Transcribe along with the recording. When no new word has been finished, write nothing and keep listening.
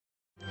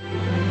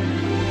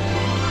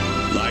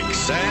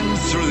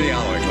through the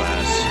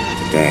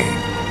hourglass.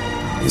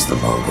 Today is the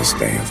longest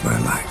day of my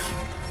life.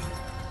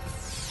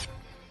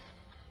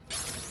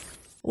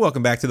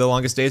 Welcome back to the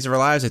Longest Days of Our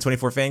Lives, a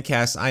 24 fan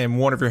cast. I am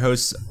one of your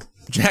hosts,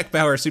 Jack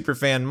Bauer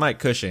superfan Mike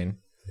Cushing.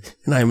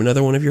 And I am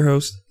another one of your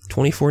hosts,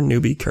 24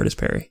 newbie Curtis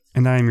Perry.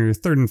 And I'm your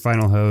third and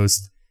final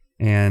host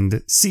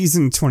and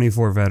season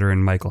 24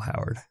 veteran Michael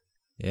Howard.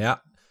 Yeah.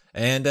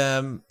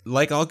 And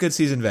like all good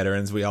seasoned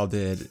veterans, we all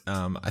did,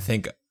 I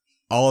think,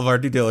 all of our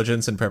due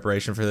diligence in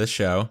preparation for this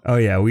show. Oh,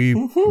 yeah,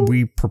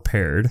 we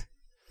prepared.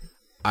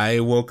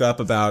 I woke up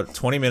about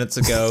 20 minutes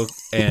ago,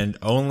 and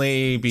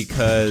only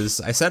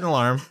because I set an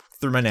alarm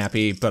through my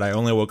nappy, but I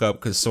only woke up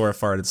because Sora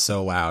farted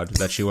so loud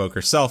that she woke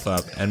herself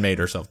up and made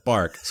herself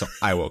bark, so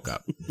I woke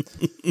up.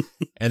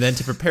 And then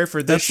to prepare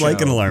for this show... That's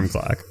like an alarm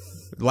clock.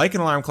 Like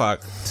an alarm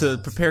clock, to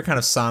prepare kind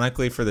of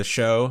sonically for the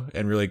show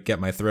and really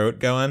get my throat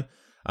going,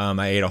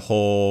 I ate a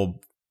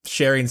whole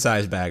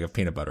sharing-sized bag of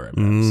peanut butter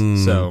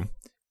M&Ms. So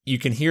you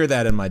can hear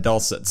that in my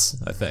dulcets,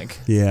 I think.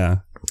 Yeah.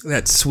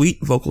 That sweet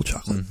vocal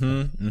chocolate.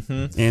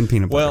 And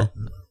peanut butter.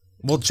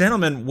 Well,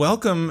 gentlemen,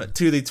 welcome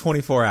to the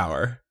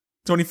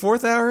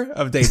 24th hour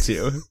of day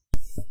 2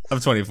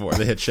 of 24,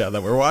 the hit show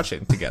that we're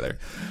watching together.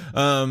 So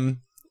how many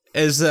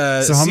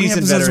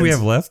episodes veterans, do we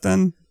have left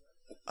then?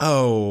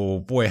 Oh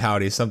boy,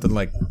 howdy, something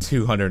like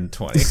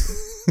 220.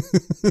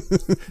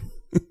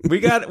 we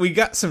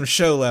got some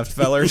show left,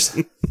 fellers.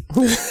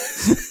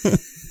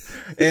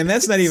 And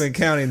that's not even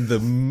counting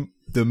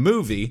the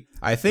movie.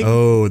 I think.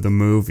 Oh, the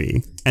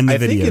movie and the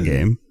video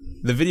game.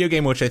 The video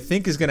game, which I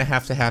think is going to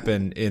have to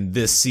happen in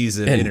this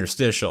season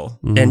interstitial.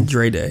 And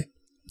Dre Day.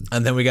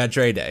 And then we got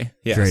Dre Day.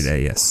 Yes. Dre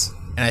Day, yes.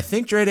 And I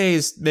think Dre Day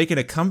is making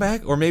a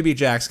comeback, or maybe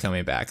Jack's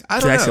coming back. I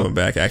don't know. Jack's coming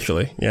back,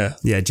 actually. Yeah.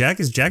 Yeah, Jack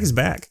is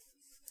back.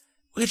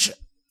 Which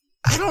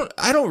I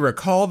don't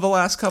recall the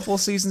last couple of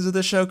seasons of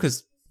this show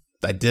because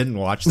I didn't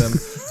watch them.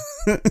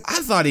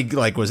 I thought he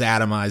was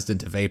atomized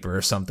into vapor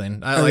or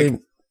something. I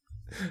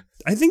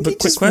think he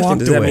just question, walked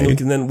does that away. mean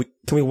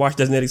can we watch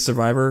Designated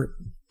Survivor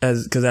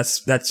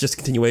because that's just a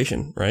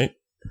continuation, right?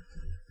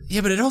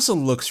 Yeah, but it also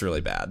looks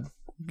really bad.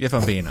 If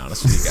I'm being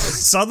honest with you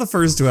guys. Saw the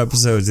first 2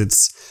 episodes.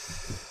 It's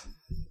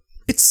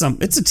a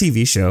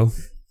TV show.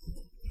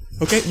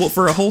 Okay, well,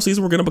 for a whole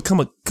season, we're going to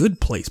become a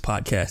Good Place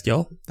podcast,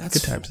 y'all. That's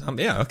good times.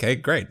 Yeah, okay,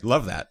 great.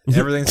 Love that.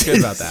 Everything's good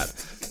about that.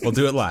 We'll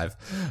do it live.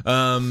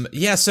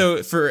 Yeah,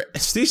 so for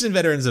seasoned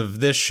veterans of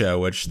this show,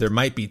 which there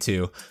might be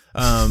 2,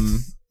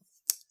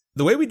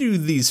 the way we do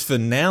these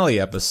finale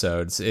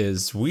episodes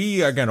is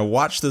we are going to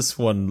watch this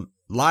one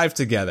live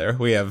together.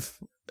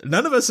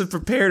 None of us have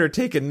prepared or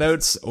taken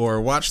notes or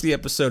watched the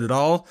episode at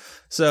all.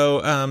 So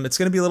it's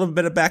going to be a little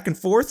bit of back and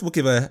forth. We'll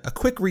give a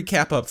quick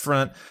recap up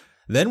front.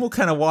 Then we'll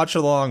kind of watch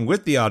along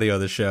with the audio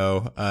of the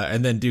show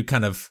and then do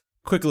kind of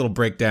quick little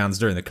breakdowns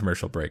during the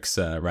commercial breaks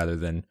rather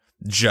than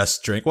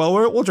just drink. Well,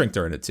 we'll drink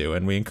during it too,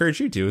 and we encourage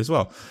you to as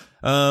well.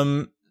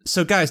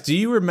 So guys, do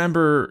you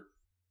remember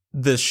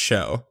this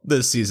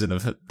season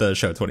of the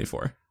show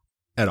 24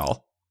 at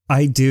all?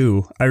 I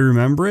do. I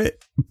remember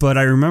it, but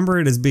I remember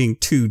it as being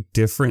 2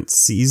 different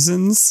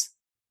seasons.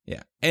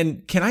 Yeah.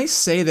 And can I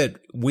say that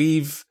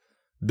we've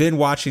been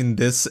watching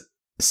this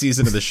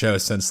season of the show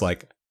since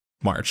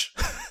March,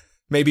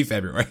 maybe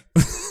February.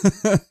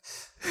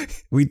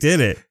 We did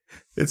it.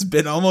 It's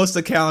been almost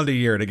a calendar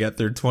year to get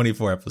through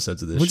 24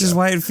 episodes of this Which show. is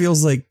why it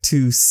feels like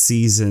 2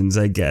 seasons,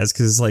 I guess,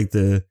 because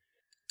it's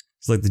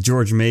the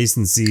George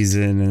Mason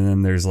season, and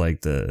then there's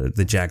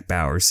the Jack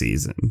Bauer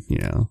season, you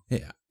know?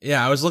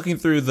 Yeah, I was looking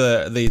through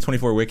the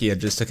 24 Wikia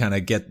just to kind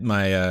of get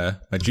my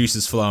my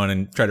juices flowing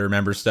and try to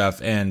remember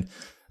stuff. And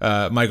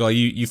Michael,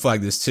 you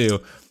flagged this too.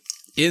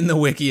 In the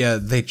Wikia,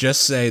 they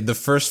just say the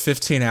first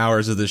 15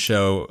 hours of the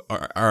show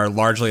are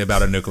largely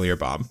about a nuclear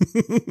bomb,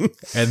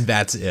 and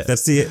that's it.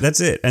 That's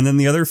it. And then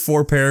the other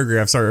 4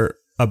 paragraphs are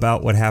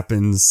about what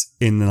happens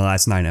in the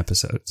last 9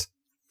 episodes.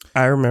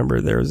 I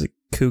remember there was a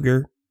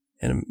cougar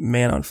and a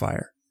man on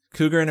fire.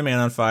 Cougar and a man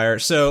on fire.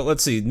 So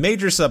let's see.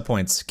 Major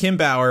subpoints. Kim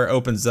Bauer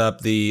opens up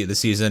the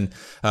season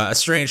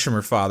estranged from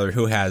her father,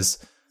 who has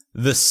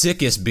the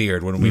sickest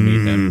beard when we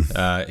meet him.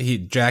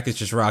 Jack is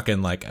just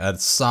rocking a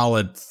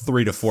solid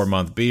 3 to 4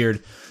 month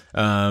beard.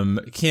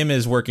 Kim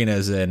is working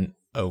as an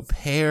au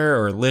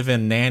pair or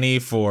live-in nanny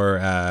for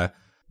a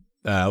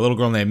little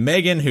girl named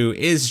Megan, who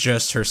is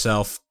just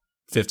herself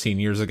 15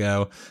 years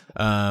ago.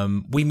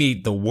 We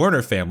meet the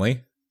Warner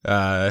family.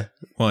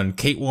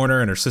 Kate Warner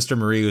and her sister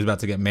Marie, who's about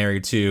to get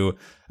married to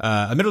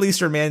a Middle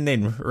Eastern man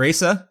named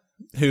Reza,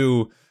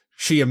 who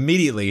she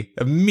immediately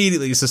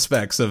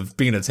suspects of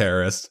being a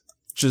terrorist,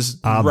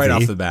 just right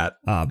off the bat.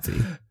 At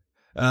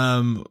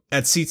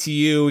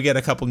CTU, we get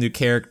a couple new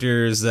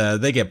characters.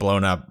 They get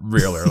blown up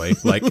real early,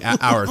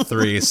 at hour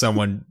 3.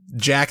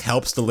 Jack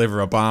helps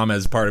deliver a bomb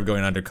as part of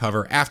going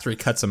undercover after he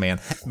cuts a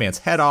man's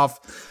head off.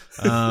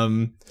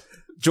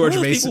 George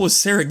Mason people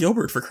was Sarah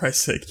Gilbert, for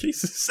Christ's sake,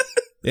 Jesus.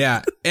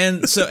 Yeah,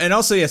 and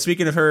also,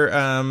 speaking of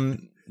her,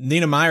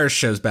 Nina Myers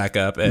shows back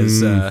up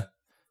as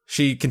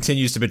she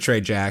continues to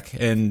betray Jack,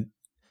 and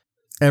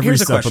every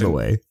step of the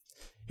way.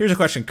 here's a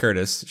question,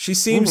 Curtis. She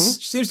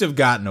seems to have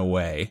gotten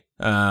away.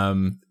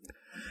 I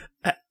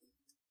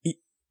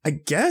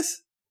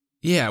guess.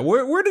 Yeah,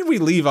 where did we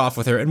leave off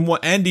with her,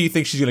 and do you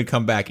think she's going to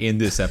come back in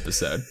this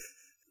episode?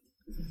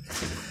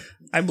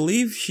 I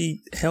believe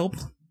she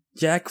helped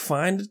Jack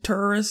find a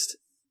terrorist,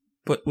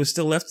 but was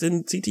still left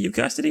in CTU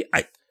custody.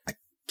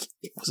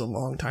 It was a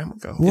long time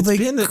ago. Well, It's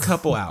been a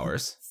couple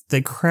hours.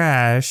 They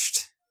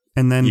crashed,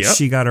 and then Yep.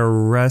 she got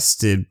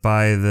arrested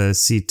by the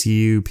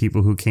CTU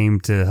people who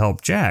came to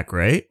help Jack,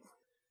 right?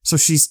 So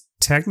she's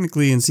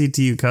technically in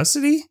CTU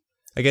custody?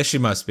 I guess she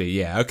must be.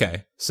 Yeah.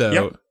 Okay. So,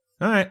 Yep.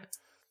 all right.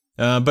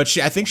 But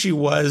I think she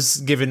was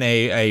given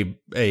a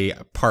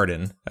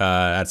pardon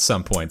at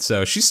some point.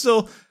 So she's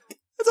still.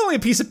 It's only a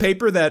piece of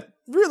paper that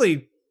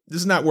really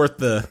is not worth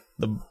the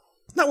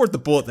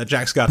bullet that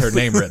Jack's got her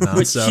name written on.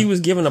 But So she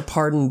was given a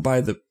pardon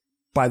by the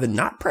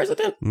not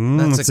president.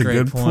 that's a great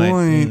good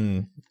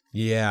point.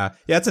 Yeah.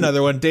 That's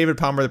another one. David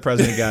Palmer, the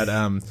president, got.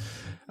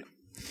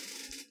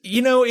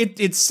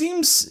 It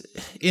seems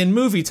in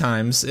movie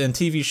times and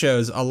TV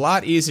shows a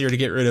lot easier to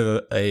get rid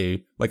of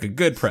a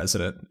good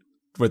president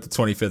with the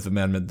 25th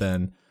Amendment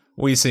than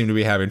we seem to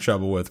be having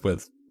trouble with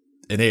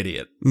an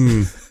idiot.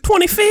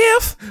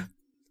 25th.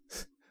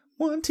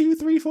 1, 2,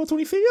 3, 4,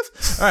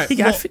 25th. All right. He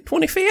got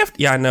 25th.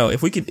 Yeah, I know.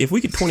 If we could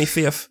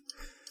 25th.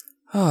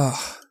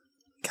 Oh,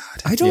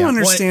 God. I don't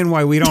understand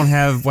why we don't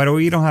have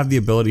the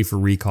ability for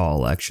recall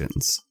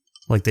elections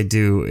like they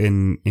do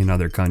in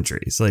other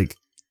countries. Like,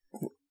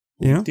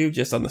 you know, Dude,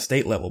 just on the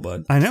state level,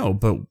 bud. I know,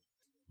 but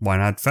why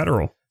not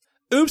federal?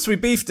 Oops, we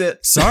beefed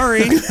it.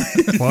 Sorry.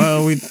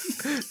 Well,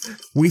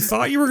 we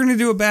thought you were going to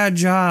do a bad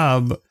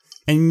job,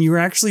 and you're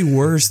actually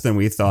worse than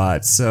we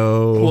thought.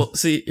 So, Well,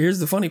 see, here's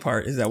the funny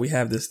part is that we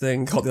have this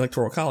thing called the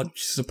Electoral College,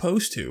 which is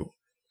supposed to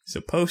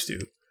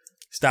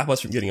stop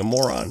us from getting a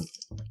moron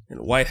in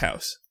the White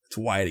House. That's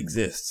why it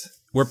exists.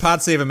 We're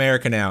Pod Save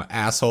America now,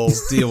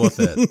 assholes. Deal with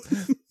it.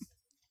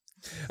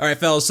 All right,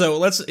 fellas. So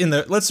let's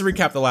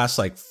recap the last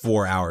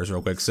 4 hours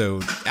real quick.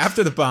 So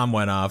after the bomb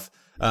went off,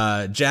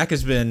 Jack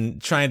has been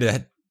trying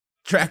to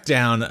track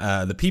down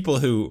the people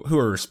who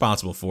are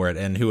responsible for it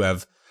and who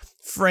have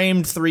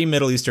framed 3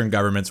 Middle Eastern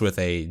governments with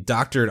a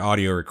doctored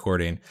audio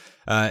recording.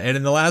 And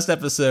in the last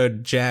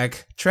episode,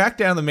 Jack tracked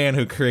down the man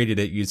who created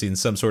it using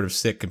some sort of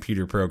sick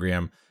computer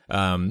program.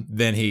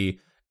 Then he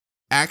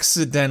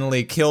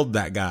accidentally killed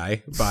that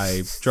guy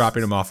by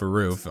dropping him off a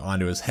roof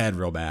onto his head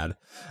real bad.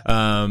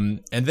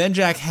 And then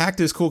Jack hacked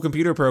his cool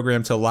computer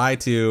program to lie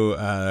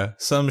to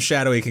some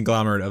shadowy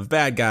conglomerate of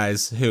bad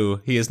guys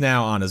who he is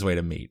now on his way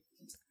to meet.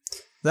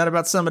 Does that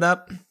about sum it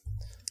up?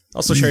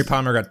 Also, Sherry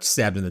Palmer got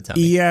stabbed in the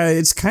tummy. yeah,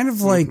 it's kind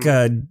of like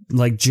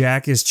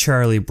Jack is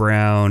Charlie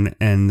Brown,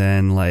 and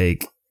then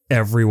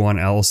everyone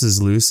else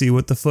is Lucy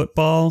with the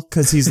football,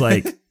 because he's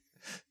like,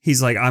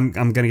 I'm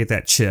gonna get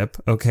that chip.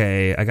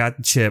 Okay, I got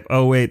the chip.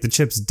 Oh wait, the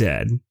chip's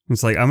dead.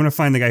 It's like, I'm gonna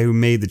find the guy who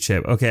made the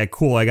chip. Okay,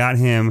 cool, I got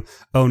him.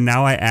 Oh,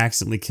 now I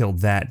accidentally killed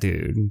that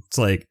dude. It's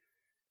like,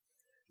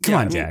 come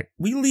on, Jack.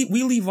 We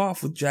leave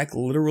off with Jack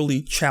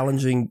literally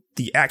challenging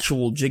the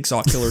actual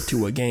Jigsaw killer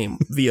to a game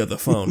via the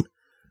phone.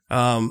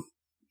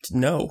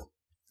 No,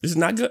 this is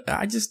not good.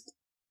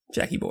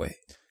 Jackie boy,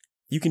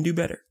 you can do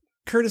better.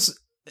 Curtis,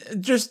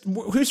 just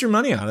who's your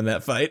money on in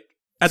that fight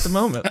at the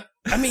moment?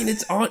 I mean,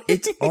 it's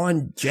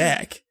on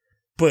Jack,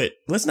 but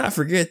let's not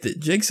forget that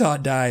Jigsaw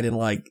died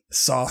in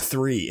Saw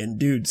 3, and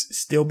dude's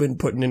still been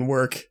putting in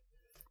work.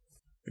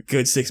 A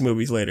good 6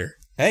 movies later.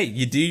 Hey,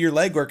 you do your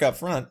legwork up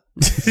front.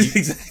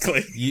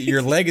 Exactly.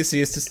 Your legacy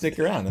is to stick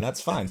around, and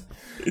that's fine.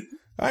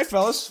 All right,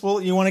 fellas.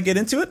 Well, you want to get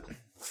into it?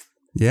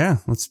 Yeah,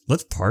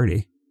 let's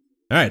party.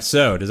 All right.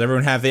 So, does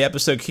everyone have the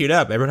episode queued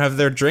up? Everyone have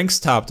their drinks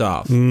topped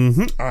off.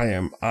 I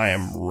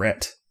am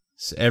Rhett.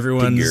 So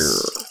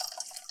everyone's.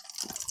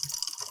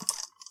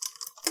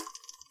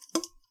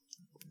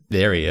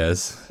 There he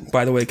is.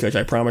 By the way, Coach,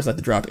 I promise not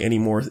to drop any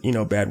more,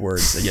 bad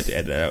words. You have to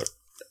edit that out.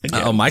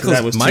 Again, Oh, 'cause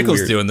that was too Michael's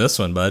weird. doing this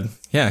one, bud.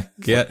 Yeah,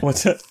 get.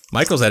 What's that?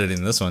 Michael's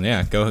editing this one.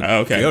 Yeah, go.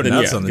 Okay, go then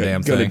nuts yeah, on the go,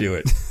 damn go thing. to do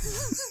it.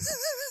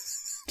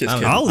 Just I don't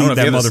kidding. know. I'll I don't know leave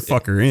that if you have a-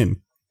 motherfucker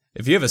in.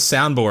 If you have a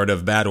soundboard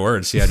of bad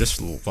words, yeah, just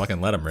fucking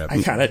let him rip.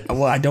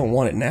 I don't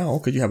want it now.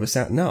 Could you have a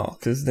sound? No,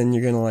 because then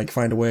you're gonna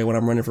find a way when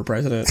I'm running for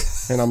president,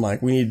 and I'm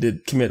like, we need to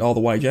commit all the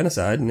white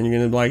genocide, and then you're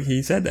gonna be like,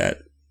 he said that.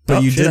 But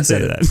Oh, you shit, I did say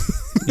said that.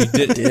 You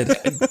did.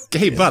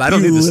 Hey, bud, I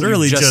don't You need this.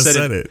 literally You just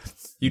said it.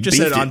 You just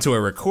said it Beefed it. onto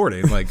a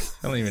recording. I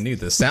don't even need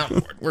the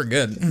soundboard. We're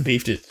good.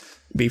 Beefed it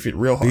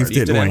real hard. Beefed it.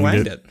 Beefed it and wanged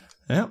wanged it.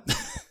 Yeah.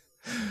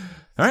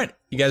 All right,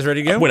 you guys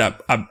ready to go? What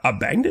I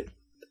banged it,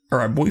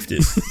 or I boofed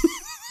it.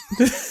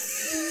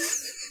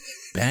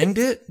 Banged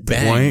it?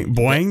 Bang.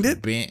 Boinged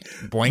it?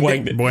 Boinged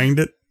Boinged it? it. Boinged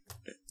it?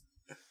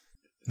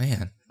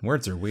 Man,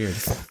 words are weird.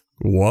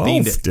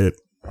 Woofed it.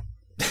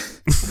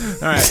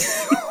 All right.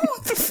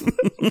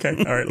 Okay,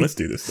 all right, let's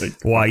do this thing.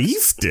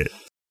 Wifed it.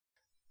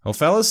 Well,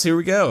 fellas, here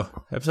we go.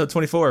 Episode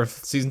 24 of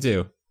Season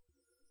 2.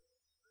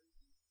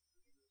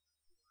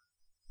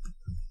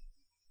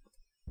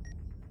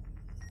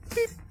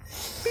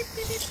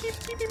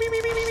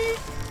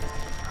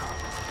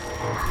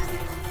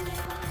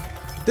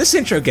 This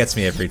intro gets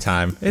me every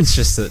time. It's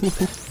just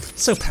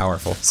so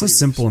powerful. So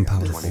simple and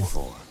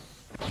powerful.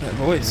 That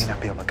voice. He may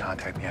not be able to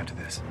contact me after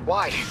this.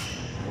 Why?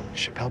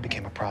 Chappelle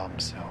became a problem,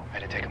 so I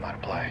had to take him out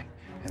of play.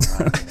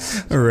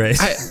 All right.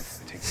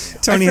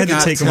 Tony had to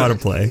forgot take him to- out of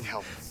play.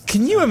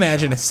 Can you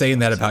imagine saying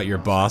that about your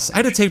boss? I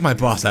had to take my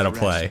boss out of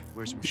play.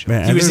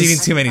 Man, He was there's- eating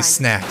too many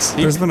snacks.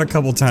 There's been a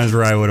couple times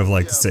where I would have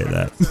liked to say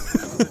that.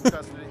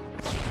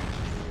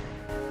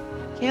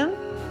 Kim?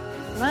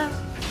 Hello?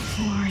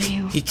 Who are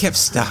you? He kept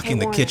stocking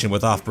the kitchen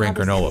with off-brand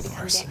granola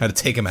bars. I had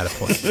to take him out of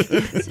play.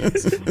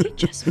 Somebody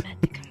just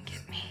meant to come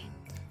get me.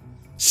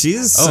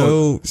 She's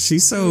Oh.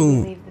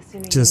 so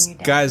just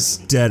Guys,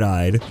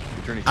 dead-eyed.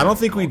 I don't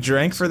think we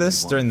drank for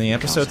this during the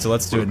episode, so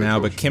let's do it now.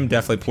 But Kim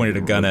definitely pointed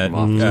a gun at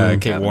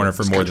Kate Warner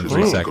for more than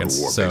 3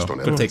 seconds. So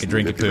go take a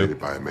drink or two. Manipulated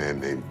by a man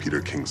named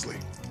Peter Kingsley.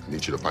 I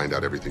need you to find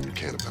out everything you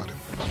can about him.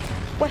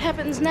 What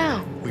happens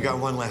now? We got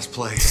one last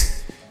play.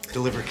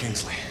 Deliver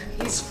Kingsley.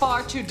 He's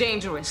far too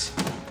dangerous.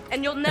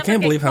 And you'll never I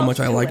can't get believe how close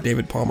much I to like it.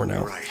 David Palmer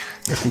now,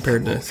 as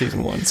compared to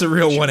season 1. It's a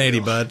real 180,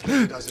 bud.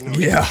 Doesn't know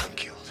Yeah. he's been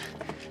killed.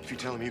 If you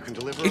tell him you can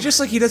deliver It's him, just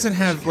like he doesn't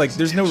have, like,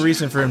 there's no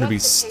reason for him to be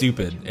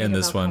stupid in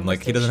this one.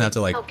 Like, he doesn't have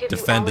to, like,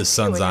 defend his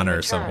son's honor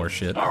or some horse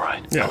shit. All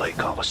right, Yeah. LA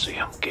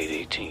Coliseum, gate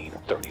 18,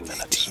 30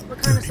 minutes.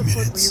 What kind of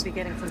support will you be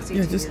getting from CTU?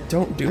 Yeah, just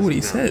don't do what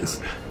he says.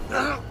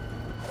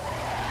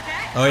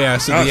 Oh, yeah,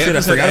 so Oh the shit, I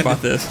episode forgot ended,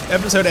 about this.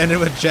 episode ended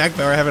with Jack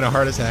Bauer having a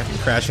heart attack and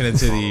crashing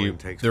into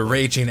the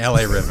raging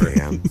LA River.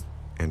 a.m.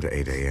 and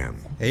 8 a.m.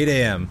 8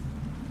 a.m.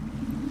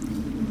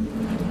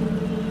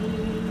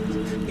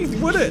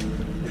 What a...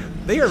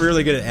 They are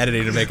really good at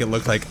editing to make it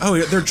look like, oh,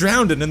 they're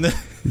drowning in the...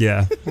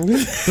 Yeah.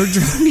 They're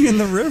drowning in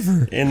the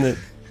river.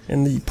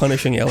 In the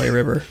punishing LA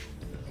River.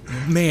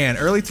 Man,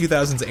 early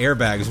 2000s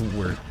airbags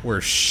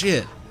were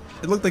shit.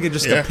 It looked like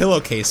a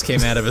pillowcase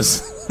came out of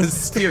his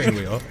steering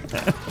wheel.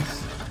 I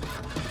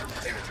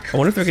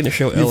wonder if they're going to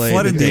show LA the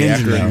flooded the day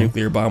engine after a now.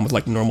 nuclear bomb with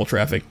like normal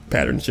traffic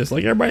patterns, just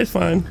like everybody's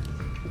fine.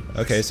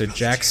 Okay, so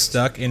Jack's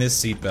stuck in his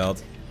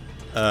seatbelt.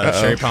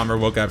 Sherry Palmer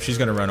woke up. She's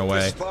gonna run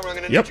away.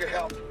 Yep.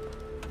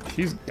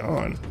 She's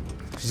gone.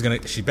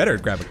 She better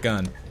grab a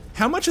gun.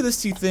 How much of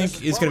this do you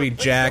think is gonna be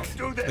Jack?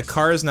 The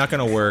car is not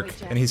gonna work,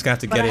 and he's gonna have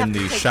to get in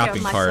the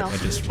shopping cart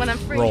and just When I'm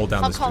free, roll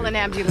down I'll the call street. an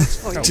ambulance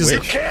for you.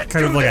 Just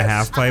kind of like a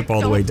half pipe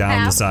all the way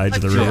down the sides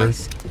of the river.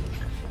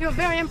 You're a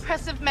very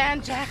impressive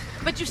man, Jack,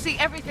 but you see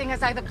everything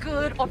as either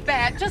good or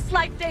bad, just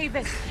like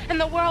David.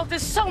 And the world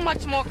is so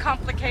much more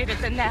complicated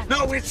than that.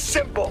 No, it's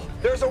simple.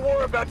 There's a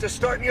war about to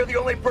start, and you're the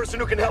only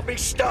person who can help me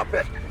stop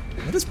it.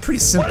 That is pretty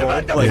simple. What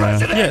about the Like,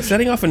 president? Yeah,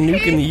 setting off a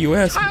nuke in the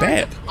U.S. Turn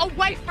bad.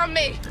 away from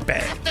me.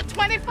 Bad. After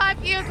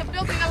 25 years of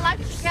building a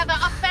life together,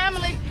 a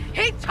family,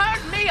 he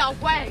turned me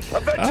away.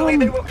 Eventually,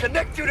 they will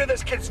connect you to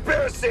this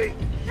conspiracy.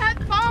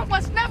 That bomb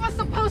was never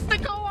supposed to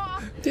go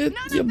off. Dude,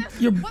 None of this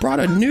you was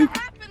brought a supposed to nuke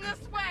happen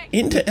this way.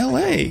 into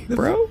L.A.,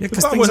 bro. Yeah,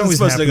 because bomb things wasn't always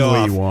supposed to happen go the way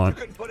off. you want.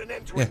 Couldn't put an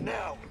end to it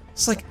now.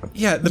 it's like,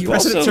 yeah, the You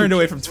president also- turned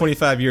away from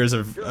 25 years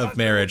of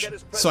marriage,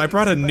 so I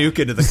brought a nuke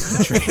into the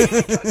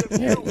country.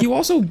 Yeah, you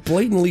also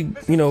blatantly,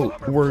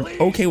 were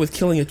okay with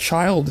killing a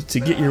child to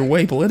get your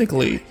way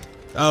politically.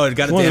 Oh, it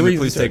got a One of the damn it,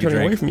 reasons please they take a turning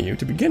away drink. from you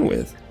to begin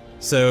with.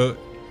 So,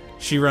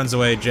 she runs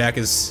away.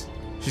 She's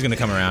gonna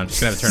come around. She's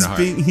gonna have to turn a heart.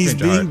 He's change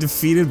a being heart.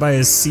 defeated by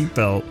his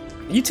seatbelt.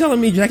 You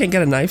telling me Jack ain't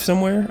got a knife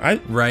somewhere?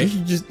 Right. You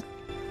should just.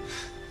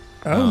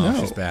 Oh, no.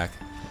 she's back.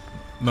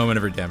 Moment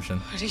of redemption.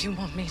 What do you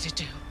want me to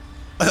do?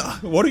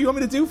 What do you want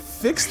me to do?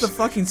 Fix the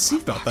fucking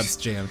seatbelt that's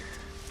jammed.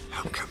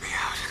 Don't cut me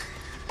out.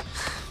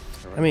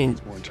 I mean,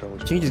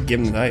 can you just give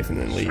him the knife and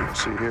then leave?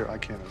 See here, I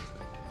can't.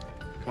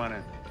 Come on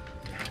in.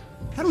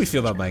 How do we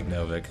feel about Mike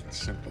Novick?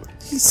 Simpler.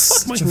 He's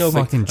such Mike a Novick.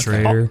 fucking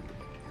traitor.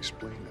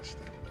 Explain this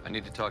thing. I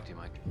need to talk to you,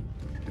 Mike.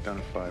 Be done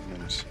in 5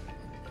 minutes.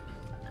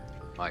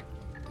 Mike.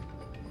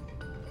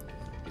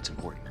 It's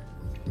important.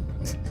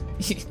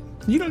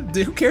 You don't.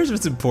 Who cares if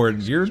it's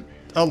important? You're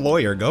a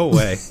lawyer. Go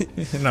away.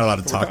 You're not allowed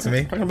to talk to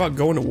me. Talking about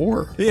going to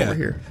war Yeah. over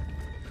here.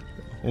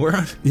 We're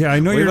on. Yeah, I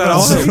know What you're about not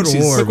all also the going to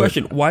issues? war, Quick but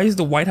question: why is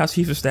the White House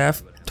Chief of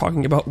Staff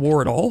talking about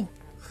war at all?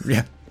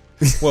 Yeah.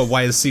 Well,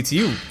 why is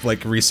CTU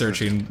like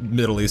researching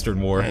Middle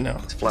Eastern war? I know.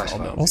 It's a flash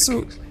file.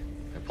 also,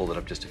 I pulled it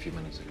up just a few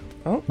minutes ago.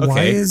 Oh, why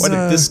Okay. is Why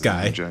did this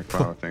guy? Jack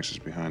Bauer thinks he's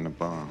behind the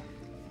bomb.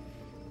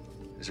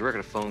 There's a record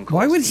of phone calls.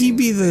 Why would he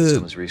be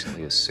the- as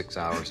recently as 6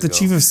 hours the ago.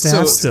 chief of staff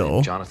So-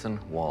 still? Jonathan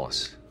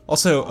Wallace.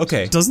 Also,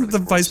 okay. Doesn't the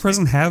vice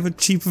president have a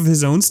chief of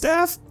his own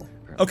staff?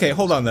 Okay,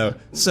 hold on though.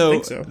 So,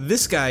 think so.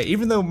 this guy,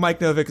 even though Mike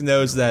Novick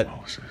knows that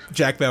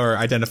Jack Bauer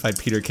identified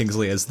Peter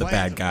Kingsley as the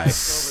bad guy,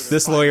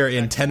 this lawyer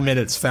in 10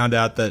 minutes found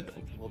out that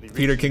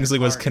Peter Kingsley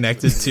was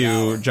connected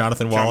to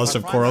Jonathan Wallace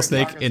of Coral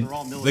Snake, and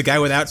the guy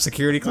without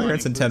security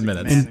clearance in 10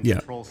 minutes. And yeah,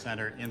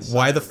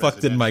 Why the fuck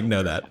didn't Mike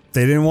know that?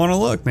 they didn't want to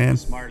look, man.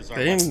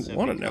 they didn't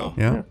want to know.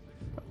 Yeah.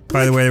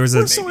 By the way, there was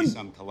a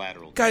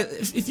Guy,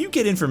 if you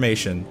get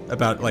information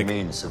about like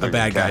a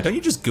bad guy, don't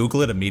you just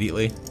Google it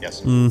immediately?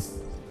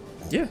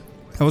 Yeah.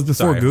 that was before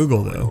Sorry.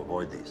 Google though.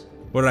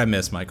 What did I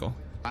miss, Michael?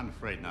 I'm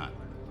afraid not.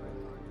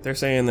 They're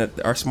saying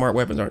that our smart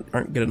weapons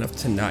aren't good enough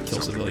to not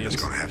kill Something we're civilians.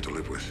 just gonna have to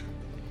live with.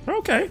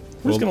 Okay,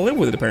 we're just gonna live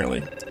with it.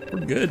 Apparently,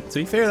 we're good. To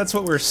be fair, that's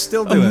what we're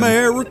still doing.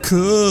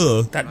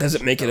 America. That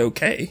doesn't make it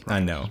okay. I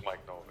know.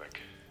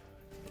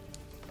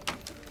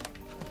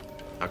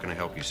 How can I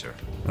help you, sir?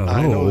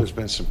 I know Oh. there's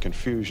been some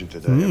confusion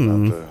today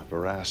about the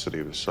veracity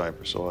of the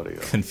Cypress audio.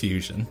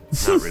 Confusion.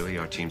 Not really.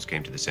 Our teams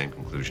came to the same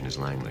conclusion as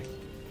Langley.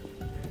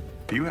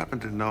 Do you happen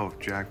to know if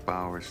Jack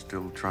Bauer is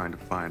still trying to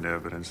find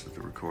evidence that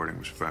the recording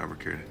was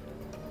fabricated?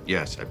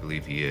 Yes, I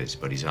believe he is,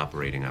 but he's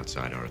operating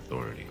outside our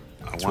authority.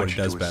 I what want he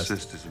you does to best.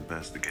 assist his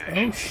investigation.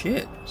 Oh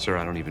shit! Sir,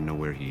 I don't even know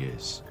where he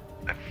is.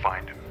 Then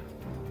find him.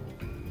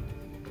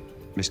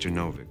 Mr.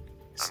 Novik.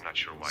 I'm not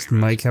sure why Is you're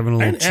Mike having a I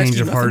little didn't ask change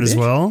you of heart nothing, as bitch.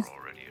 well?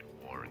 Already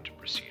at war and to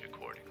proceed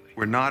accordingly.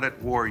 We're not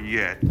at war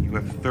yet. You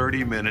have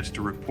 30 minutes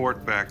to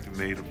report back to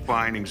me the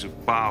findings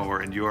of Bauer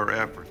and your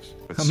efforts.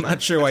 But I'm sir,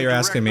 not sure why as a you're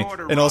asking me. direct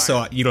order, And also,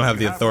 Ryan, you don't have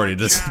the my authority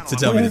to channel.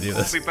 tell me to do I'll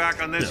this. be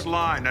back on this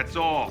line. That's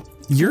all.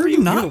 You're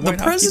You're not the White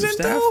House Chief of president,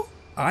 Staff? though?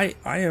 I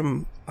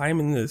am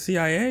in the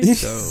CIA,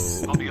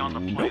 so I'll be on the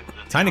plane within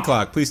Tiny the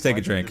Clock, please take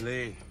a drink.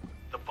 The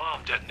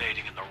bomb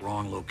detonating in the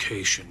wrong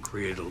location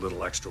created a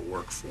little extra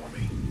work for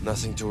me.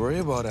 Nothing to worry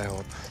about, I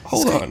hope.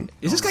 hold on.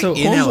 Is this guy So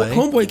in LA?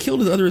 Homeboy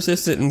killed his other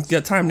assistant and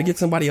got time to get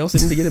somebody else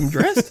in to get him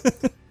dressed.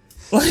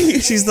 Like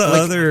She's the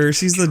other.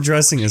 She's the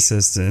dressing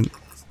assistant.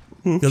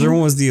 The other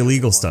one was the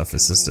illegal stuff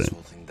assistant.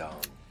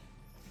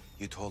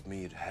 You told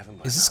me you'd have him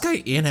by Is this guy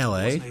in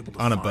LA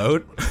on a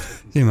boat?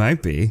 He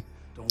might be.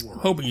 I'm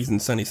hoping he's in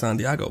sunny San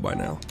Diego by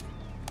now.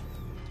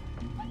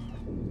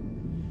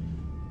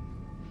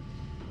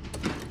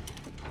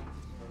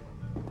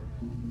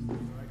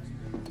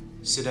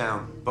 Sit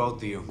down, both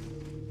of you.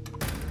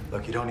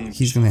 Look, you don't need.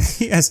 He's gonna.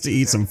 He has to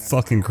eat some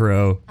fucking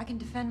crow. I can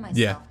defend myself,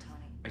 Yeah. Tony.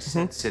 I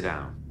said sit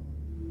down.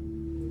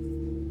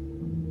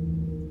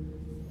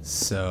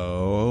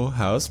 So,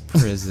 how's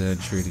prison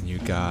treating you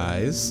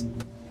guys?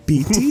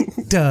 BT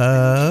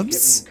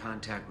Dubs. Get me in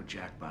contact with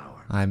Jack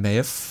Bauer. I may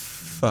have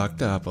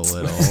fucked up a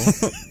little.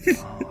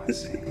 Oh, I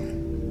see.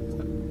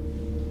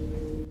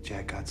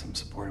 Jack got some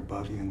support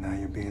above you, and now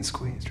you're being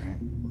squeezed, right?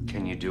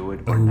 Can you do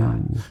it or not?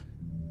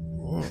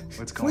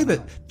 What's Funny going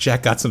on? that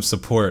Jack got some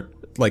support.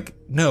 Like,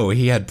 no,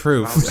 he had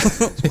proof.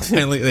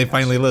 They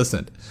finally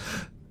listened.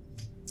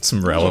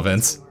 Some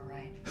relevance.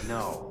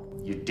 No.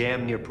 You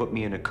damn near put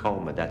me in a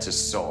coma. That's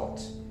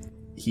assault.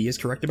 He is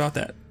correct about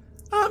that.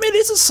 It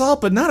is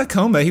assault, but not a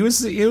coma. It was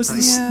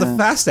the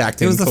fast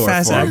acting. It was the for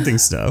fast him. acting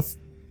stuff.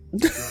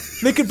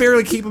 They could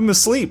barely keep him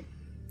asleep.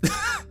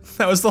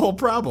 That was the whole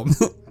problem.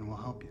 And we'll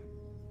help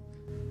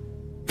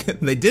you.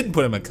 They did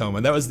put him in a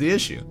coma. That was the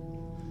issue.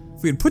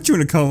 If we had put you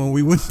in a coma,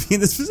 we wouldn't be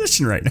in this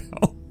position right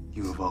now.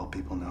 You of all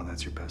people know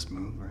that's your best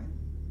move, right?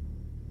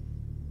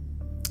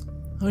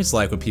 I always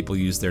like when people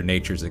use their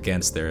natures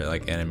against their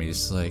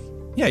enemies. Like,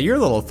 yeah, you're a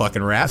little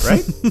fucking rat,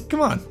 right?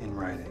 Come on. In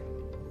writing.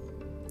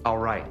 All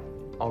right,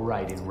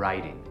 in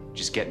writing.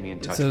 Just get me in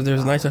touch. So with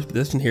there's a Bauer. nice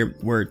juxtaposition here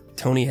where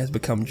Tony has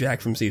become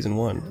Jack from season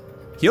 1.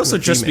 He also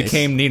With just teammates.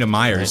 became Nina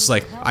Myers.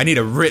 Like, I need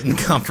a written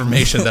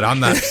confirmation that I'm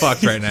not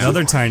fucked right now.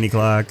 Another Tiny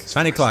Clock.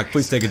 Tiny Clock,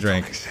 please take a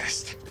drink.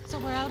 So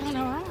we're out on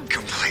our own.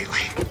 Completely.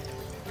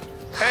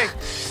 Hey,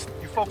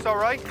 you folks all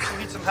right? You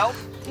need some help?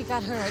 He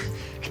got hurt.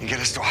 Can you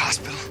get us to a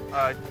hospital?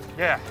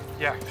 Yeah,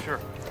 sure.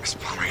 Miss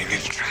Palmer, you need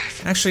to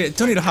drive. Actually,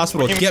 don't need a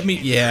hospital. Get me.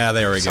 Yeah,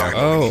 there we go. Sorry,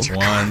 Oh.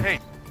 One, Hey,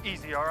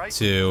 easy, all right?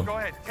 two, Go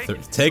ahead,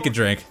 take a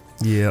drink.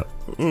 Yeah.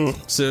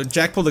 So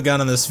Jack pulled a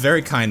gun on this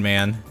very kind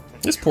man,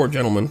 This poor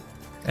gentleman.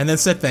 and then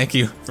said thank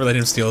you for letting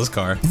him steal his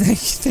car.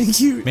 Thank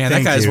you. Man,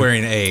 Thank that guy's you.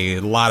 wearing a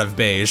lot of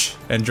beige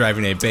and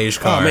driving a beige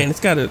car. Oh man, it's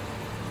got a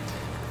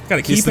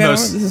He's the keypad on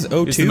most- it. This is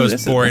O2. he's the most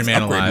That's boring that's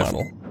man upgrade alive.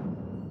 Model.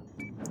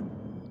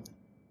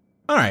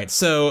 All right,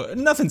 so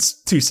nothing's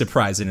too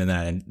surprising in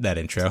that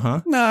intro,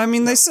 huh? No, I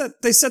mean they set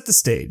the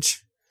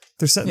stage.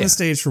 They're setting Yeah. the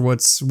stage for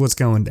what's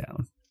going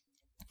down.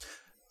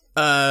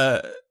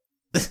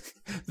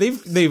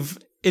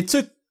 It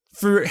took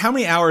for how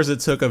many hours it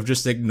took of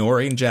just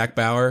ignoring Jack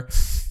Bauer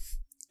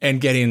and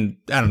getting,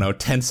 I don't know,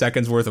 10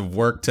 seconds worth of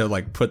work to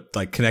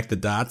connect the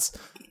dots.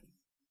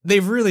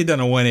 They've really done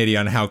a 180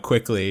 on how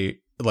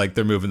quickly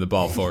they're moving the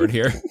ball forward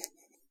here.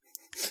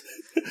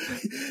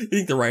 You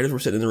think the writers were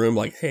sitting in the room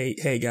like,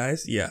 hey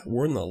guys, yeah,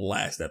 we're in the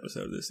last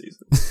episode of this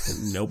season.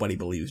 And nobody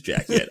believes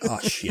Jack yet. Oh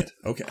shit.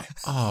 Okay.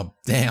 Oh,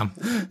 damn.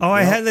 Oh,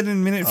 I had that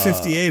in minute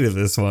 58 of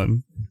this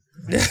one.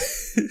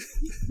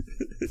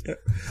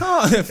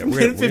 Oh,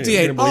 minute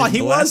 58. we're Oh, in he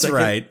the last was second.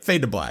 right.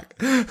 Fade to black.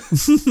 Yeah,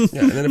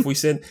 and then if we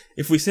send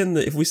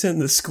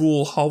the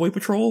school hallway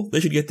patrol, they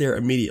should get there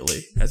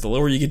immediately. As the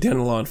lower you get down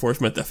in law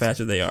enforcement, the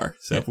faster they are.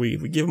 So if we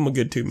give them a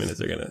good 2 minutes,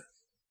 they're gonna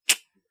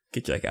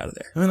get Jack out of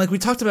there. I mean, we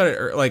talked about it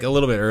a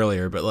little bit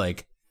earlier, but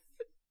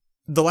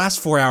the last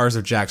 4 hours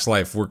of Jack's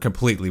life were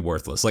completely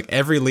worthless.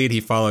 Every lead he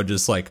followed,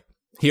 just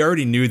he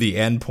already knew the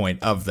end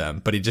point of them,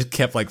 but he just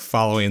kept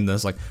following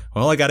this.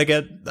 Well, I gotta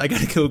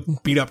go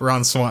beat up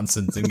Ron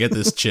Swanson and get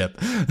this chip,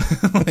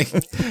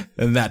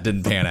 and that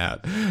didn't pan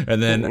out.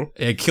 And then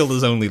it killed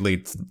his only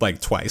lead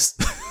twice,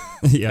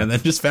 Yeah, and then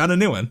just found a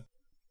new one.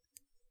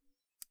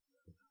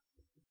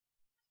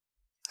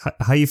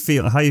 How you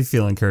feel? How you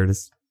feeling,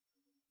 Curtis?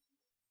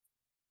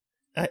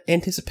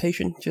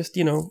 Anticipation, just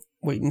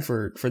waiting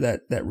for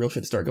that real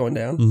shit to start going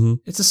down. Mm-hmm.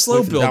 It's a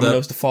slow build up.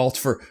 Dominoes to fall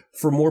for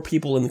more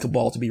people in the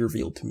Cabal to be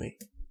revealed to me.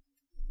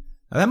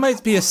 Now, that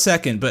might be a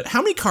second, but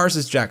how many cars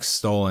has Jack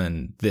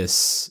stolen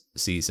this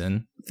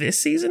season?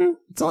 This season?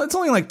 It's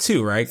only like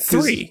 2, right?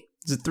 3.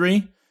 Is it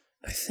 3?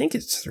 I think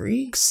it's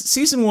 3.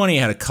 Season 1, he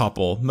had a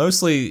couple.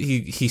 Mostly,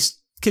 he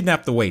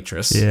kidnapped the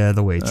waitress. Yeah,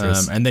 the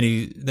waitress. And then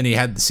he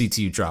had the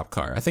CTU drop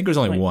car. I think there was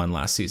only 1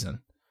 last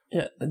season.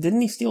 Yeah, didn't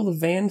he steal the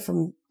van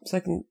from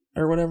second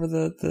or whatever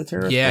the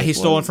terrorist? Yeah, he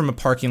stole it from a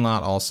parking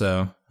lot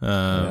also.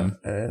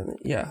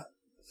 Yeah.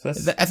 So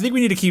I think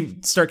we need to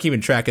start keeping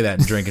track of that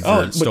and drinking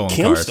for stolen but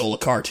Kim cars. stole a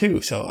car too.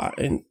 So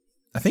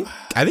I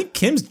think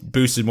Kim's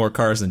boosted more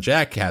cars than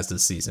Jack has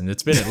this season.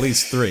 It's been at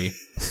least 3.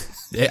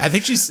 I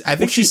think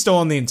she's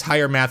stolen the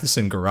entire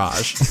Matheson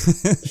garage.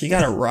 She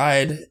got a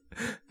ride.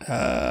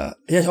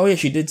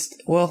 She did.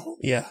 Well,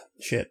 yeah,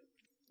 shit.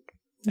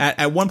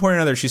 At one point or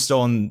another, she's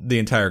stolen the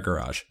entire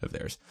garage of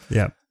theirs.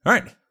 Yeah. All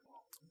right.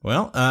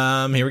 Well,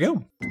 here we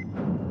go.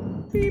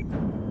 Beep,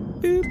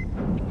 beep,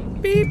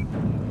 beep, beep.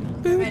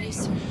 Ready,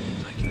 sir.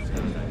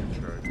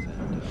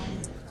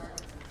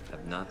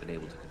 Have not been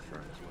able to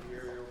confirm.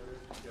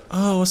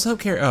 Oh, what's up,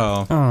 Carrie?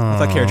 Oh, I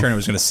thought Carrie Turner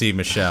was going to see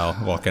Michelle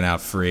walking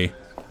out free.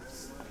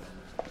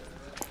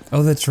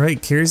 Oh, that's right.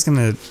 Carrie's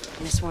gonna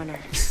Miss Warner.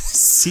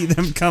 see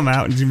them come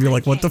out and be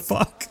like, "What the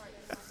fuck?"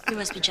 You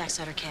must be Jack's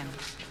daughter, Kim.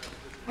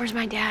 Where's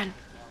my dad?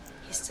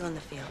 He's still in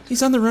the field.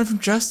 He's on the run from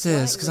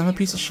justice because I'm a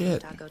piece of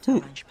shit. I'll go tell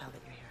Ryan Chappelle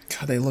that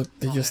you're here. God,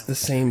 they're just the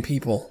same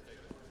people.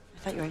 I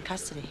thought you were in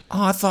custody.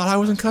 Oh, I thought I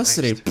was in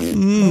custody.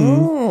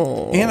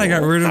 And I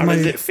got rid of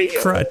my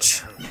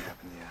crutch.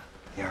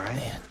 You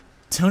alright?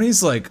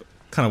 Tony's like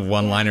kind of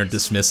one-liner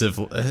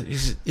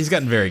dismissive. He's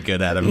gotten very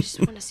good at him. I just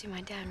want to see my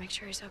dad, make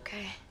sure he's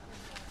okay.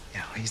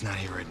 Yeah, well, he's not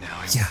here right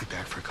now. He won't be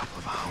back for a couple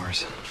of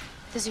hours.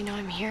 Does he know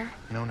I'm here?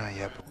 No, not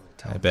yet.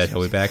 But I bet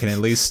he'll be back in at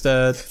least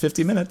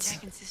 50 minutes.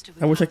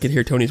 I wish I could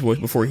hear Tony's voice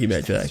before he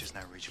met Jack.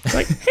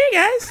 Like, hey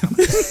guys.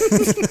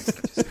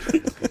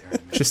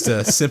 Just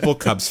a simple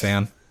Cubs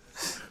fan.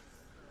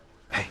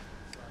 Hey,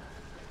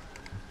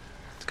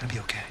 it's gonna be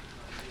okay.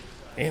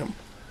 Damn.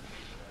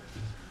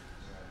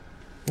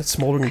 That's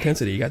smoldering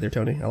intensity you got there,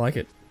 Tony. I like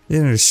it.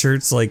 Yeah, his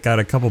shirt's like got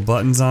a couple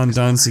buttons on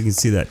done so you can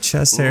see that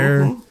chest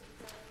hair.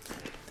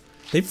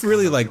 They've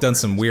really like done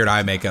some weird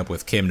eye makeup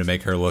with Kim to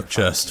make her look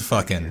just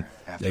fucking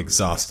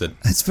exhausted.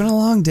 It's been a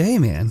long day,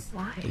 man.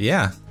 Why?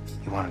 Yeah.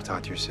 You wanted to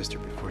talk to your sister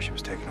before she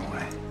was taken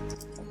away.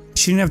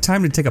 She didn't have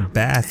time to take a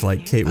bath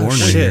like Kate Warner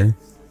shit. here.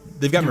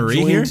 They've got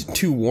Marie here? Joined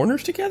 2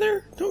 Warners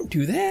together? Don't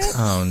do that.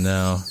 Oh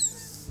no.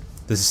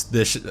 This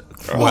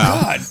Oh,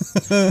 wow.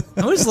 God.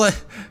 I was like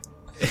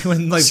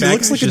when like She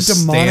looks like a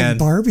demonic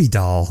Barbie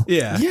doll.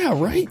 Yeah. Yeah,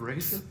 right.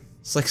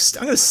 It's like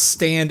I'm gonna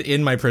stand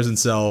in my prison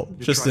cell,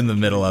 just in the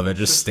middle of it,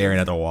 just staring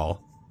at the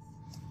wall.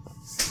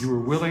 You were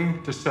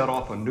willing to set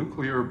off a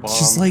nuclear bomb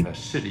She's in like a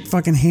city.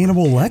 fucking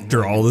Hannibal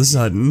Lecter all of a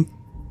sudden.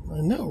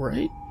 I know,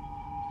 right?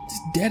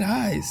 Just dead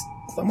eyes.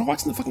 Am I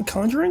watching the fucking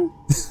Conjuring?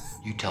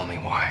 You tell me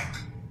why.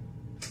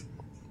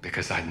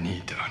 Because I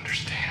need to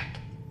understand.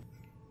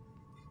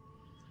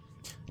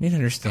 I need to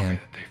understand.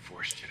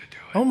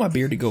 I want my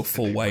beard to go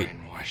full white.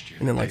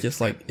 And then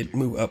it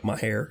move up my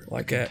hair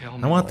like that.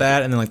 I want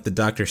that, and then like the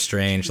Doctor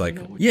Strange, like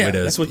Yeah,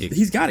 Widow's that's what Peak.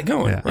 he's got it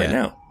going right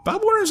now.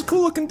 Bob Warner's a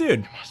cool looking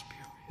dude.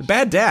 A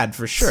bad dad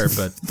for sure,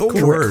 but The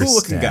cool worst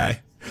looking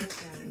dad.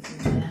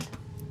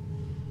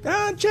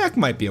 guy. Jack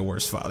might be a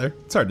worse father.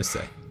 It's hard to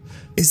say.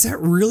 Is that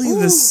really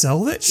the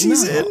cell that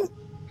she's no. in?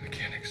 I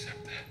can't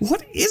accept that.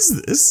 What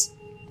is this?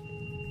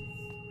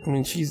 I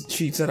mean, she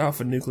set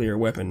off a nuclear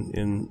weapon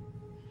in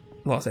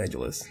Los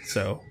Angeles,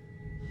 so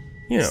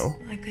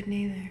I couldn't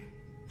either.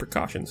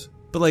 precautions.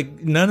 But like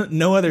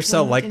no other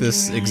cell like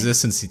this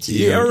exists in CTU.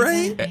 Yeah,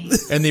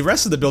 right? And the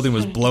rest of the building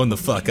was blown the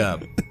fuck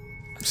up.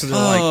 So they're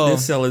like,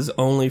 this cell is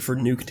only for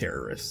nuke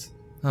terrorists.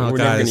 Oh, We're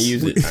never going to guys.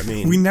 use it. I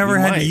mean, We never we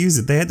had might. to use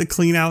it. They had to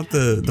clean out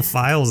the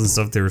files and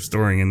stuff they were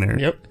storing in there.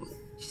 Yep.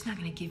 She's not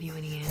going to give you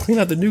any answers. Clean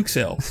out the nuke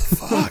cell.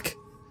 Fuck.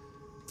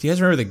 Do you guys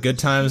remember the good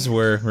times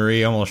where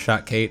Marie almost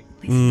shot Kate?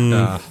 We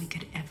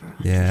could ever.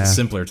 Yeah.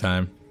 Simpler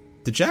time.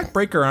 Did Jack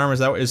break her arm?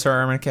 Is her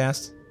arm in a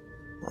cast?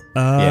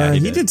 Yeah, he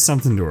he did. did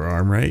something to her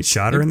arm, right?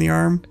 Shot her in the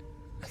arm?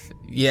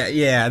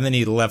 Yeah, and then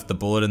he left the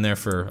bullet in there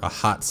for a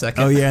hot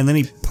second. Oh, yeah, and then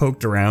he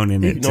poked around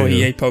in it, No, too.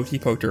 he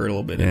poked her a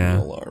little bit in Yeah.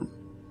 the alarm.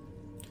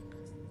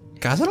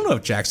 Guys, I don't know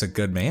if Jack's a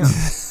good man.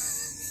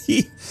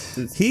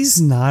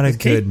 He's not a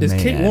good man.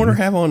 Does Kate Warner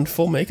have on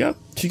full makeup?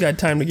 She got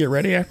time to get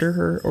ready after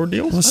her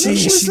ordeal? Well, she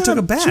took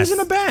a bath. She was in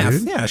a bath.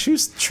 dude. Yeah, she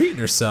was treating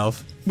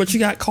herself. But she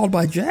got called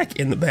by Jack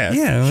in the bath.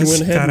 Yeah, she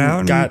she got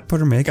out and put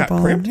her makeup got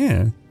on. primped.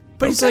 Yeah.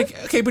 But he's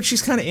like, okay, but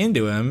she's kind of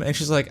into him, and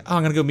she's like, oh,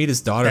 I'm gonna go meet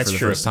his daughter That's for the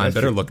true. first time. That's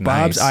Better true. look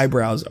Bob's nice.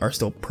 eyebrows are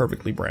still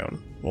perfectly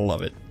brown.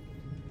 Love it.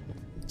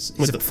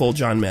 With the full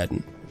John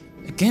Madden.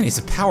 Again, he's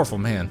a powerful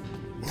man.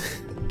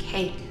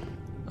 Kate.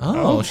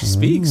 Oh, she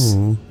speaks.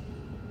 Ooh.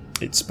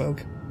 It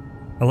spoke.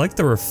 I like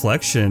the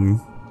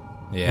reflection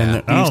Yeah.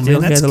 And Do you oh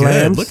still man, that's hear the good.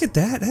 lambs? Look at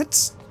that.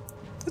 That's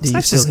Do you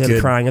that's still just hear the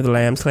good. crying of the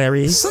lambs,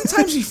 Clarice?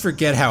 Sometimes you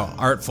forget how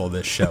artful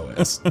this show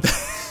is.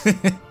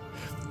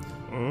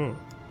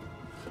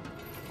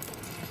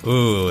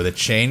 Ooh, the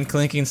chain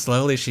clinking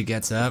slowly. She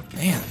gets up.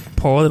 Man,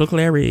 Poor little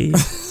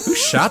Clarice. who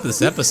shot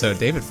this episode?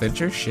 David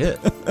Fincher? Shit.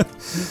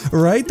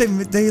 Right?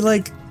 They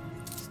like.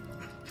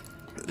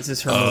 This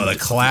is her. Oh, moment the to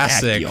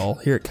classic. act, y'all.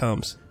 Here it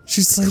comes.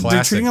 She's like they're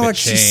Classic, treating her the like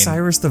she's chain.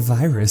 Cyrus the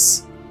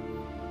Virus.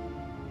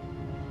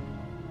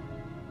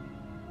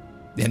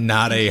 And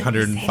not a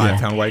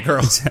 105-pound white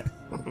girl.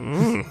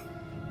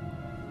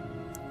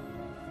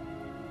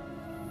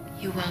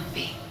 You won't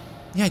be.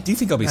 Yeah, I do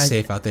think I'll be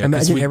safe out there. 'cause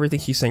Imagine we- everything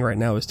he's saying right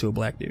now is to a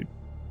black dude.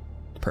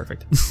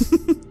 Perfect.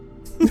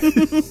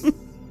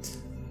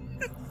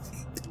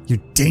 You're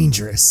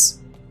dangerous.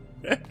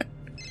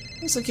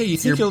 It's like, yeah, you You're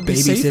think you'll be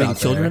safe babysitting out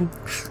children?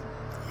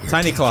 there.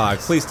 Tiny Clog,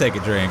 please take a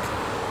drink.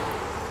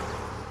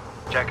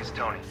 Jack, it's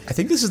Tony. I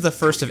think this is the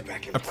first of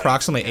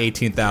approximately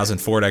 18,000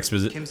 Ford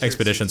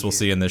expeditions we'll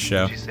see in this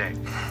show.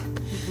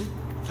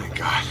 Thank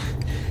God.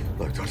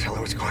 Look, don't tell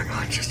her what's going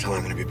on. Just tell her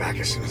I'm going to be back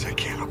as soon as I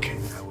can, okay?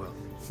 I will.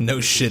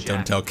 No shit,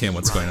 don't tell Kim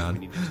what's going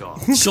on.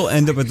 She'll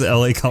end up at the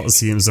LA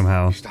Coliseum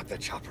somehow. Stop that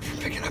chopper from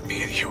picking up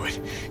me and Hewitt.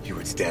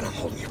 Hewitt's dead. I'm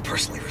holding you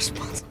personally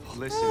responsible.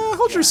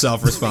 Hold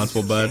yourself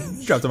responsible, bud.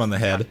 Dropped him on the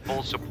head.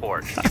 Full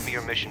support. Give me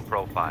your mission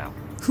profile.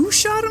 Who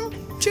shot him,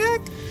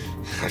 Jack?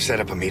 I've set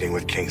up a meeting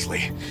with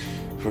Kingsley.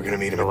 We're going to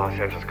meet him at Los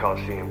Angeles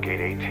Coliseum, Gate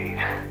 18.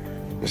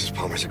 Mrs.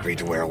 Palmer's agreed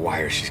to wear a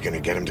wire. She's going to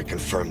get him to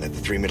confirm that the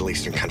 3 Middle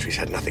Eastern countries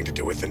had nothing to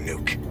do with the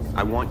nuke.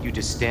 I want you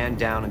to stand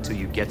down until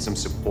you get some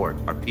support.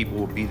 Our people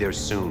will be there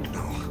soon.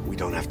 No, we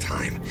don't have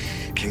time.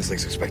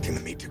 Kingsley's expecting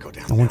the meet to go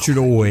down. I want you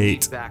to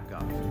wait.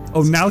 Backup.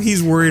 Oh, now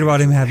he's worried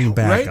about him having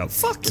backup. Right?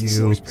 Fuck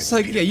you. It's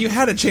like, yeah, you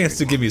had a chance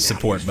to give me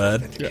support,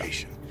 bud.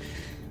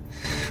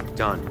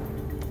 Done.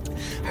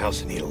 I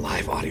also need a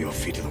live audio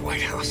feed to the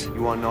White House.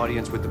 You want an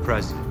audience with the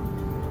president?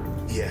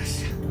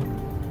 Yes.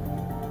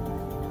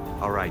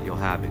 All right, you'll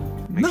have it.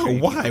 No,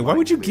 why? Why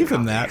would you give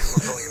him that?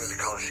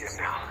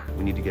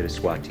 We need to get a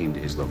SWAT team to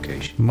his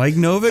location. Mike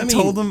Novak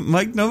told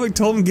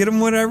him get him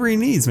whatever he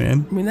needs,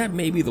 man. I mean, that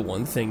may be the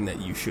one thing that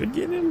you should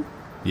give him.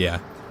 Yeah.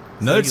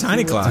 Another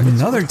Tiny Clock.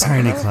 Another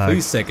Tiny Clock.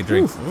 Please take a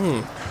drink.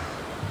 You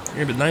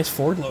have a nice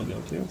Ford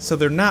logo, too. So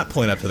they're not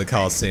pulling up to the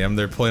Coliseum.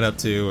 They're pulling up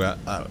to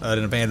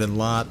an abandoned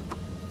lot.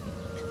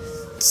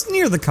 It's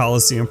near the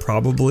Coliseum,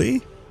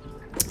 probably.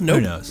 Nope.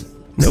 Who knows?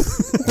 Nope.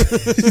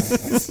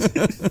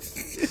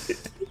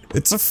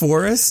 It's a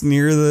forest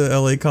near the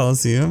LA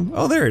Coliseum.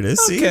 Oh, there it is.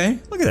 See? Okay.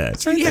 Look at that.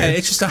 It's right Yeah, there.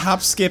 it's just a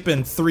hop, skip,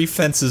 and 3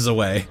 fences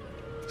away.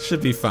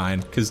 Should be fine,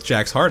 because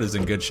Jack's heart is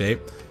in good shape.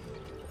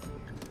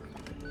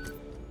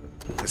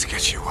 Let's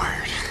get you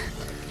wired.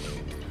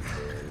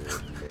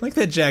 Like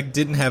that Jack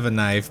didn't have a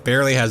knife,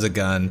 barely has a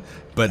gun,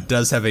 but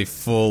does have a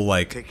full,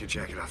 like, Take your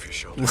jacket off your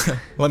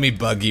shoulder. let me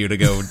bug you to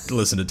go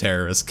listen to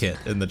Terrorist Kit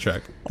in the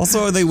truck.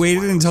 Also, they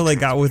waited until they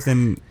got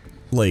within,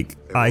 like,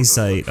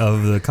 eyesight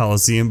of the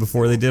Coliseum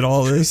before they did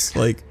all this.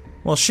 Like,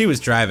 Well, she was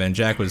driving.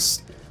 Jack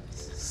was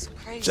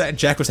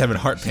having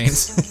heart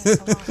pains.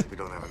 We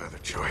don't have another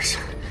choice.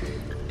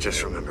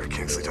 Just remember,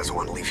 Kingsley doesn't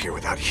want to leave here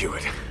without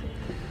Hewitt.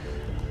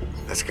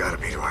 That's gotta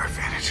be to our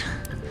advantage.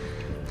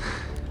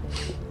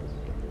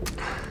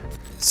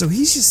 so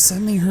he's just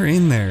sending her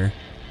in there.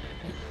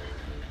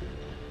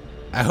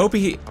 I hope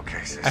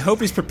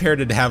he's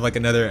prepared to have like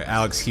another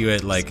Alex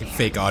Hewitt like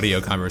fake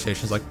audio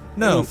conversations. Like,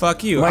 no,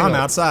 fuck you, I'm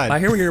outside. I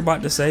hear what you're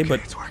about to say,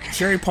 but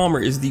Sherry Palmer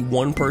is the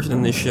one person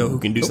in this show who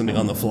can do something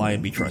on the fly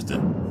and be trusted.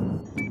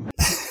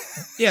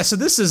 Yeah, so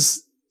this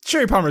is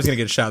Sherry Palmer's gonna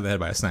get shot in the head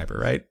by a sniper,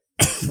 right?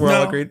 We're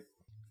all agreed.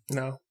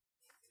 No.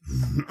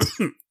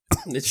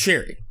 It's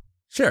Sherry.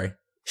 Sherry.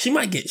 She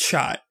might get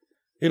shot.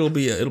 It'll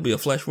be a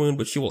flesh wound,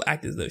 but she will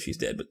act as though she's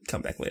dead, but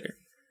come back later.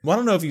 Well, I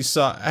don't know if you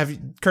saw.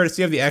 Curtis?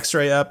 Do you have the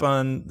X-ray up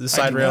on the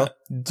side rail?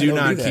 Do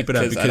not keep it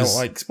up because I don't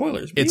like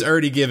spoilers. It's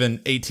already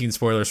given 18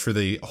 spoilers for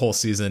the whole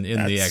season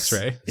in the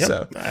X-ray. Yep,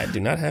 So I do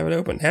not have it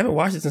open. Haven't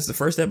watched it since the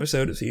first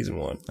episode of season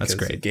 1. That's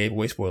great. It gave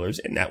away spoilers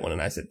in that one,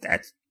 and I said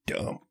that's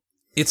dumb.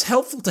 it's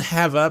helpful to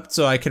have up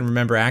so I can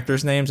remember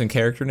actors' names and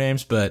character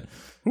names, but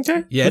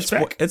okay, yeah,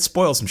 it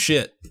spoils some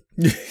shit.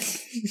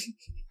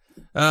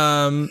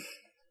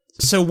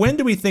 So when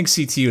do we think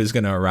CTU is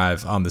going to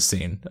arrive on the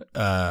scene?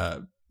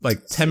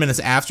 Like 10 minutes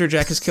after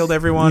Jack has killed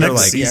everyone, or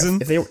like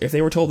season? If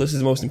they were told this is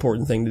the most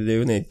important thing to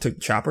do, and they took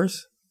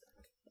choppers.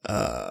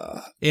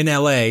 In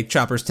LA,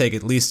 choppers take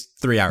at least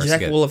 3 hours. Jack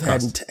to get will have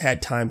across.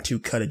 had time to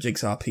cut a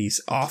jigsaw piece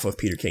off of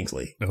Peter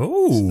Kingsley.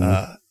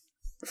 Oh,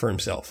 for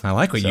himself. I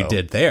like what you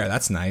did there.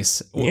 That's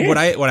nice. Yeah.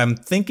 What I'm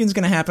thinking is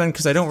going to happen,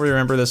 because I don't really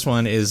remember this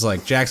one, is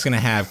like Jack's going to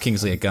have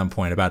Kingsley at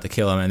gunpoint, about to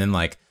kill him, and then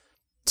like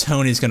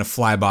Tony's going to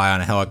fly by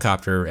on a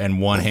helicopter and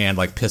one hand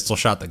like pistol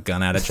shot the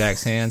gun out of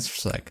Jack's hands,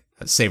 just like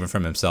save him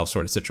from himself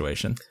sort of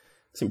situation.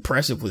 It's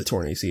impressive with a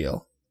torn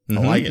ACL. Mm-hmm.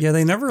 I like it. yeah.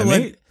 They never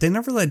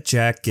let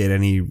Jack get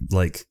any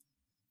like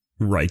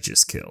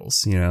righteous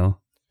kills, you know.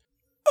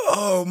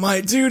 Oh, my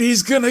dude,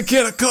 he's gonna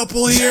get a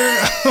couple here.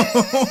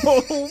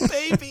 Oh,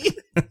 baby.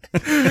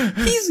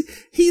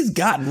 He's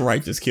gotten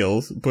righteous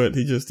kills, but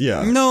he just,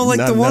 No,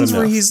 like the ones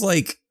where he's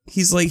like,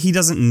 he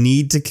doesn't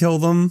need to kill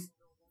them,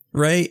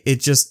 right?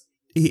 It just,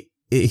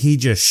 he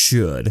just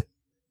should.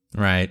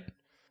 Right.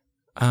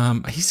 I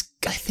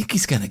think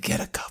he's gonna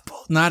get a couple.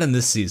 Not in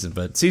this season,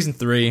 but season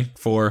 3,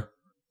 4.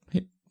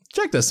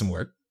 Jack does some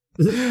work.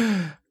 All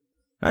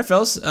right,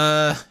 fellas.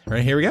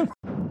 Right, here we go.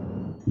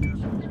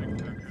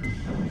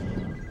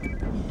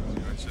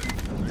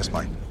 Yes,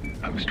 Mike.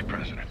 Mr.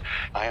 President,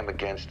 I am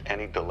against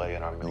any delay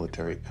in our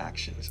military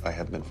actions. I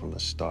have been from the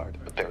start,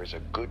 but there is a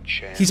good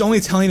chance. He's only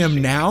telling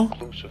him now?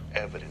 Conclusive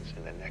evidence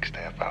in the next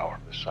half hour.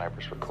 The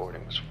Cyprus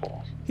recording was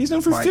false. He's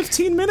known for Mike,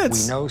 15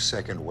 minutes. We know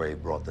Second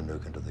Wave brought the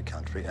nuke into the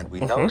country, and we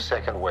know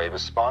Second Wave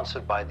is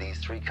sponsored by these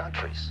 3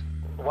 countries.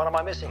 What am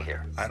I missing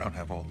here? I don't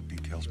have all the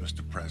details,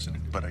 Mr.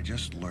 President, but I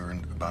just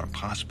learned about a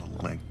possible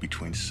link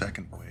between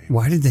Second Wave.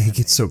 Why did they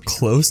get so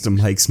close to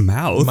Mike's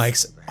mouth?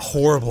 Mike's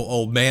horrible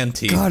old man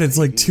teeth. God, it's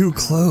like too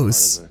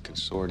close. A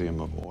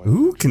consortium of oil.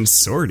 Ooh,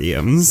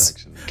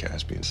 consortiums. In the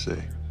Caspian Sea.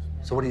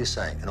 So what are you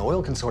saying? An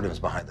oil consortium is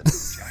behind the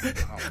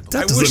nuke.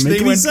 I wish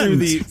they went through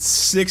the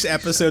 6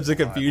 episodes of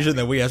confusion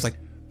that we have. Like,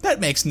 that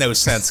makes no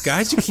sense,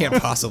 guys. You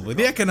can't possibly.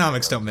 The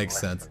economics don't make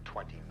sense.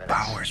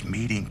 Bauer's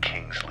meeting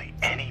Kingsley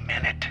any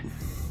minute.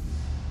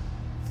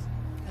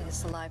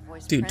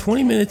 Dude,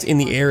 20 minutes in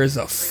the air is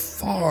a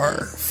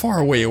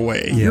far way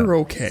away. Yeah. You're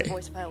okay.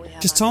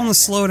 Just tell him to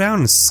slow down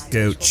and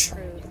scooch.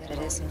 That it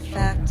is, in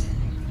fact,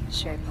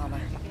 Sherry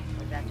Palmer.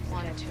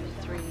 1, 2,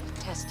 3,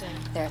 testing.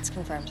 There, it's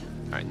confirmed.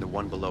 All right, and the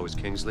one below is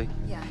Kingsley?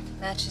 Yeah,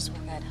 matches were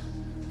good.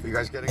 You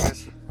guys getting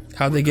this?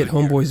 How'd they get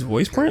Homeboy's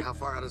voice print?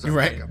 You're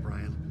right.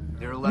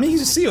 I mean,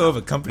 he's the CEO of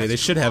a company. They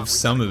should have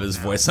some of his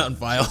voice on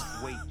file.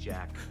 Wait,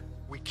 Jack.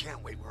 We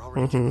can't wait. We're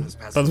already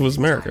Thought it was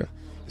America.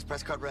 Is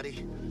Prescott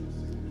ready?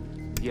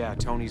 Yeah,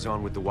 Tony's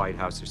on with the White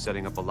House. They're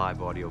setting up a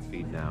live audio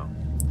feed now.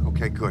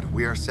 Okay, good.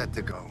 We are set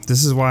to go.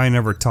 This is why I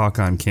never talk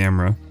on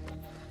camera.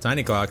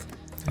 Tiny clock.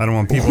 I don't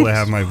want people to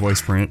have my voice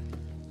print.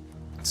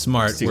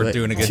 Smart. We're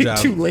doing a good job.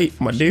 Too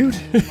late, my dude.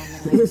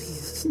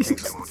 Kingsley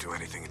won't do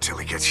anything until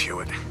he gets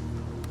Hewitt.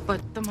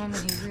 But the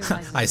moment he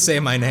realizes... I say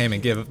my name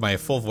and give my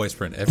full voice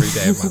print every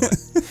day of my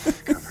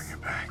life. Covering your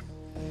back.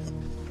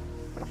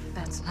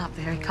 That's not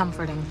very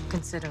comforting,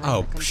 considering...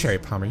 Oh, Sherry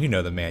Palmer, you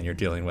know the man you're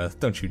dealing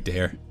with. Don't you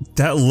dare.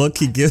 That look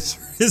he gives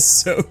her is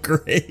so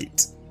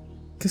great.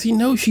 Because he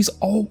knows she's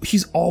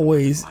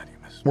always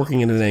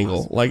working at an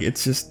angle. Like,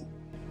 it's just...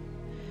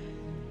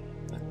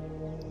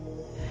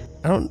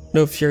 I don't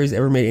know if Sherry's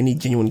ever made any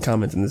genuine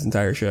comments in this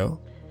entire show.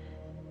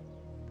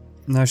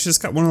 No, she's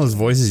just got one of those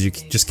voices you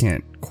just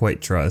can't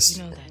quite trust.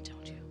 You know that,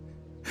 don't you?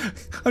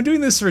 I'm doing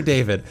this for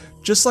David,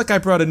 just like I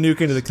brought a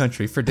nuke into the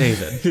country for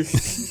David.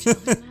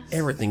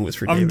 Everything was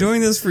for David. I'm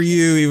doing this for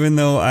you, even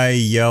though I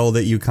yelled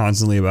at you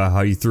constantly about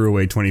how you threw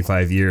away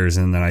 25 years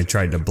and then I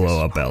tried to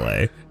blow up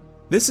LA.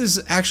 This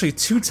is actually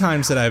 2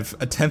 times that I've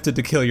attempted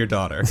to kill your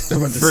daughter for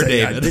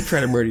David. I David. did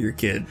try to murder your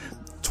kid.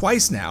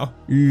 Twice now.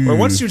 Or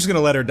once she was going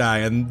to let her die,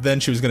 and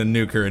then she was going to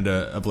nuke her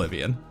into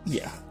oblivion.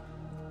 Yeah.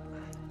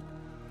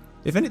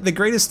 If any, the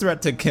greatest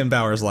threat to Kim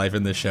Bauer's life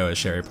in this show is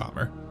Sherry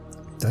Palmer.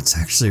 That's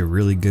actually a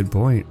really good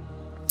point.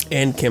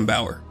 And Kim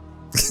Bauer.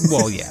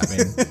 Well, yeah, I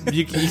mean,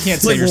 you can't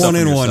It's save like yourself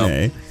 1 from in yourself.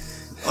 1A.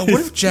 Oh,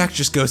 what if Jack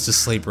just goes to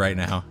sleep right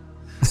now?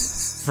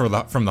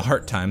 From the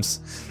heart times.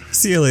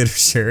 See you later,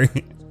 Sherry.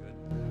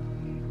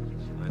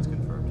 That's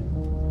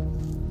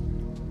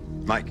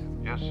confirmed. Mike.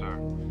 Yes, sir.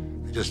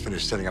 I just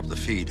finished setting up the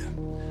feed.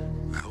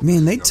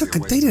 Man, they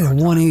did a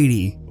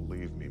 180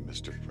 Believe me,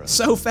 Mr. President.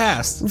 So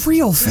fast.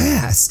 real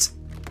fast.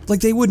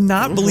 Like they would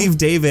not believe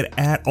David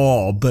at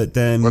all, but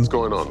then What's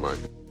going on, Mike?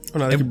 Oh,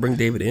 now they can bring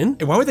David in?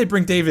 And why would they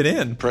bring David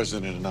in? The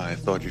President and I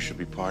thought you should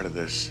be part of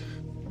this.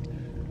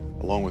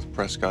 Along with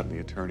Prescott and the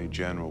Attorney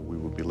General, we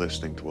will be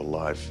listening to a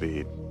live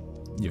feed.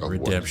 Your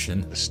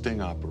redemption. The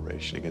sting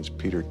operation against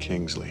Peter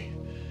Kingsley.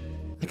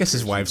 I guess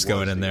his wife's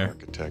going in The there.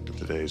 architect of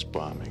today's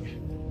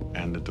bombing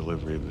and the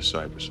delivery of the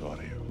Cyprus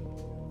audio.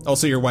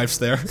 Also, your wife's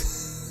there.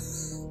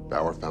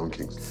 Bauer found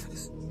Kingsley.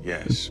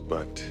 Yes,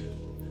 but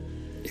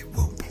it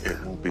won't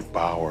be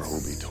Bauer who'll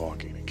be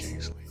talking to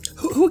Kingsley.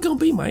 Who it gonna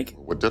be, Mike?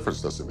 What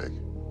difference does it make?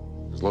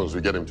 As long as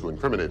we get him to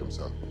incriminate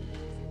himself.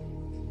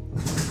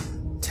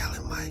 Tell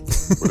him, Mike.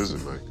 What is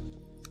it, Mike?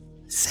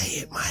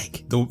 Say it,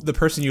 Mike. The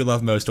person you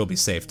love most will be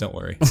safe, don't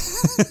worry.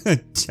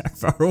 Jack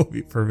Bauer will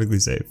be perfectly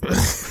safe.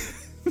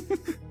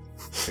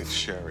 It's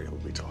Sherry who'll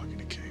be talking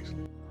to Kingsley.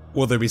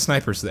 Will there be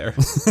snipers there?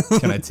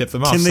 Can I tip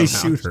them off Can they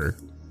somehow? shoot her?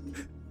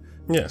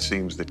 Yeah. It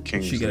seems that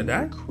Kingsley gonna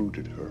die?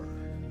 recruited her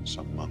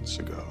some months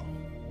ago.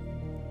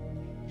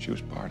 She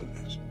was part of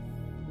this.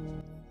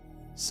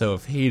 So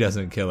if he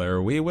doesn't kill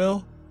her, we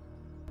will?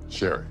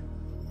 Sherry.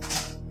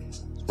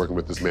 He's working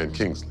with this man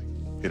Kingsley.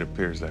 It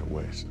appears that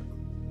way, sir.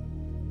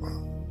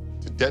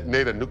 To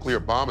detonate a nuclear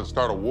bomb and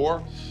start a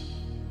war?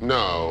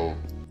 No.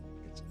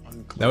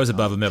 That was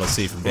above a middle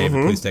C from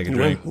David. Please take a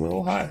drink. A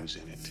little high.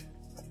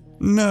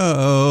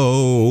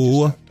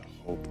 No.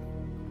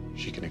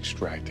 she can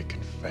extract a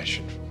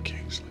confession from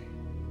Kingsley.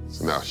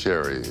 So now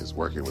Sherry is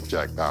working with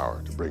Jack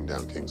Bauer to bring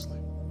down Kingsley.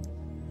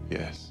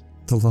 Yes.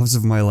 The loves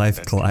of my life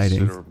At colliding.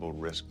 considerable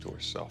risk to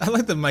herself. I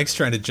like that Mike's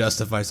trying to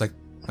justify. It's like,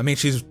 I mean,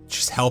 she's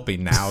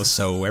helping now,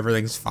 so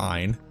everything's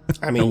fine.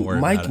 I Don't mean, worry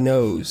Mike about it.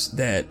 knows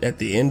that at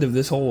the end of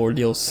this whole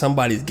ordeal,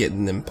 somebody's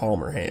getting them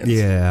Palmer hands.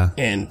 Yeah.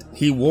 And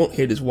he won't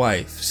hit his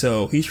wife,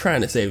 so he's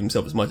trying to save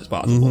himself as much as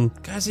possible.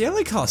 Guys, the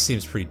LA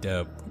Coliseum's pretty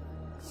dope.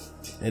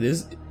 It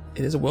is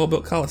a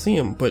well-built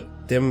Coliseum, but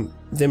them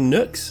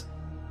nooks,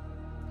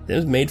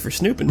 them's made for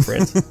snooping,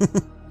 friends.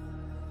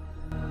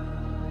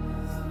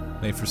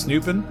 Made for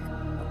snooping.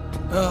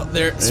 Oh,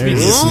 there. Speaking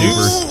of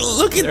snooper,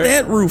 Look at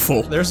that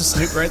roofle. There's a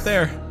snoop right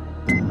there.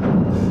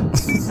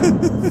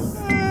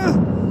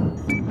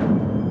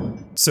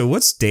 So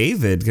what's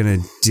David gonna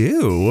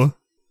do?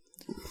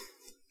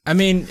 I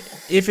mean,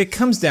 if it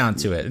comes down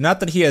to it, not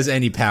that he has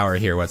any power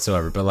here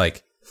whatsoever, but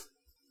like,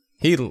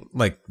 he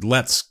like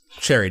lets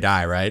Sherry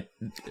die, right?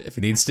 If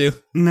he needs to.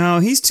 No,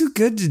 he's too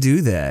good to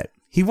do that.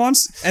 He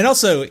wants, and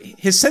also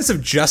his sense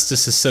of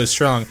justice is so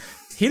strong.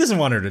 He doesn't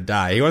want her to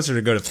die. He wants her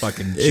to go to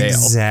fucking jail.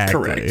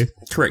 Exactly.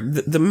 Correct.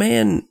 The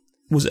man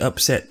was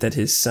upset that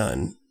his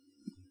son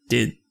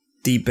did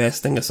the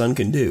best thing a son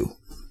can do,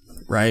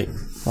 right?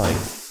 Like,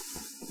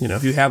 you know,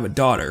 if you have a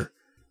daughter,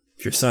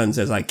 if your son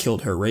says, I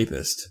killed her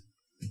rapist.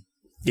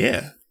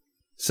 Yeah.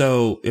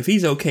 So if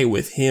he's okay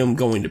with him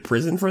going to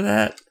prison for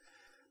that,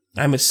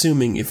 I'm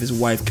assuming if his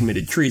wife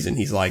committed treason,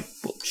 he's like,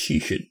 well, she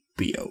should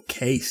be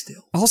okay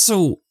still.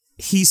 Also,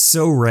 he's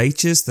so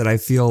righteous that I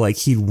feel like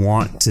he'd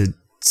want to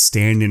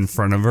stand in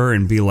front of her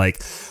and be like,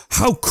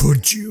 how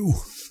could you?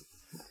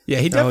 Yeah,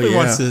 he definitely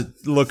wants to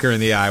look her in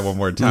the eye one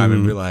more time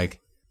and be like,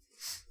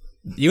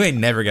 you ain't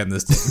never getting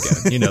this dick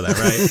again. You know that,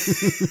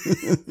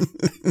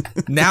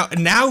 right?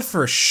 now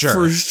for sure.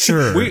 For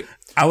sure.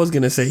 I was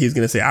going to say, he's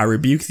going to say, I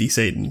rebuke thee,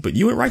 Satan, but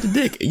you went right to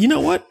dick. You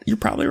know what? You're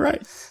probably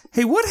right.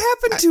 Hey, what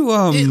happened to,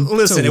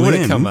 listen, to it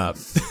wouldn't Lynn? come up.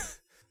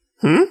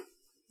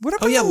 What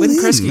Oh, yeah, Lynn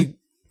Kresge.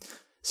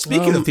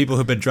 Speaking of people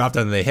who've been dropped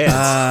on their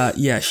heads.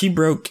 Yeah, she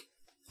broke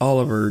all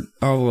of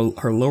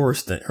her lower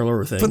things.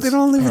 But they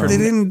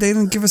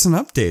didn't give us an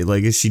update.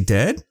 Like, is she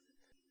dead?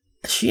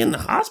 Is she in the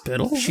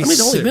hospital? She's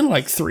it's only sick. been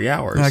like 3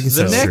 hours. I guess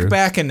The that's neck, true.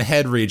 back, and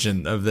head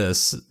region of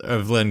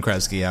Lynn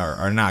Kresge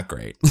are not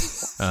great.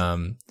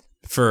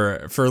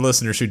 For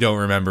listeners who don't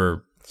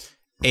remember,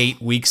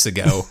 8 weeks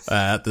ago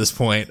at this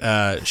point,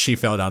 she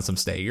fell down some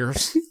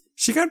stairs.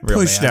 She got Real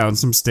pushed bad. down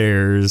some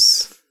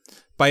stairs.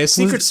 By a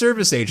Secret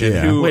Service agent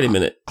who, wait a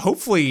minute,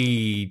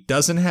 hopefully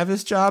doesn't have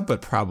his job,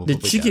 but probably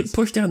did she does. get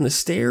pushed down the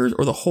stairs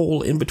or the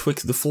hole in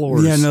betwixt the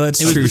floors? Yeah, no, that's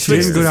true. She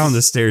didn't go down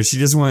the stairs. She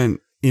just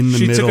went in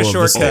the middle of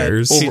the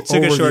stairs. She took a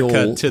over the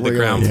shortcut old to the railing.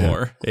 ground Yeah.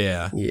 floor.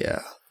 Yeah.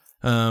 Yeah.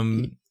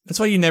 That's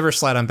why you never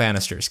slide on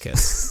banisters, kids.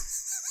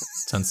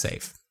 It's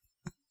unsafe.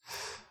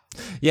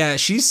 Yeah,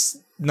 she's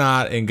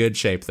not in good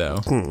shape though.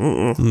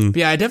 But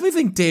yeah, I definitely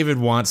think David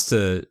wants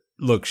to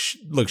look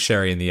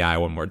Sherry in the eye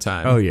one more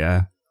time. Oh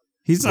yeah,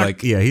 he's not.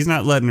 Like- He's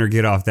not letting her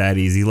get off that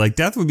easy. Like,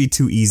 death would be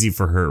too easy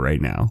for her right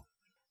now.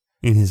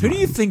 In his Who mind.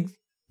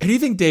 do you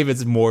think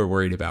David's more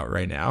worried about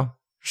right now?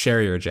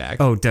 Sherry or Jack?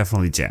 Oh,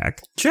 definitely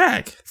Jack.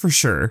 Jack, for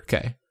sure.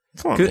 Okay.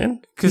 Come on,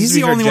 man. He's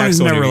the only one who's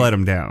never let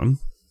him down.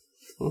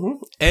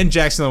 And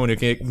Jack's the only one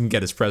who can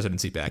get his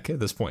presidency back at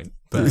this point.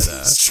 But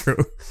It's true.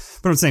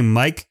 But I'm saying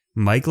Mike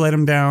let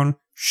him down.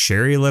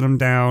 Sherry let him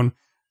down.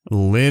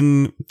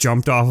 Lynn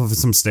jumped off of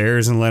some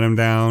stairs and let him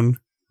down.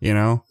 You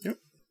know? Yep.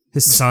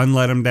 His son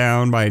let him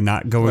down by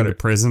not going to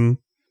prison.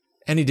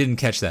 and he didn't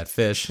catch that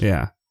fish.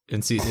 Yeah.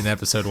 In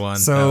episode 1.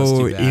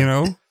 So, you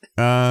know,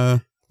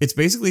 it's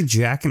basically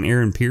Jack and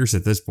Aaron Pierce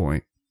at this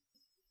point.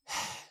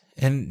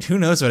 And who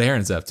knows what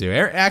Aaron's up to?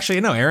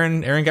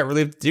 Aaron got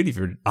relieved of duty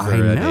for I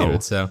know.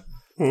 David, so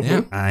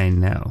yeah. I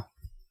know.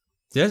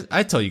 Yeah,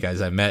 I told you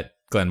guys I met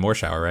Glenn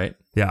Morshower, right?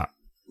 Yeah.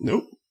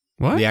 Nope.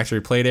 What? The actor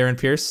who played Aaron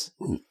Pierce?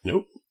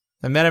 Nope.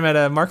 I met him at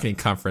a marketing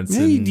conference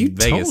Yeah, in you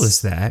Vegas. told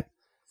us that.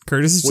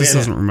 Curtis just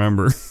doesn't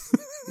remember.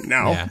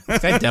 No. Yeah,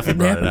 I definitely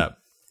brought it up.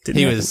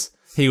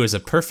 He was a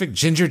perfect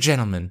ginger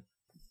gentleman.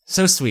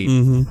 So sweet.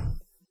 Mm-hmm.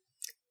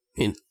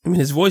 I mean,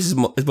 his voice is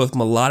both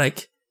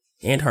melodic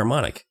and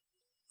harmonic.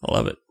 I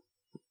love it.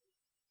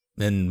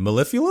 And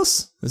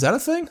mellifluous? Is that a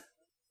thing?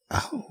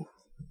 Oh.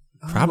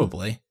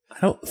 Probably. I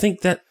don't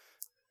think that's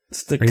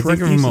the Are you correct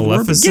thinking use of of the word,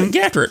 but Maleficent?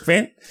 Get after it,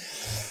 man.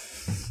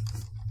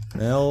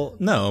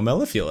 No,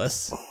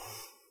 mellifluous.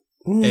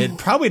 It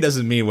probably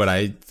doesn't mean what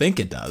I think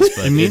it does.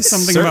 But It means it's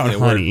something about certainly a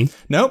word. honey.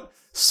 Nope.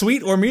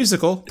 Sweet or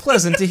musical,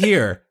 pleasant to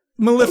hear.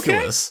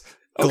 Mellifluous.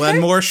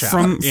 Glenn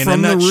Morshower in a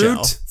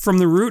nutshell. From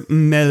the root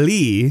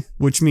meli,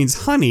 which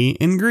means honey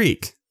in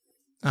Greek.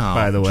 Oh,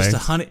 by the way. just a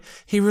honey.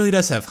 He really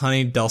does have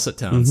honey dulcet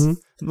tones.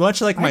 Mm-hmm.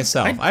 Much like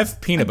myself. I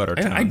have peanut butter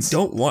tones. I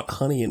don't want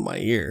honey in my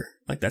ear.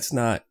 Like, that's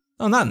not...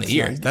 Oh, not in the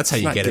ear. That's how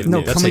you get it.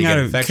 No, That's how coming you out get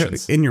of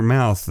infections. in your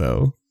mouth,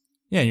 though.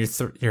 Yeah,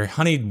 your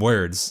honeyed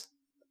words.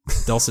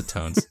 Dulcet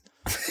tones.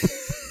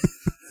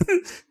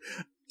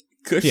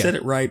 Kush said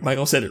it right.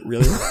 Michael said it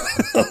really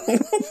wrong.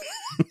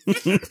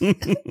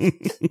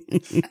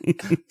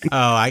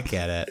 Oh, I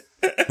get it.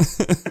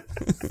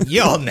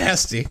 Y'all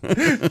nasty.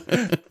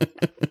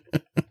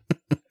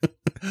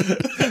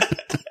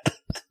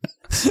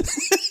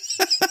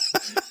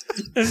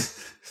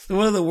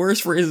 One of the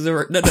worst phrases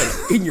ever. No,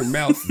 in your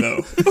mouth,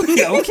 though.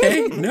 Yeah,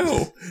 okay,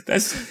 no.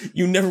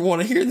 You never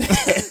want to hear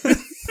that.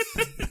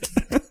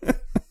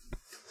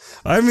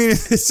 I mean,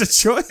 it's a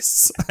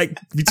choice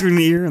between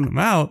the ear and the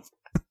mouth.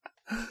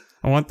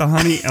 I want the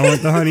honey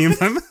in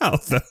my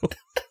mouth, though.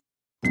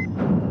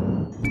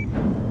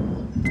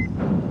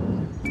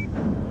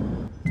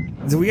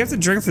 Do we have to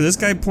drink for this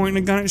guy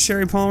pointing a gun at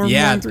Sherry Palmer?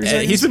 Yeah, for 3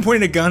 seconds? he's been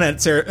pointing a gun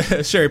at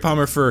Sherry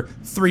Palmer for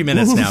 3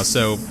 minutes now.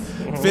 So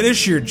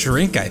finish your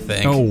drink, I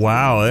think. Oh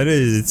wow,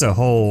 it's a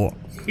whole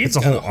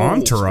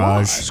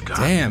entourage. Scott,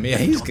 damn, yeah,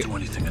 he's don't good. do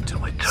anything until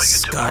I tell you to.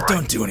 Scott,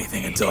 don't do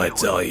anything until I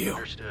tell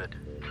you.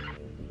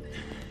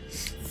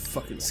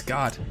 Fucking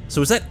Scott.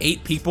 So was that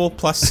 8 people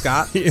plus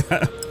Scott? Yeah.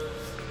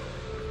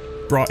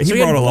 He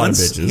brought a lot of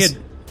bitches.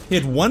 He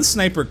had one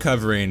sniper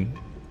covering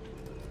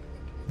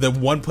the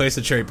one place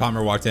that Sherry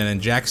Palmer walked in,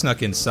 and Jack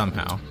snuck in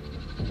somehow.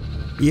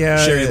 Yeah.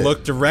 Sherry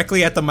looked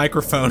directly at the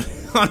microphone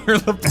on her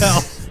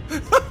lapel.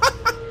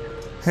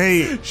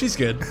 Hey, she's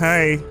good.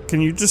 Hi,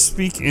 can you just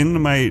speak into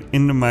my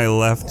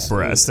left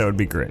breast? That would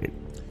be great.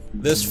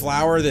 This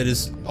flower that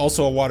is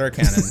also a water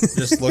cannon.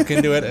 Just look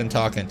into it and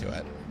talk into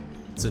it.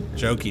 It's a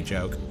jokey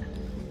joke.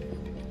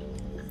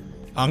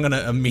 I'm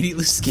gonna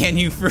immediately scan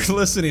you for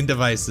listening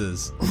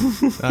devices.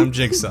 I'm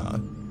Jigsaw.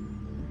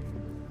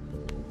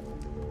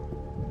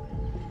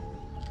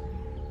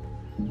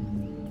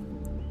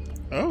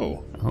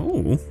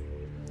 Oh.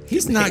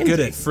 He's not good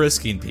at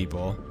frisking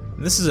people.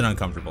 This is an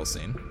uncomfortable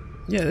scene.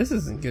 Yeah, this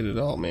isn't good at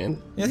all,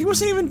 man. Yeah, he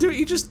wasn't even doing.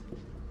 He just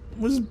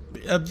was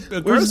a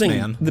gross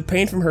man. The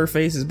pain from her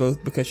face is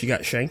both because she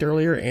got shanked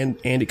earlier, and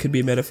it could be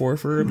a metaphor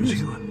for abuse.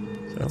 So,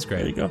 that's great.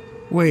 There you go.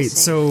 Wait,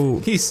 so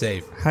he's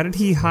safe. How did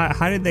they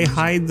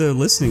hide the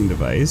listening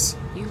device?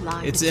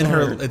 It's in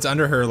her. It's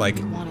under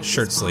her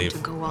shirt sleeve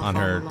on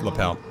her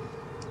lapel.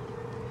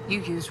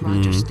 You used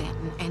Roger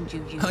Stanton, and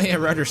you used. Oh yeah,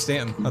 Roger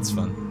Stanton. That's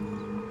fun.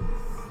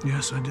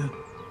 Yes, I did.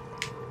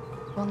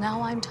 Well,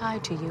 now I'm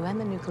tied to you and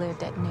the nuclear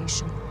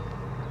detonation.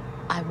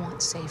 I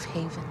want safe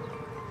haven.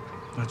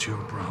 That's your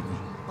problem.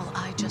 Well,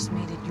 I just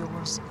made it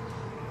yours.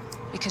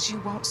 Because you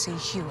won't see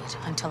Hewitt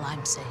until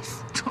I'm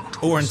safe.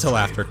 Or until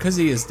after, because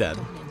he is dead.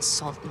 Don't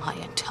insult my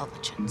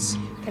intelligence.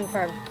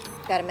 Confirmed.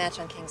 Got a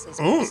match on Kingsley's.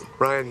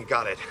 Ryan, you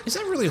got it. Is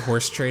that really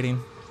horse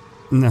trading?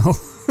 No.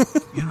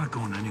 You're not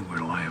going anywhere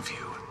till I have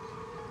Hewitt.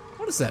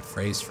 What is that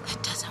phrase from?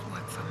 It doesn't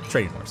work for me.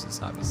 Trading horses,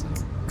 obviously.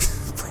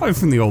 Probably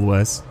from the Old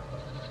West.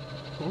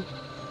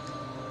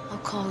 I'll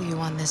call you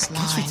on this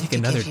line. Guess we take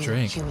another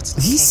drink.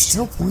 He's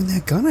still pointing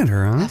that gun at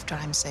her, huh? After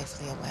I'm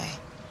safely away.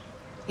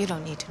 You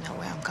don't need to know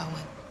where I'm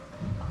going.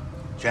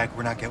 Jack,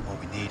 we're not getting what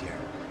we need here.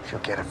 She'll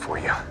get it for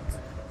you.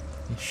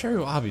 Sherry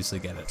will obviously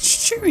get it.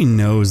 Sherry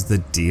knows the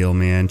deal,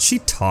 man. She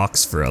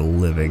talks for a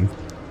living.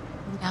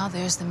 Now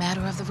there's the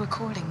matter of the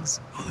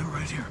recordings. Oh, they're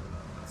right here.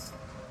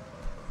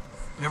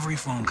 Every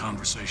phone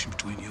conversation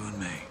between you and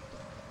me.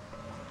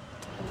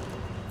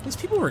 These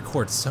people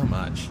record so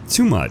much.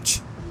 Too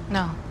much.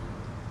 No.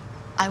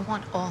 I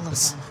want all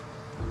of them,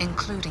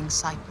 including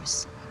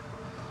Cypress.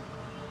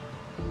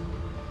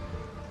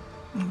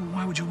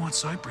 Why would you want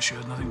Cypress? She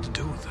had nothing to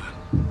do with that.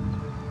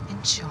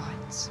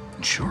 Insurance.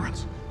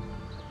 Insurance?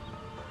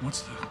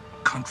 Once the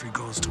country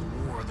goes to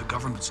war, the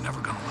government's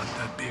never gonna let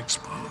that be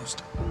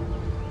exposed.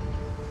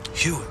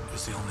 Hewitt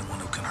is the only one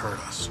who can hurt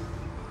us.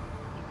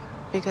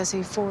 Because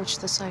he forged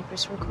the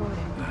Cypress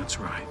recording. That's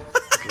right.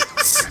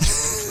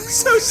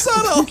 So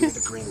subtle.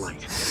 The green light.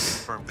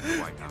 That's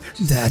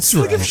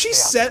right. Like if she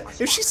said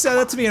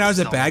that to me and I was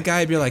a bad guy,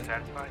 I'd be like,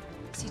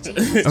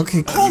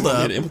 okay, hold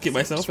up. To implicate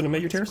myself in a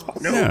major terrorist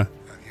plot? No. Yeah.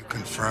 You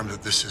confirm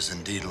that this is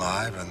indeed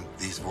live and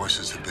these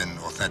voices have been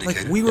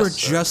authenticated? Like we were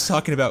just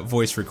talking about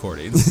voice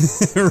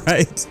recordings.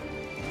 Right.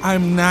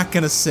 I'm not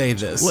gonna say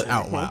this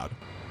out loud.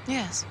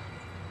 Yes.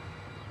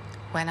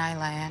 When I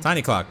land,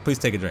 Tiny Clock, please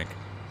take a drink.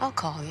 I'll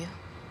call you.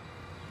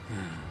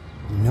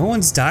 No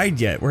one's died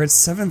yet. We're at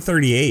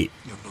 7:38.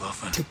 You're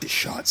bluffing. Take the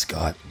shot,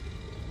 Scott.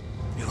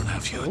 You don't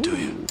have Hewitt, do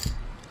you?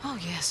 Oh,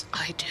 yes,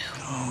 I do.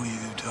 No, you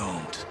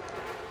don't.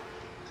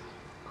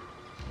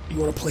 You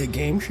want to play a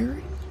game,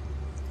 Sherry?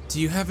 Do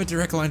you have a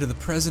direct line to the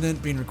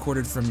president being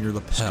recorded from your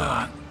lapel?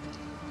 Scott.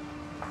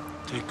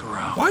 Take her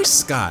out. Why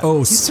Scott? Oh,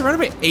 he's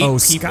surrounded by 8 people.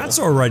 Scott's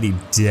already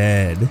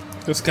dead.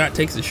 So Scott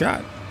takes the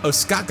shot. Oh,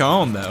 Scott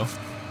gone though.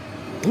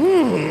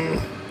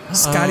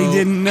 Scotty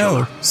didn't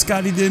know.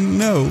 Scotty didn't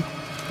know.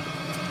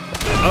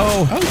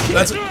 Oh,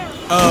 that's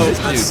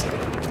there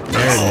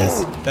it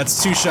is.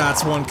 That's 2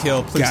 shots, 1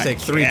 kill. Please Got take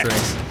 3 jacked.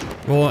 drinks.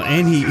 Well,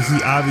 and he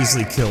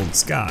obviously killed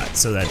Scott,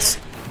 so that's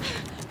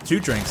 2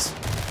 drinks.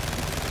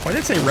 Why did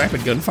it say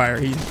rapid gunfire?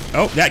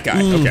 That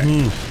guy.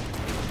 Okay.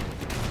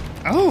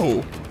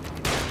 Oh.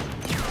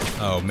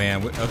 Oh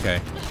man.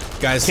 Okay,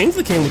 guys.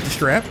 Kingsley came with the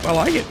strap. I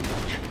like it.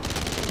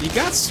 You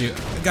got to.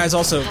 Guys,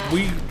 also,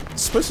 we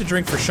supposed to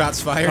drink for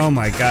shots fired. Oh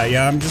my god,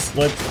 yeah, I'm just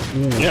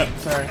Yep,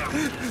 sorry.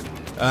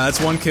 That's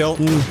 1 kill.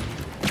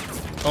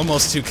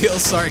 Almost 2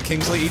 kills. Sorry,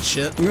 Kingsley, eat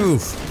shit.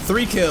 Oof.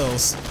 3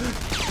 kills.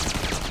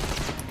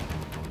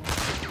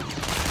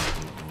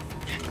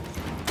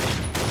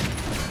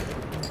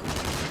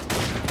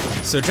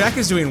 So Jack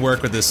is doing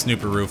work with this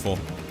snooper rifle.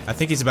 I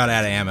think he's about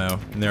out of ammo.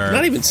 And there are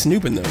Not even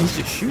snooping though. He's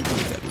just shooting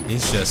with it.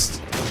 He's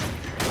just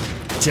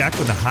Jack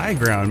with the high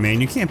ground, man.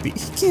 He can't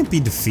be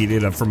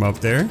defeated up from up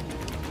there.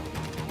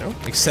 No.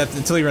 Except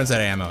until he runs out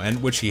of ammo,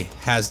 and which he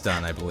has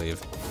done, I believe.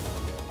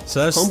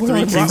 So that's Homeboy 3 on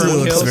the confirmed Kingsley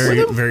looks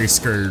kills. very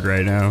scared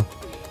right now.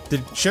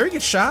 Did Sherry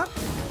get shot?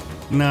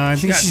 No, I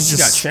think She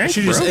got shanked,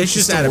 She just, bro. it's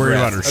she's just still out of worried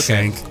breath. about her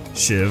Okay. shank,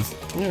 Shiv.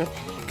 Yeah.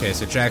 Okay,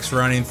 so Jack's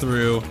running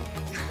through.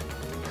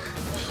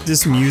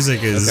 This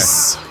music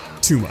is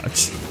too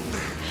much.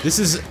 This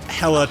is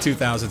hella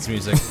 2000s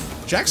music.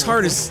 Jack's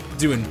heart is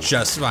doing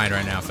just fine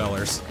right now,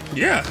 fellers.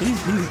 Yeah,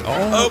 he's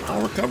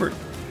all recovered.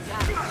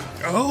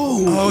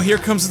 Oh, here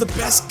comes the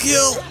best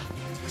kill.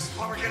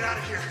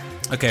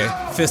 Okay,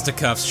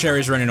 fisticuffs.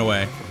 Sherry's running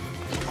away.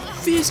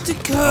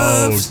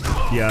 Fisticuffs.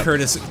 Oh, yeah.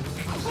 Curtis.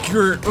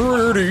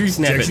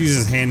 Snap Jack it.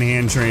 uses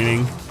hand-to-hand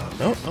training.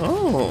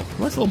 Oh,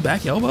 nice little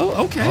back elbow.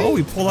 Okay. Oh,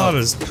 he pulled out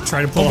his,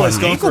 tried to pull out Homeboy's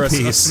an going ankle for a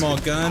piece. small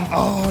gun.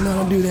 Oh, no,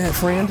 don't do that,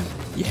 friend.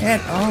 You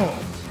had,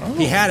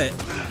 He had it.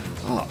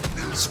 Oh,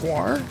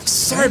 squar.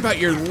 Sorry about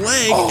your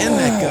leg and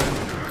that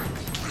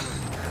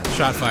gun.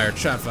 Shot fired,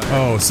 shot fired.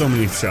 Oh, so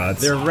many shots.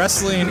 They're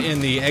wrestling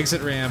in the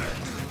exit ramp.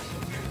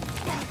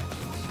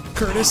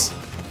 Curtis.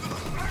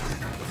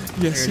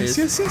 Yes,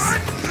 yes.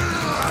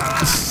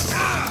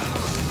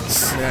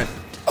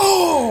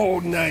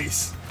 Oh,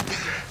 nice.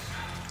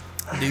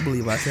 I do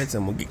believe I said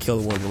someone would get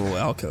killed in one of the little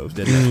alcoves,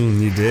 didn't I?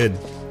 You did.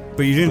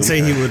 But you didn't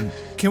say he would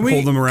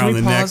hold him around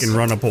the neck and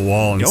run up a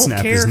wall and Don't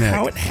snap care his neck.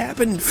 how it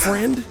happened,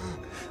 friend.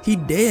 He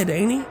dead,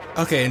 ain't he?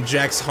 Okay, and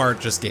Jack's heart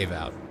just gave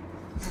out.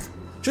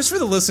 Just for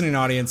the listening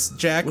audience,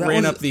 Jack That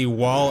ran was- up the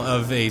wall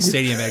of a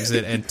stadium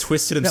exit and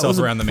twisted That himself was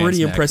a around the man's pretty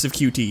neck. impressive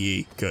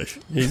QTE, Kush.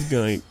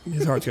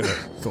 His heart's gonna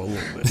go a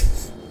little bit.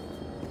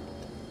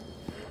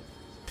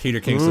 Peter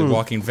Kingsley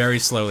walking very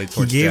slowly He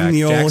towards gave Jack. him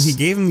the old. Jack's- He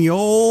gave him the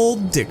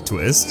old dick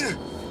twist.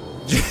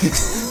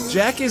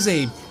 Jack is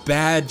a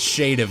bad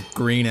shade of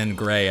green and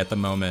gray at the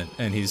moment,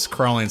 and he's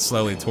crawling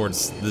slowly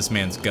towards this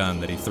man's gun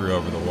that he threw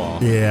over the wall.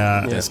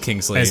 Yeah. As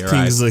Kingsley As arrives.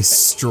 Kingsley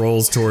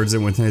strolls towards it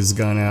with his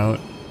gun out.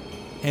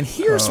 And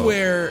here's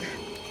where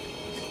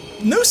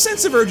no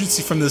sense of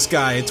urgency from this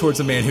guy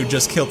towards a man who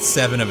just killed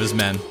 7 of his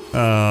men.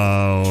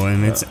 Oh,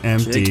 and it's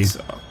empty.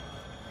 Jigsaw.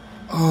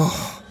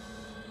 Oh.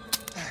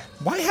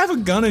 Why have a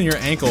gun in your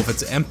ankle if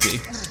it's empty?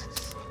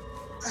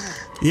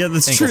 Yeah,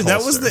 that's Ankle true. That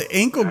was holster. the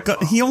ankle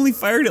gun. He only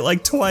fired it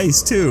like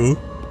twice, too.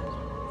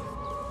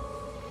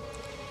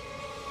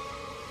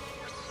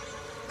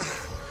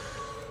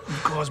 You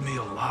caused me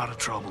a lot of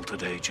trouble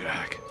today,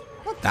 Jack.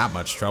 Not that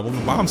much trouble.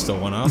 The bomb still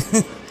went off.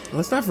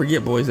 Let's not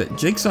forget, boys, that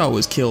Jigsaw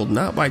was killed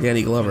not by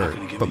Danny Glover,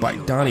 but by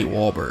Donnie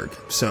Wahlberg.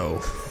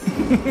 So,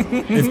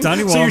 If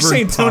Donnie So you're Wahlberg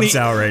saying pops Tony,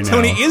 out right now,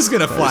 Tony is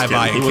gonna fly just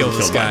by kidding. and He kill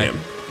wasn't this killed by guy. him.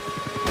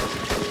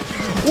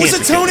 Was Can't it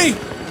be Tony?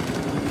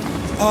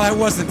 Oh, it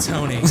wasn't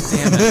Tony.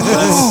 Damn it.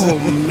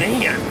 Oh,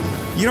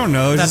 man. you don't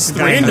know. That's Just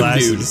the a guy in random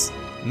glasses.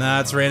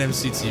 Nah, it's random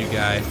CTU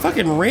guy.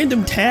 Fucking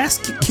random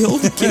task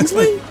killed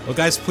Kingsley? Well,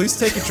 guys, please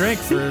take a drink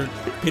for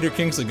Peter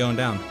Kingsley going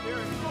down.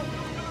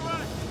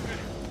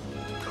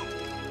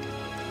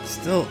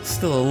 Still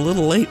a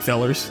little late,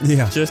 fellers.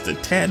 Yeah. Just a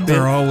tad bit.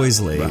 They're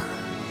always late.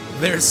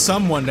 There's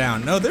someone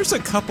down. No, there's a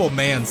couple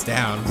mans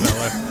down,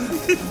 fella.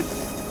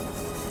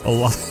 A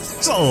lot.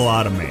 There's a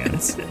lot of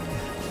mans.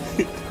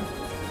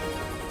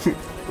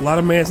 A lot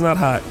of man's not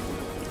hot.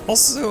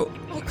 Also,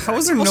 how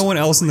is there no one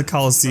else in the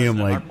Coliseum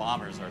like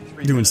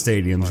doing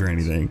stadiums or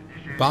anything?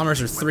 Bombers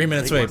are 3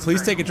 minutes away.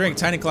 Please take a drink.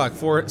 Tiny clock,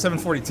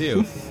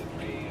 7:42.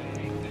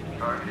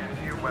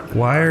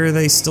 Why are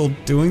they still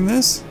doing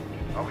this?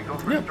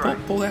 Yeah,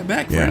 pull that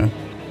back, Yeah.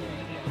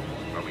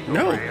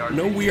 friend.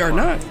 No, we are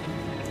not.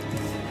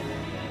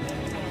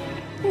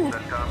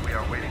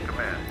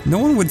 No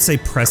one would say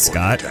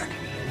Prescott.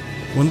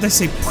 Wouldn't they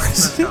say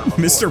President?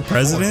 Mr.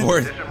 President?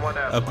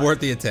 Abort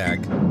the attack.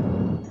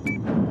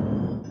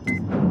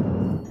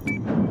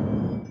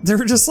 They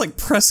were just like,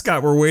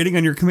 Prescott, we're waiting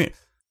on your command.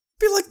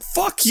 Be like,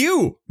 fuck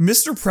you,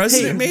 Mr.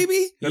 President,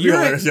 maybe? That'd be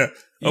hilarious, yeah.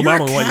 Obama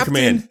will let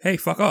command. Hey,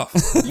 fuck off.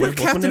 You're a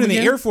captain in the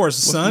Air Force,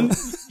 son.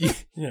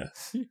 Yeah.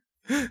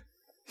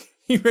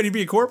 You ready to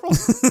be a corporal?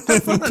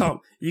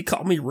 You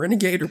call me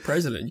renegade or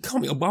president. You call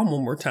me Obama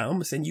one more time, I'm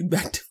gonna send you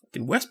back to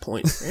fucking West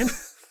Point, man.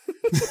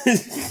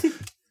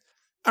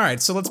 All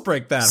right, so let's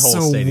break that whole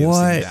So stadium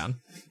what scene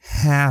down.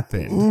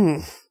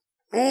 happened?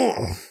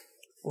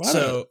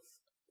 So,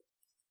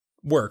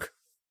 work.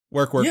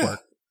 Yeah.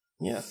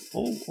 Yeah,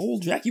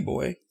 old Jackie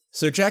boy.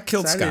 So Jack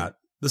killed Decided- Scott,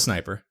 the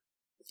sniper,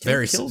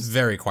 kills-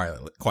 very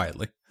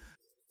quietly.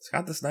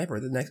 Scott the Sniper,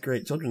 the next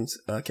great children's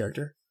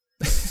character.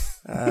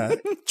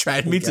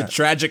 Meets a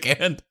tragic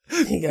end.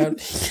 He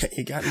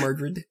got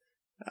murdered,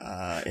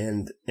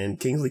 and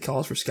Kingsley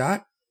calls for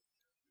Scott,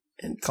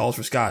 and calls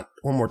for Scott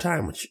one more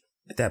time, which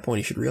at that point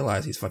he should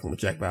realize he's fucking with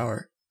Jack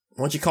Bauer.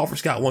 Once you call for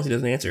Scott once he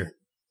doesn't answer,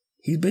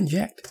 he's been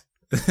jacked.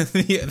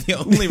 the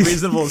only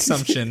reasonable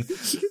assumption,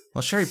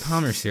 well, Sherry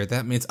Palmer's here.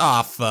 That means,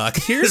 fuck.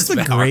 Here's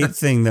the great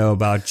thing, though,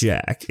 about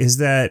Jack is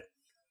that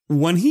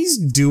when he's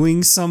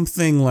doing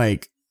something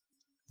like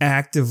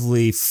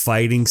actively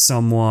fighting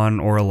someone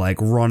or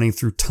like running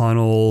through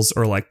tunnels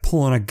or like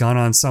pulling a gun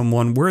on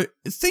someone, where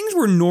things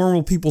where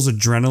normal people's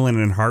adrenaline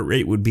and heart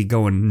rate would be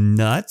going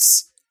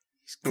nuts.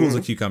 He's cool as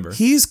a cucumber.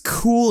 He's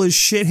cool as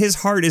shit. His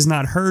heart is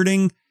not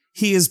hurting.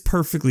 He is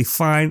perfectly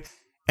fine.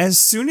 As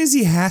soon as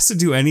he has to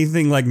do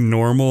anything like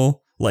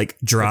normal, like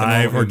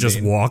drive or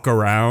just walk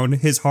around,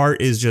 his heart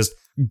is just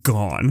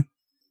gone.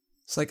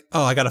 It's like,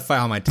 I gotta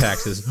file my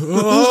taxes.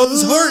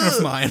 This heart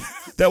of mine.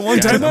 That one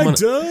time I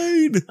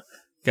died.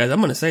 Guys, I'm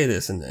gonna say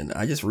this, and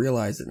I just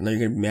realized it. I know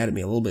you're gonna be mad at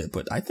me a little bit,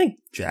 but I think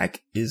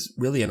Jack is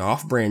really an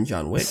off-brand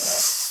John Wick.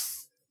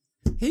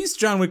 He's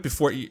John Wick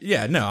before.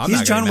 Yeah, no, I'm he's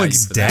not John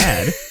Wick's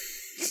dad.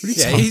 What are you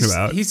talking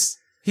about?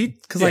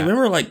 Because like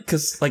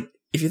remember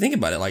if you think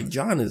about it, like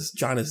John is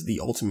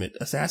the ultimate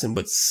assassin,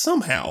 but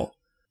somehow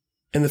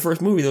in the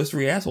first movie, those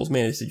three assholes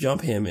managed to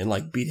jump him and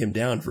like beat him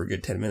down for a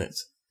good 10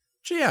 minutes.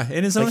 Yeah,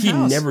 in his own house. He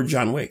never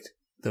John Wicked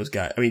those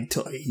guys. I mean,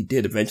 he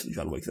did eventually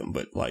John Wick them,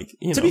 but like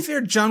to be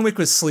fair, John Wick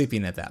was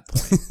sleeping at that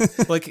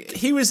point. Like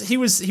he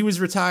was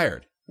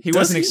retired. He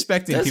wasn't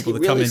expecting people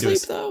to come into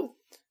his. Though?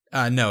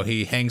 No,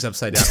 he hangs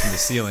upside down from the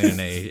ceiling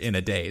in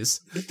a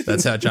daze.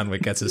 That's how John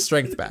Wick gets his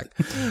strength back.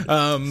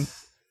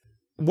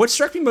 What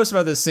struck me most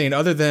about this scene,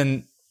 other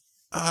than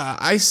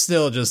I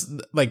still just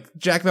like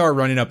Jack Bauer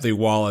running up the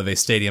wall of a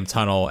stadium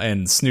tunnel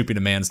and snooping a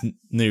man's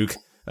nuke,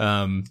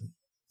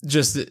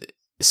 just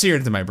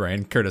seared into my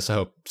brain. Curtis, I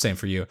hope same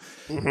for you.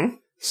 Mm-hmm.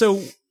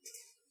 So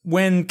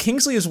when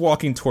Kingsley is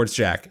walking towards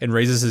Jack and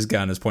raises his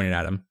gun, is pointing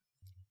at him,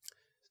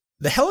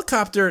 the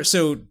helicopter.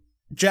 So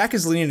Jack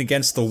is leaning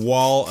against the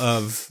wall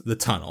of the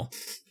tunnel.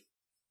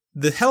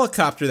 The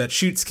helicopter that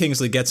shoots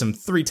Kingsley gets him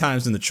 3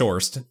 times in the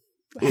chorst,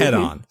 head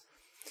on.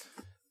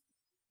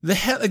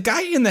 The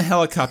guy in the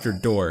helicopter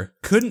door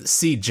couldn't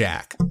see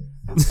Jack.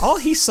 All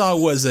he saw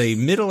was a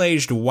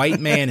middle-aged white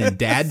man in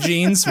dad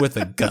jeans with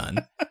a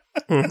gun.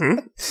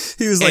 Mm-hmm.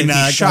 He was like,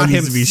 "Nah, shot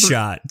him to be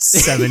shot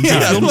 7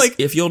 times."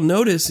 If you'll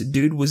notice,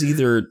 dude was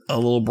either a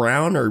little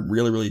brown or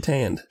really, really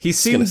tanned. He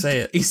seemed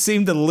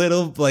a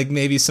little like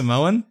maybe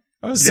Samoan.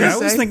 I was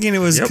thinking it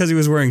was because he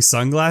was wearing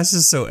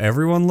sunglasses, so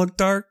everyone looked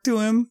dark to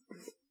him.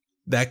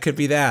 That could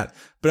be that.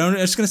 But I'm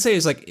just going to say,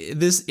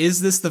 is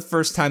this the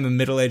first time a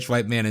middle-aged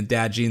white man in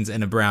dad jeans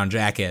and a brown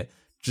jacket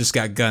just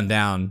got gunned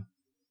down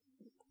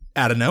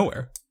out of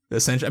nowhere,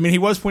 essentially? I mean, he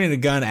was pointing a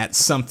gun at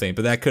something,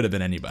 but that could have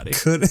been anybody.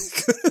 Could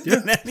have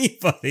been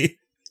anybody.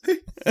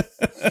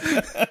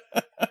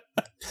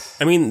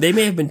 I mean, they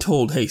may have been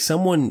told, hey,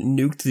 someone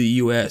nuked the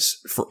U.S.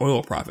 for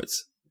oil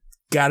profits.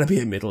 Gotta be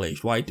a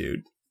middle-aged white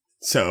dude.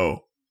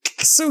 So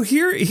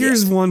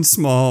here's one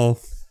small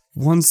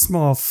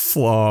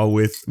flaw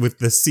with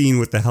the scene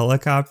with the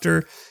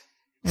helicopter.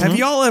 Have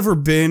y'all ever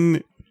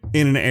been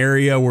in an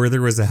area where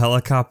there was a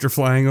helicopter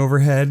flying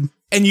overhead?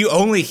 And you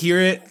only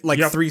hear it like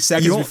 3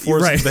 seconds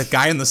before the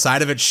guy on the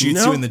side of it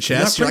shoots you in the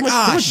chest. You're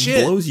like,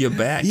 shit. Blows you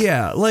back.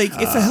 Yeah, like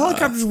if a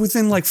helicopter's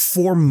within like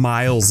 4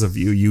 miles of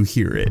you, you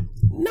hear it.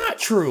 Not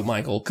true,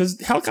 Michael, because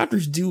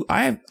helicopters do.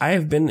 I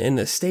have been in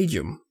a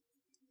stadium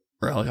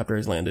where a helicopter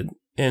has landed,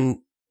 and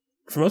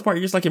for the most part,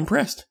 you're just like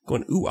impressed,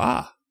 going, ooh,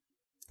 ah.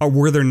 Or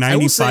were there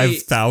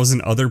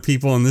 95,000 other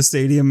people in the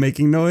stadium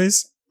making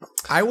noise?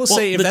 I will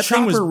say, if the that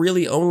chopper thing was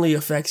really only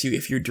affects you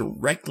if you're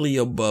directly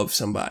above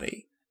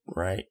somebody,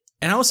 right?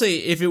 And I will say,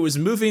 if it was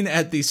moving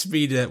at the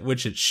speed at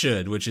which it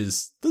should, which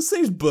is, those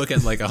things book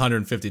at like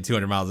 150,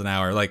 200 miles an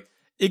hour, like,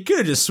 it could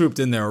have just swooped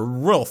in there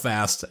real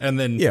fast, and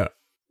then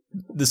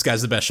this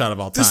guy's the best shot of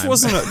all time.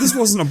 This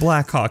wasn't a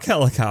Black Hawk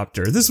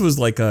helicopter. This was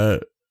like a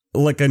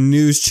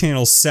News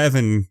Channel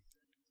 7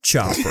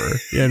 chopper,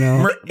 you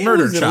know?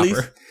 Murder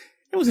chopper.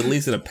 It was at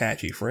least an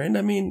Apache, friend.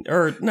 I mean,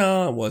 or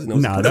no, it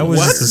wasn't. That was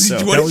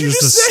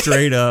just a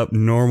straight up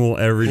normal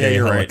everyday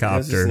helicopter. Right. It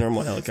was just a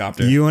normal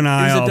helicopter. You and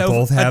I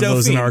both have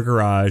those in our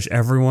garage.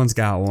 Everyone's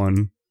got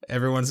one.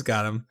 Everyone's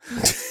got them.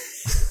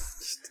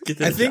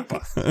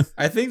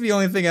 I think the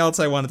only thing else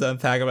I wanted to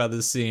unpack about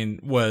this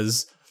scene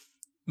was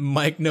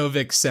Mike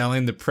Novick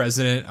selling the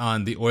president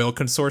on the oil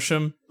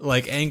consortium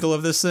like angle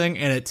of this thing,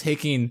 and it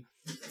taking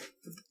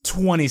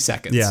 20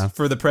 seconds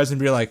for the president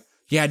to be like,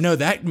 yeah, no,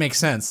 that makes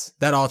sense.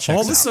 That all checks out.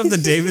 All the stuff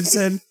that David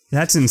said,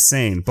 that's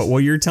insane. But what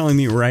you're telling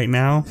me right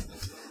now,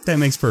 that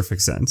makes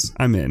perfect sense.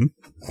 I'm in.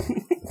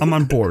 I'm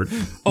on board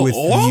with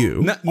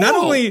you. Not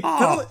only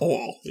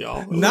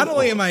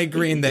am I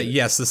agreeing that,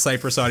 yes, the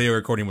Cypress audio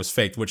recording was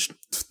faked, which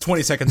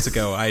 20 seconds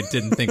ago I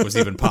didn't think was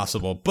even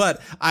possible,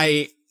 but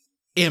I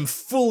am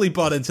fully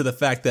bought into the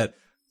fact that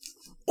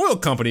oil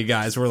company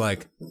guys were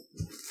like,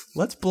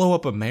 let's blow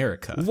up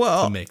America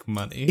to make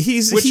money.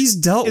 He's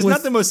dealt with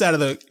not the most out of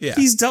the. Yeah.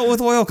 He's dealt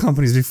with oil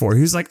companies before.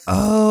 He was like,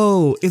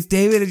 oh, if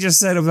David had just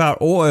said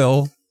about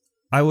oil,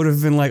 I would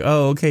have been like,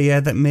 oh, okay,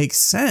 yeah, that makes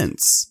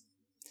sense.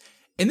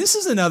 And this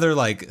is another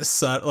like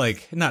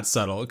not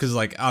subtle, because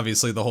like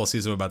obviously the whole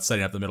season was about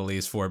setting up the Middle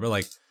East for it, but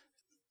like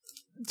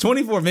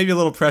 24 maybe a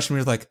little pressure.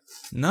 You're like,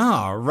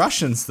 nah,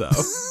 Russians though.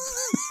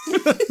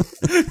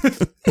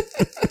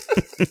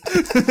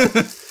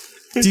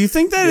 Do you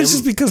think that is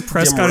just because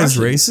Prescott is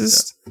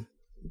racist?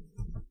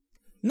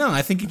 No,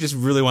 I think he just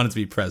really wanted to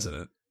be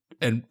president.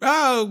 And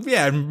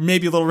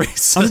maybe a little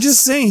racist. I'm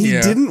just saying he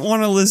didn't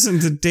want to listen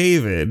to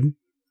David,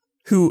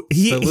 who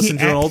he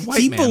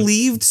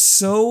believed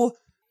so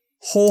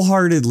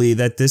wholeheartedly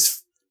that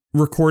this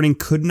recording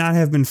could not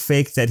have been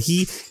fake that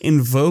he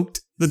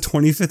invoked the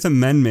 25th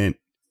Amendment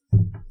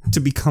to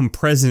become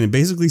president,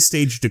 basically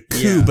staged a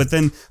coup. Yeah. But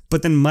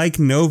then Mike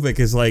Novick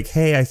is like,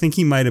 hey, I think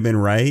he might have been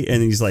right.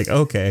 And he's like,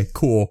 okay,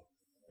 cool.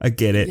 I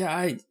get it.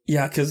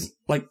 Because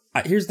like,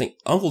 here's the thing.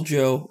 Uncle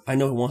Joe, I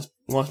know he wants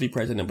to be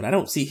president, but I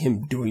don't see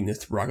him doing this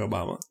to Barack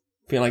Obama.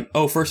 Being like,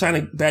 oh, first sign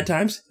of bad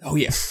times? Oh,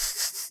 yeah.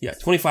 Yeah,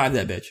 25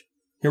 that bitch.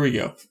 Here we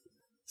go.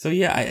 So,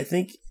 yeah, I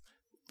think...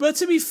 But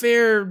to be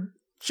fair,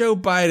 Joe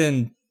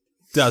Biden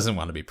doesn't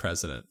want to be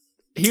president.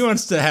 He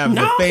wants to have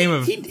the fame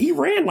of... He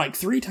ran like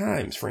 3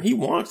 times. He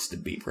wants to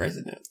be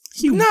president.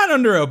 Not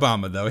under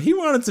Obama, though. He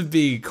wanted to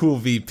be cool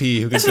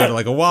VP who could go to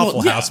like a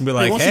Waffle House and be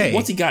like,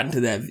 once he got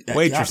into that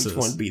waitresses. Job, he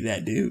wanted to be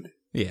that dude.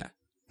 Yeah.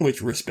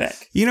 Which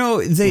respect.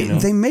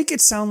 They make it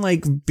sound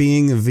like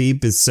being a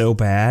Veep is so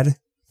bad.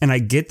 And I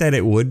get that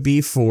it would be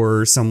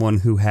for someone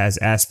who has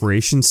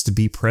aspirations to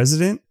be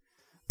president.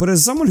 But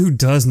as someone who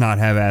does not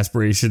have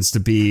aspirations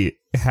to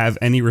have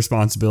any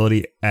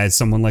responsibility as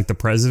someone like the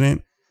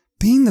president,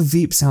 being the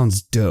Veep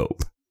sounds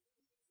dope.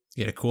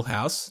 You get a cool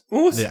house.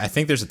 I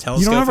think there's a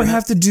telescope. You don't ever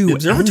have to do The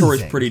observatory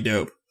is anything. pretty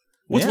dope.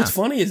 What's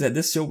funny is that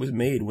this show was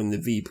made when the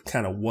Veep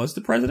kind of was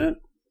the president.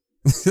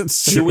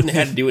 That's true. He wouldn't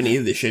have had to do any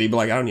of this shit. He'd be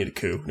like, I don't need a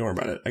coup. Don't worry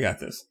about it. I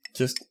got this.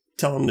 Just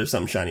tell him there's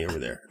something shiny over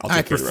there. I'll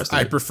take care of the rest of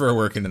it. I prefer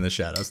working in the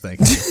shadows.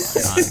 Thank you.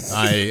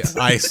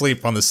 I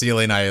sleep on the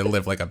ceiling. I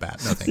live like a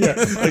bat. No, thank you.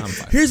 I'm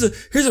fine. Here's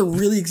a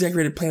really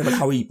exaggerated plan about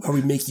how we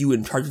make you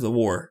in charge of the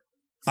war.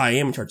 I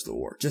am in charge of the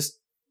war. Just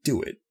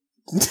do it.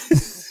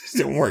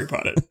 Don't worry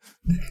about it.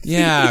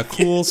 Yeah,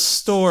 cool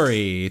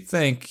story.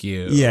 Thank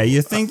you. Yeah,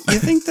 you think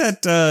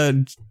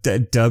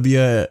that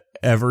W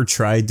ever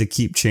tried to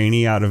keep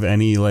Cheney out of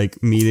any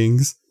like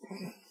meetings?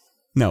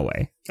 No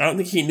way. I don't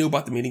think he knew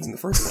about the meetings in the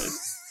first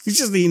place. He's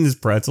just eating his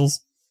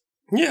pretzels.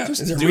 Yeah.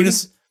 Just is there doing reading?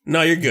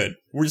 No, you're good.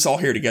 We're just all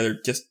here together,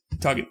 just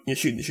talking,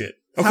 shooting the shit.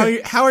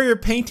 Okay. How are your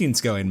paintings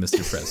going,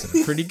 Mr.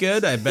 President? Pretty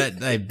good. I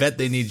bet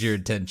they need your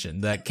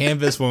attention. That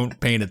canvas won't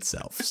paint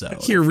itself. So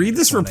here, read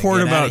this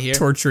report about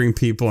torturing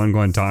people in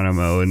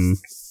Guantanamo and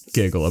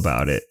giggle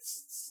about it.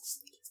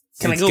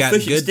 Can I go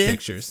fish good instead?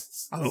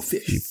 Pictures. I'll go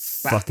fish. You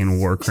fucking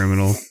war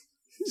criminal.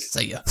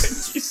 See ya.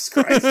 Jesus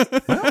Christ.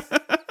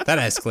 That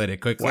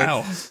escalated quickly.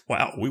 Wow.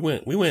 We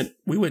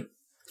went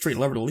straight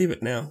lever to leave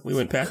it now. We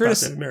went past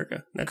Curtis,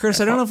 America.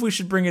 Chris, I don't know if we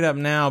should bring it up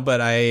now, but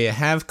I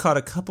have caught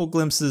a couple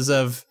glimpses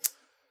of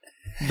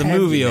the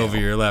movie over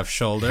your left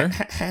shoulder.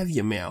 Have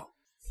you, Mal?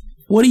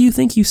 What do you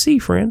think you see,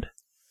 friend?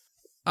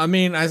 I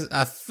mean,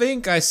 I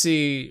think I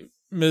see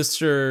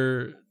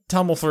Mr.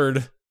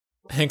 Tumbleford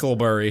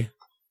Hinkleberry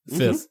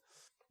fifth.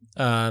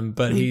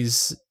 But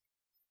he's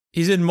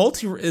in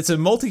it's a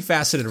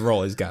multifaceted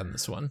role he's got in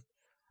this one.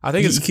 I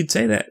think you could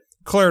say that.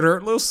 Claire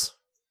Dirtloose.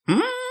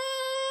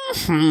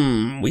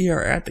 We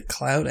are at the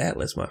Cloud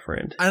Atlas, my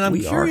friend. And I'm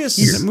curious,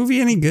 is that movie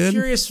any good?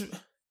 Curious.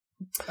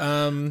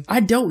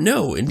 I don't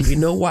know. And do you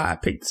know why I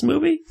picked this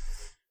movie?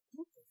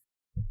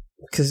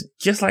 Because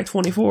just like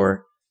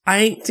 24, I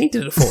ain't seen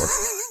it before.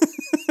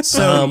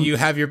 So you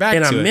have your back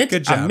to it.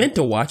 Good job. I meant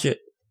to watch it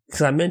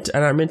because I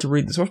meant to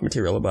read the source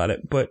material about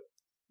it, but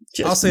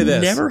just I'll say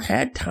this: never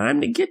had time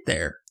to get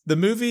there. The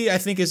movie I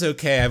think is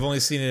okay. I've only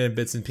seen it in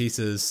bits and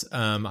pieces.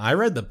 I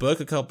read the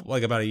book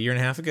about a year and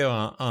a half ago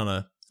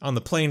on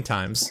the plane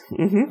times.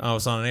 I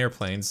was on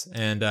airplanes,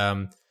 and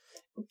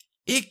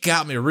it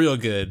got me real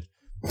good.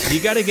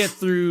 You got to get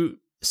through.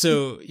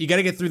 So you got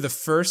to get through the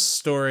first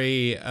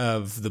story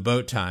of the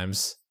boat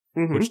times,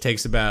 which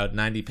takes about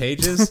 90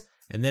 pages,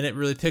 and then it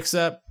really picks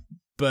up.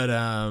 But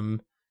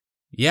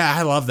yeah,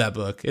 I love that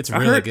book. It's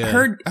really good.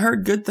 I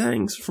heard good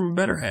things from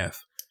Better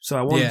Half, so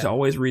I wanted to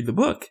always read the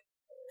book.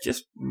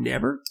 Just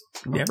never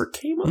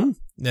came up.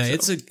 No,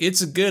 so.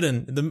 it's a good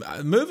one.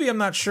 The movie I'm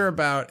not sure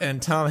about,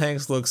 and Tom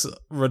Hanks looks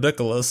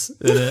ridiculous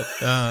in it.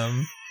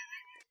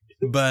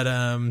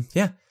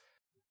 Yeah,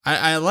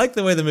 I like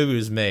the way the movie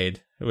was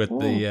made with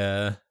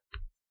the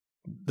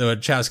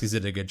Wachowskis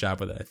did a good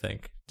job with it. I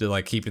think to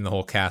like keeping the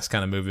whole cast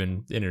kind of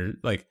moving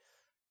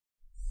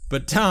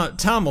But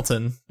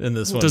Tomilton in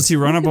this one, does he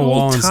run up a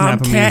wall and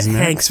snap a man's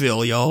neck?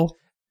 Hanksville, y'all.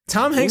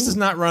 Tom Hanks does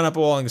not run up a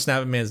wall and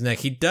snap a man's neck.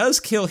 He does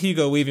kill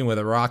Hugo Weaving with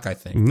a rock, I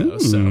think, though.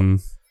 So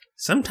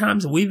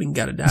sometimes Weaving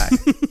gotta die.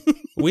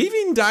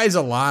 Weaving dies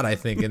a lot, I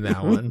think, in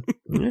that one.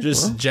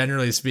 Just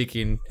generally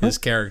speaking, his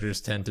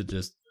characters tend to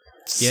just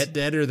get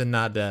deader than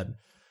not dead.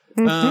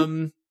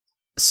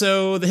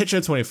 So the hit show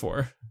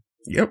 24.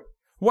 Yep.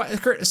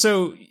 What?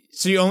 So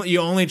you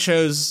only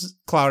chose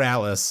Cloud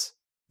Atlas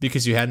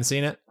because you hadn't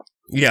seen it?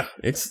 Yeah,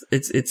 it's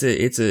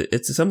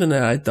something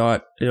that I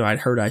thought I'd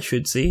heard I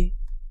should see.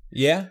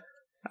 Yeah.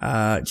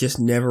 Just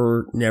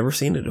never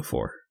seen it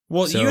before.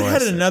 Well, So you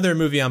had I said- another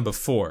movie on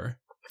before.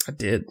 I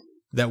did.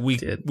 That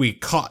we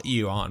caught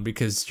you on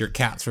because your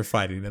cats were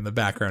fighting in the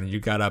background and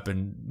you got up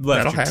and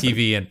left That'll your happen.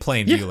 TV in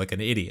plain view like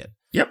an idiot.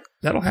 Yep,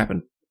 that'll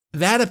happen.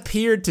 That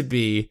appeared to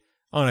be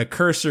on a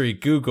cursory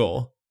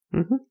Google.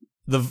 Mhm.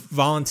 The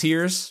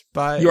Volunteers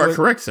by... You are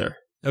correct, sir.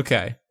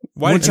 Okay.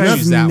 Why Which did you I've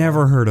choose that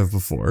never heard of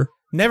before.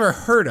 Never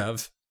heard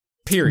of,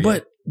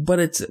 period. But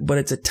it's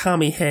a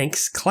Tommy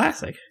Hanks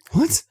classic.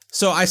 What?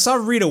 So I saw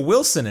Rita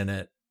Wilson in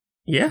it.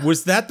 Yeah.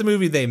 Was that the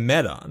movie they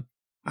met on?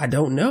 I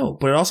don't know,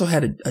 but it also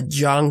had a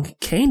John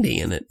Candy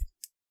in it.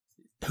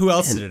 Who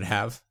else did it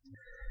have?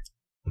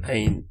 I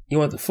mean, you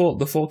want the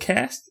full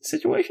cast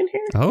situation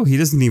here? Oh, he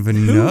doesn't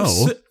even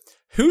know.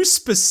 Who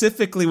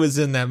specifically was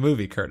in that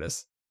movie,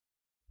 Curtis?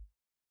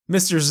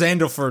 Mr.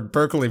 Zandalford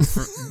Berkeley.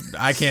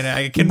 I can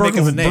make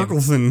up a name.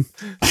 Berkelfen.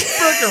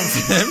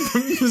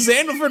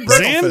 Zandalford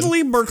Berkeley.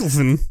 Zandley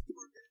Berkelfen.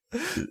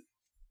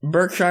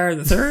 Berkshire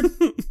the Third?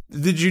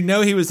 Did you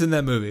know he was in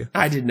that movie?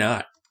 I did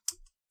not.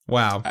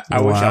 Wow.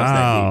 I wish I was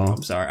that deep.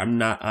 I'm sorry. I'm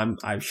not.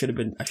 I should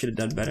have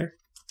done better.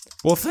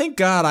 Well, thank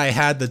God I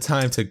had the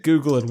time to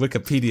Google and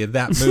Wikipedia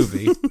that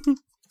movie.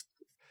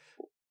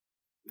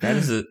 That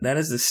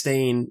is a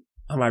stain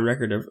on my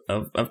record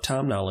of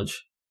Tom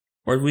knowledge,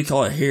 or as we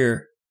call it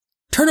here,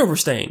 turnover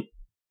stain.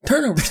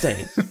 Turnover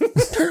stain.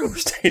 Turnover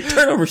stain.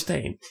 Turnover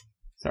stain.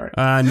 Sorry.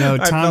 No, right,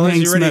 Tom fellas, you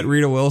Hanks ready? met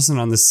Rita Wilson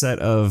on the set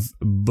of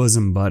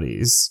Bosom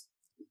Buddies.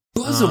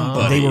 Bosom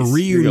Buddies. They were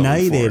You're going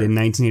reunited for it. in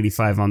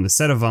 1985 on the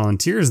set of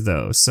Volunteers,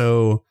 though,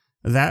 so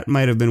that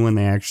might have been when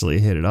they actually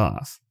hit it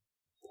off.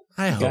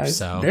 I hope Guys,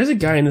 so. There's a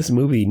guy in this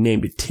movie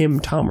named Tim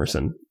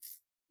Thomerson.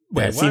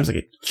 Wait, That what? seems like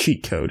a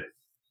cheat code.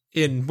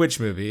 In which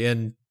movie?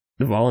 In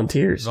The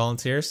Volunteers.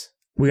 Volunteers?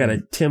 We got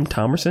a Tim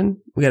Thomerson.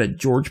 We got a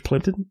George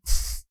Plimpton.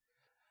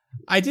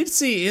 I did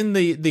see in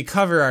the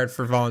cover art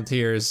for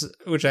Volunteers,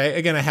 which I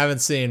haven't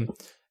seen,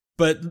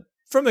 but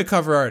from the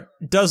cover art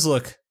does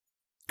look,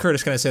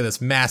 Curtis, can I say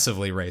this,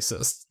 massively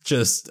racist,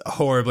 just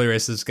horribly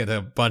racist against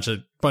a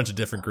bunch of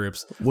different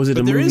groups. Was it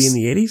But a there movie is-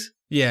 in the 80s?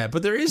 Yeah,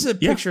 but there is a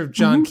Yeah. picture of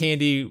John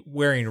Candy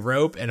wearing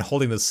rope and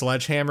holding the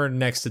sledgehammer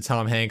next to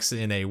Tom Hanks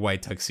in a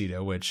white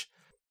tuxedo, which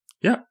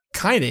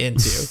kind of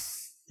into.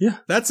 Yeah,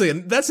 that's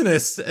an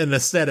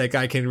aesthetic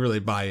I can really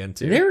buy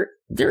into.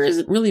 There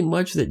isn't really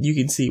much that you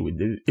can see with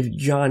if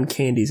John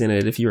Candy's in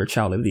it. If you're a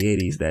child of the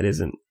 80s, that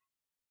isn't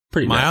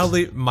pretty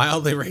mildly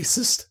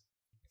racist.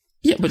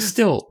 Yeah, but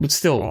still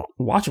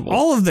watchable.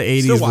 All of the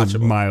 80s Still were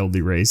watchable.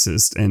 mildly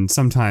racist, and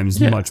sometimes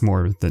much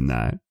more than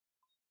that.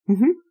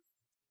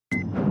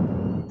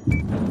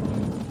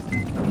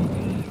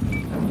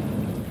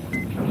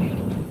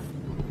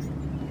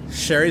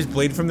 Sherry's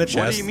bleed from the chest.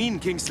 What do you mean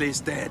Kingsley is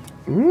dead?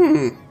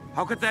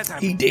 How could that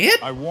happen? He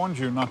did? I warned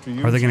you not to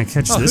use Are they going to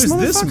catch this who's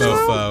this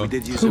motherfucker? mofo? We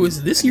did use Who him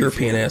is this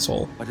European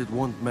asshole? But it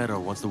won't matter.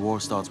 Once the war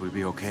starts, we'll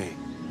be okay.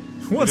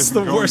 Once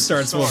the war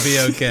starts, we'll be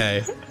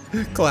okay.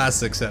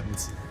 Classic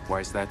sentence. Why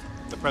is that?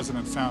 The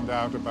president found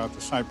out about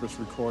the Cyprus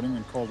recording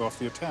and called off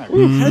the attack. How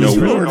did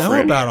you word, know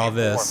friend. about all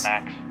this?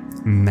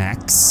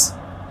 Max.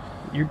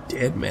 You're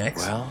dead,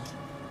 Max. Well,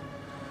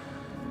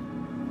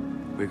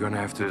 we're gonna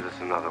have to do this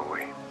another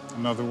way.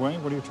 Another way?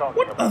 What are you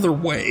talking about? Other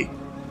way.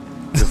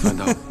 We'll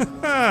find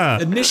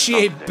out.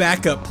 Initiate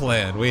backup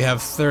plan. We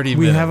have 30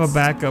 We minutes. have a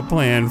backup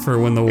plan for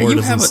when the war You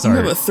doesn't have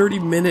start. a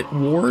 30-minute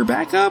war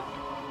backup?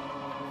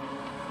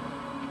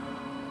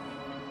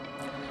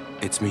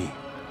 It's me.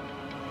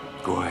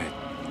 Go ahead.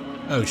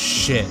 Oh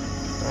shit!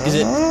 Is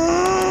it?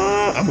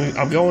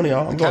 I'm going,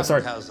 y'all. I'm going.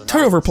 Sorry.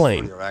 Turnover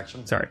plane.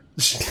 Sorry. I've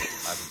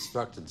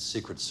instructed the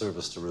Secret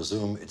Service to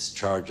resume its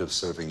charge of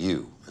serving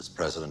you as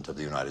President of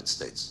the United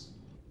States.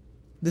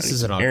 This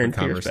is an Aaron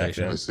awkward Pierce back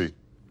conversation.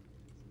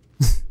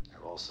 then. I see.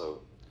 I've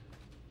also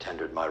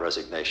tendered my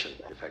resignation,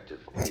 effective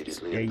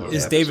immediately. Yeah,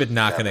 Is David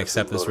not going to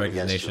accept this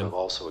resignation? Have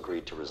also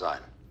agreed to resign.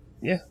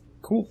 Yeah,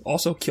 cool.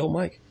 Also, kill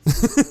Mike.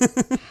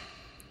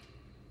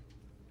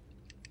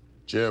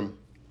 Jim,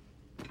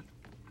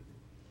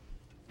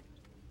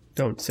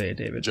 Don't say it,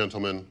 David.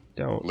 gentlemen,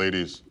 Don't.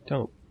 ladies,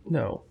 Don't.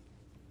 No.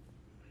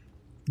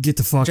 Get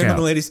the fuck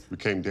Gentlemen, out. ladies, we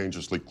came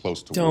dangerously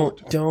close to war.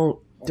 Don't.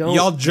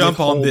 y'all jump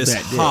on withhold this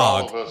that dick.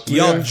 hog. All of us.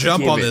 Y'all Yeah.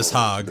 jump Give on it. this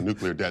hog. The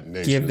nuclear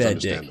detonation Give is that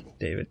dick, understandable.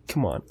 David.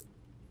 Come on.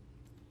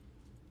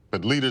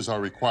 But leaders are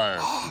required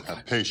to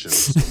have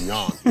patience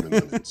beyond human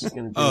limits.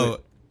 Oh,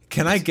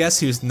 can I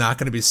guess who's not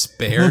going to be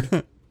spared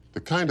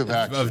The kind of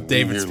action of we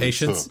David's merely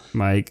patience? took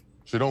Mike.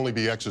 should only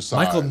be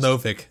exercised Michael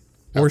Novick.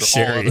 Or after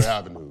Sherry. all other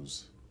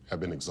avenues have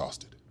been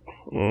exhausted.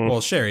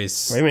 Well,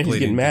 Sherry's Wait a minute, he's bleeding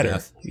getting to madder.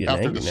 death. He's getting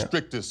After angry the now.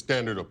 strictest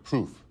standard of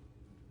proof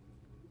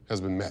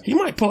has been met. He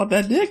might pull out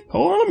that dick.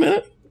 Hold on a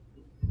minute.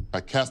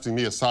 By casting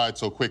me aside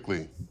so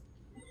quickly,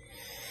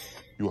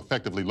 you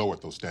effectively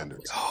lowered those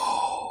standards.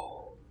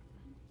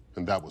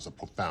 And that was a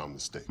profound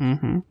mistake.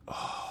 Mm-hmm.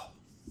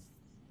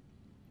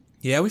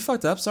 Yeah, we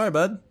fucked up. Sorry,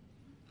 bud.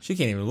 She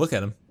can't even look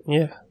at him.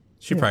 Yeah.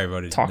 She probably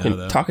voted Talking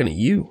no, though. to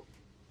you.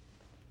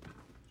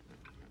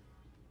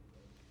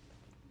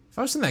 If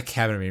I was in that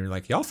cabinet meeting,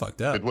 like, y'all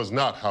fucked up. It was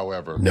not,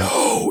 however,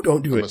 No,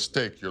 don't do a it.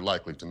 mistake you're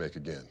likely to make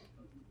again.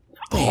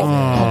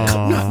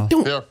 No,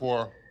 don't.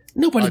 Therefore,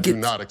 Nobody I do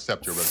gets. not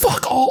accept your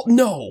resignation. Fuck all.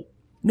 No.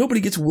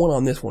 Nobody gets one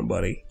on this one,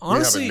 buddy.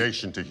 Honestly, we have a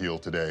nation to heal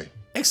today.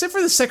 except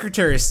for the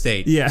Secretary of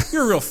State. Yeah.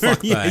 You're a real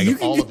fuckbag. Yeah, you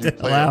can All get of you the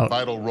play hell a out.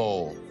 vital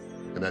role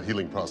in that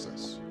healing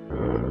process.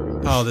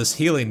 Oh, this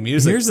healing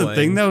music. Here's the playing.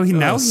 thing, though.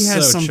 Now he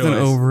has so something choice.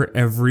 over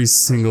every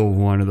single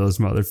one of those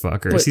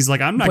motherfuckers. But- He's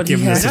like, I'm not but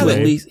giving he has this to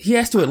away. He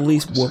has to at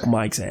least whoop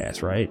Mike's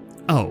ass, right?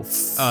 Oh,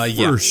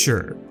 yeah. for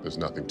sure. There's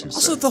nothing to say.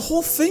 Also, the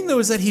whole thing though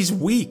is that he's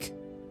weak.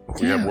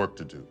 We have work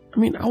to do. I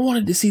mean, I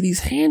wanted to see these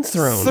hands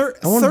thrown. Thir-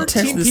 I wanted to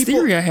 13 test this people-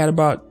 theory I had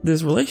about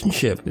this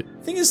relationship.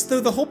 Thing is, though,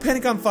 the whole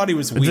Pentagon thought he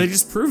was weak. They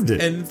just proved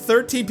it. And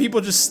 13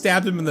 people just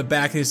stabbed him in the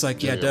back, and he's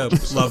like, "Yeah, dope,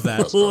 love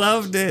that,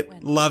 Loved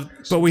it. loved."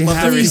 But we loved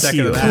have every to second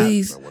heal. of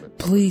that.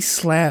 Please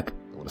slap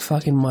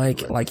fucking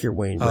Mike like you're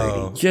Wayne Brady.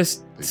 Oh.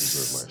 Just They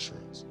deserve my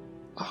assurance.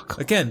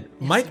 Again,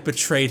 Mike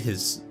betrayed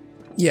his.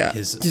 yeah,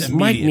 his just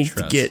Mike immediate needs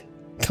trust. to get.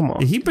 Come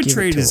on, He give it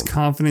betrayed to his him.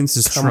 confidence,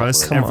 his Come on,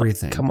 trust, come on,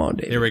 everything. Come on,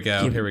 David. Here we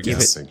go. Here we go.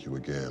 Thank you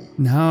again.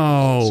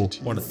 No.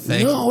 Want to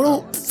thank No,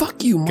 don't.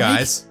 Fuck you, Mike.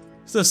 guys.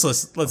 So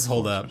let's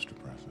hold up.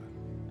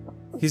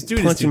 He's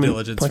doing Punch his him due in-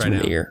 diligence punch right him in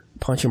now. the ear.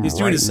 Punch him He's right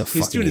doing in his. the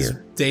He's fucking doing his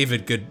ear.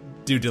 David good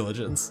due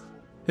diligence.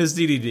 His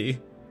DDD.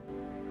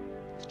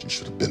 You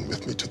should have been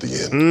with me to the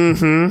end.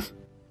 Mm-hmm.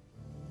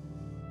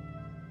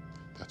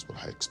 That's what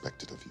I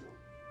expected of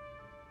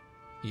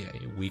you. Yeah,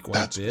 you weak white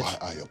That's bitch. why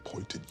I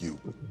appointed you.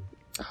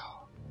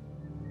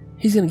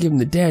 He's gonna give him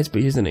the dad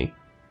speech, isn't he?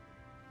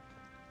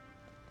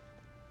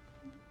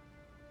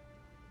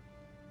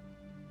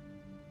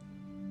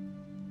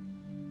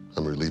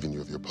 I'm relieving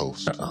you of your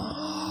post. Effective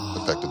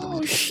Oh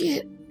immediately.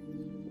 shit!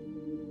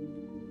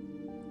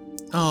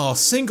 Oh,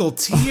 single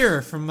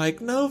tear from Mike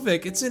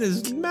Novick. It's in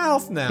his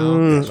mouth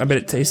now. I bet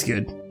it tastes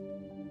good.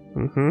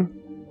 Mm-hmm.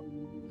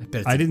 I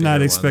bet it's I a did not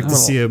bitter expect one. to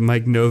see a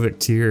Mike Novick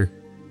tear.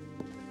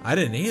 I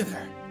didn't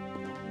either.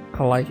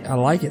 I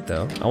like it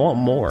though. I want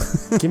more.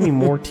 Give me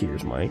more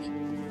tears, Mike.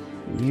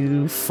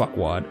 You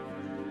fuckwad.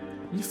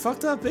 You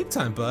fucked up big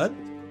time, bud.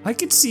 I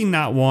could see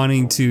not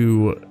wanting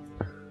to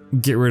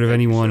get rid of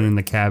anyone in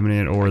the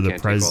cabinet or the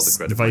can't take all the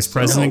credit vice myself.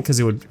 president because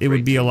it would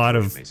Great be a team lot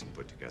George of Mason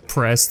put together.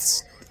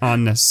 press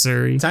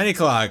unnecessary. Tiny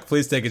Clock,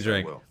 please take a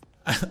drink.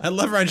 I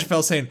love Ryan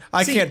Chappelle saying,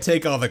 "I can't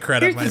take all the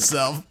credit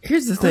myself."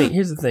 Here's the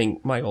thing,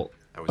 Michael.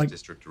 I was Like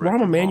district director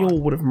Rahm of Emanuel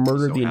Vaughn. would have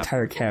murdered So the happy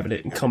entire to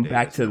cabinet and every come day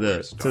back is to nowhere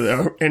the to to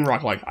the end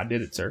rock like, I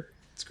did it, sir.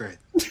 It's great.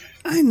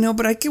 I know,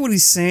 but I get what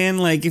he's saying.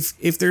 Like,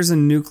 if there's a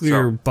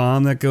nuclear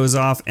bomb that goes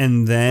off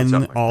and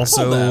then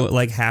also Hold up.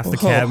 like half the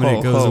Ho, cabinet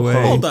ho, goes ho, away.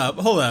 Hold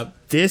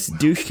up. This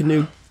douche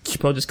canoe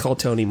Chappelle just called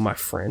Tony my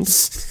friend.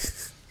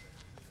 It's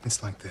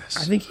like this.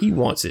 I think he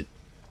wants it.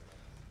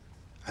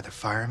 Either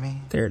fire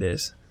me There it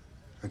is.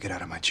 or get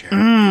out of my chair.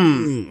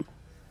 Tony's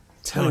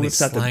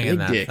it's not the slanging big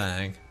that dick.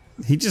 thing.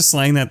 He just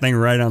slang that thing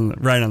right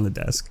on the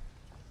desk.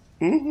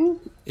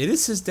 Mm-hmm. It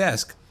is his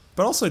desk,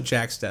 but also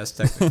Jack's desk,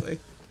 technically.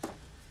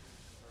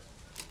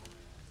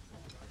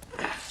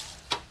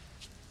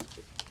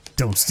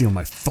 Don't steal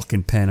my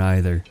fucking pen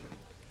either.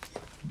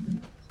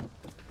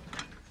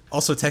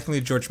 Also, technically,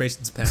 George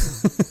Mason's pen.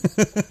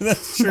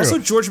 That's true. Also,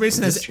 George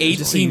Mason has 18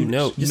 Just so you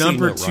know,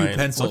 number 2 Ryan,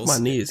 pencils. Once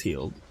my knee is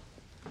healed,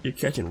 you're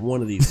catching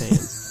one of these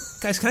hands.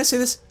 Guys, can I say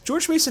this?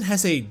 George Mason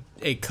has a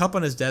cup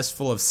on his desk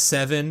full of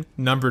 7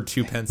 number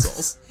 2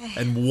 pencils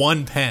and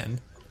 1 pen.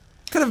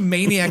 What kind of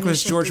maniac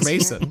was George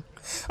Mason?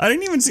 I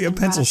didn't even see a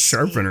pencil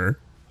sharpener.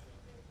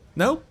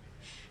 Nope.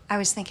 I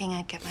was thinking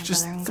I'd get my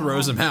Just brother and go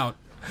throws home. him out.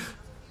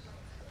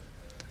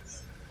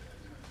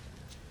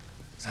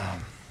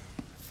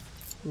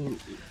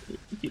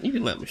 You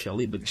can let Michelle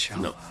leave, but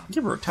Michelle,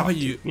 give her a How talk. about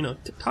you?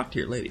 Talk to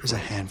your lady. There's a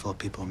handful of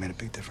people who made a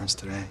big difference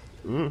today.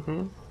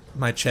 Mm-hmm.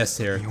 My chest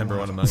hair, number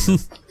 1 among them.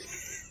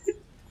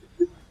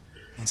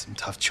 Made some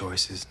tough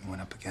choices and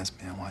went up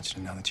against me. I want you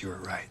to know that you were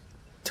right.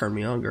 Turn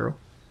me on, girl.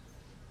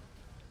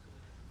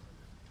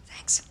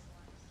 Thanks.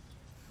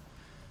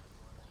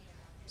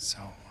 So,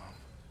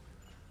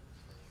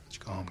 you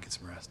go home and get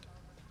some rest.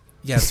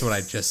 Yeah, that's what I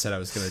just said I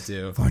was going to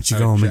do. Why don't you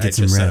go home and I get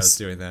some just said I was rest?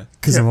 doing that.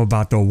 Because I'm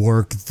about to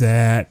work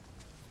that.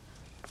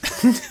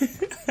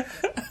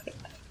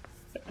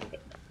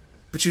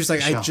 But she was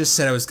like, I Michelle. just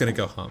said I was going to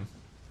go home.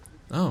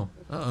 Oh,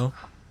 uh-oh.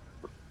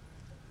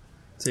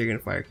 So you're gonna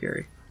fire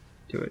Carrie?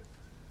 Do it.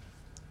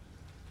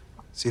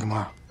 See you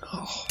tomorrow.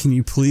 Can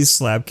you please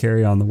slap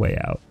Carrie on the way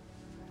out?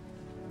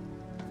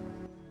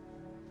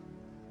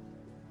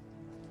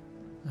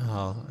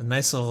 Oh, a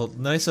nice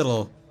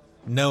little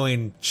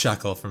knowing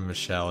chuckle from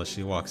Michelle as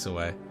she walks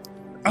away.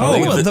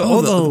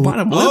 The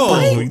bottom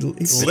lip.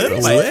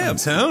 Lip bite,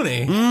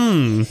 Tony.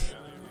 Tiny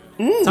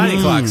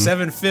Clock,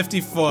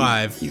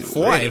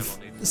 7:55.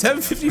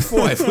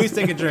 7:55. Please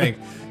take a drink.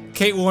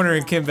 Kate Warner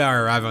and Kim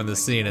Bauer arrive on the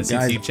scene as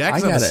Guys, he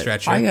Jack's on the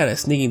stretcher. I got a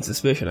sneaking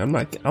suspicion. I'm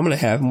gonna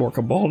have more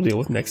Cabal to deal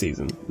with next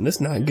season, and this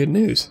is not good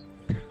news.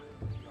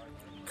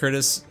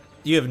 Curtis,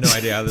 you have no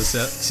idea how this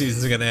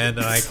season's gonna end,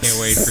 and I can't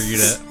wait for you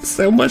to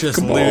So much just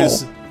Cabal.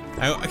 lose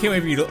I can't wait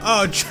for you to.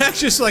 Oh, Jack's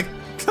just like,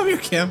 come here,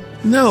 Kim.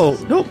 No,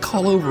 don't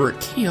call over at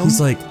Kim. He's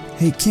like,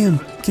 hey, Kim,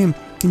 can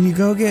you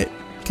go get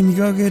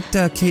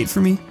Kate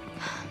for me?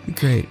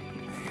 Great.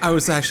 I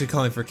was actually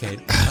calling for Kate.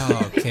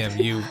 Oh, Kim,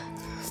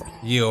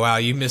 wow,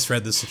 you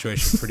misread the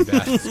situation pretty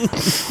bad.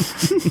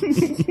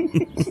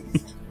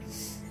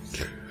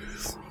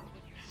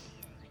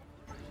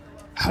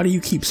 How do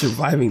you keep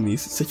surviving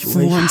these situations?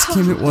 For once,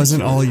 Kim, it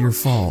wasn't all your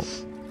fault.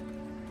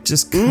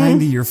 Just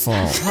kind of your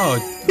fault.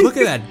 Oh, look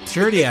at that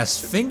dirty ass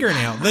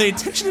fingernail. The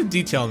attention to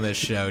detail in this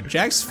show.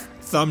 Jack's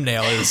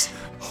thumbnail is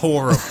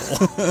horrible.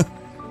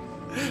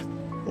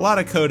 A lot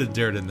of coated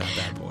dirt in that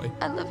bad boy.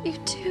 I love you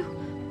too.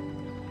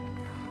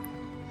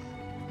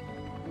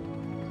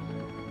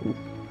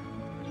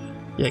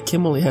 Yeah,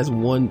 Kim only has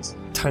one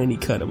tiny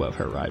cut above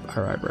her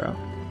eyebrow.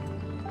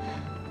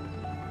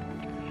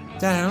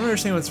 Dad, I don't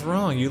understand what's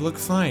wrong. You look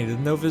fine. There's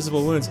no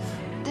visible wounds.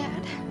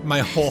 Dad. My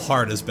whole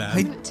heart is bad.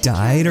 I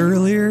died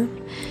earlier.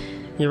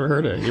 You ever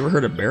heard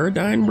of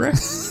Baradine, Brett?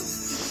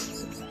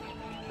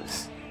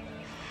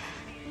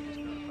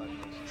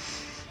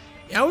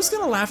 I was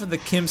gonna laugh at the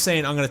Kim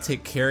saying "I'm gonna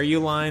take care of you"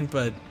 line,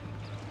 but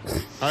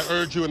I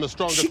urge you in the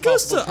strongest she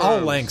goes to possible all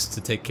terms lengths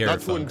to take care not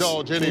of to folks.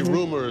 indulge any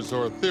rumors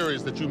or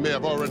theories that you may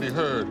have already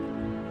heard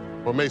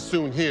or may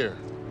soon hear.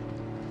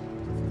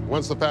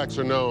 Once the facts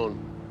are known,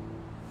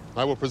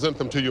 I will present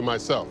them to you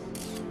myself.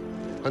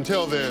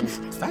 Until then,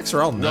 facts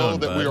are all known, know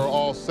that bud. we are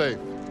all safe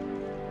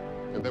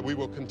and that we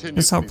will continue.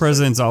 That's how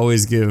presidents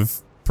always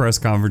give press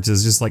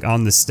conferences, just like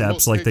on the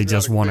steps, like they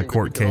just won a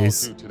court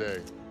case.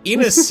 In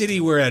a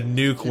city where a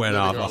nuke went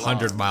off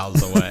 100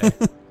 miles away.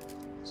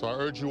 So I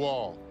urge you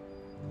all,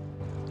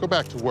 go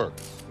back to work.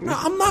 No,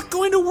 I'm not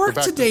going to work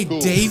Go back to today,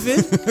 school. David.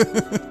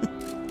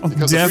 I'm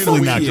Because the definitely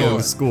freedom not we going feel,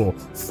 to school. the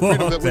freedom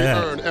Fuck that we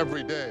that. earn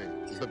every day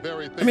is the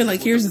very thing. I mean,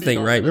 like, here's the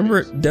thing, right?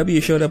 Remember,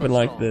 W showed up in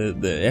like the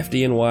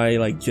FDNY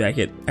like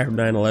jacket after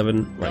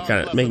 9/11, like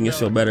kind of making us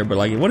feel better. But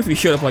like, what if he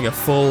showed up like a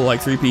full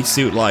like 3-piece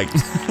suit, like,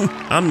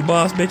 I'm the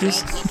boss,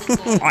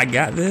 bitches. I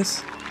got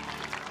this.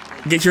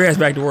 Get your ass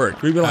back to work.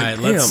 We'd be like, All right,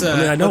 let's, damn.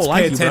 I mean, I don't let's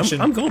like pay you, attention.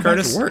 but I'm going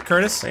Curtis, back to work.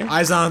 Curtis, man.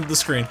 eyes on the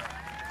screen.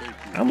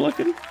 I'm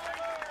looking.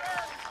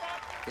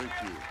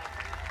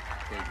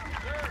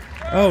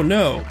 Oh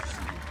no.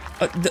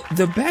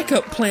 The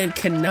backup plan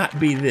cannot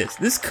be this.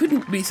 This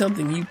couldn't be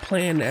something you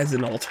planned as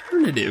an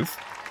alternative.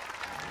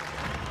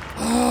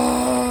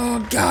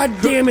 Oh, god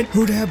damn it.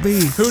 Who that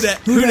be? Who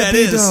that be,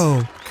 is?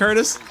 though?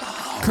 Curtis?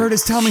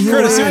 Curtis, tell me who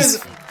Curtis, it who is. is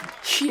it?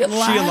 She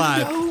alive, She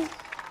alive. though?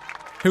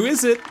 Who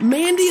is it?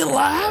 Mandy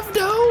alive,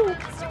 though?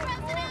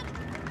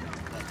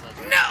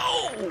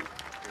 No!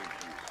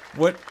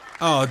 What?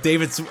 Oh,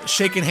 David's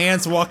shaking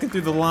hands, walking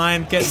through the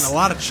line, getting a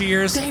lot of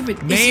cheers. David,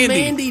 Mandy, it's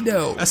Mandy,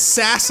 though.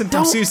 assassin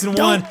from season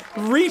 1,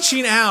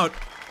 reaching out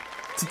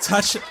to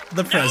touch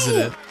the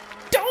president.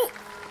 Don't!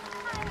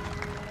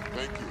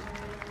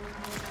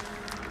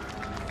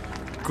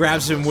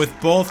 Grabs him with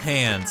both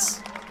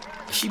hands.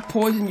 She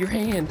poisoned your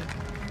hand.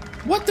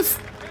 What the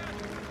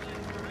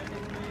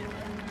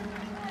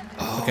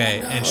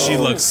Okay, and she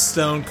looks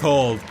stone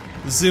cold.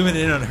 Zooming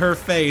in on her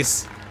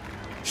face.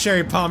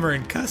 Sherry Palmer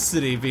in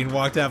custody, being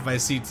walked out by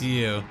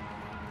CTU.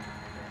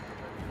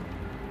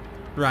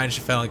 Ryan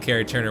Chaffel and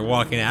Carrie Turner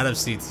walking out of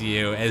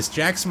CTU as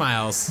Jack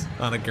smiles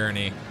on a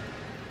gurney.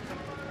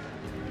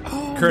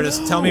 Curtis,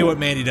 tell me what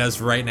Mandy does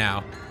right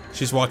now.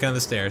 She's walking down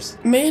the stairs.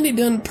 Mandy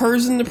done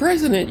person the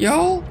president,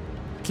 y'all.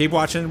 Keep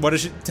watching. What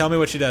does she? Tell me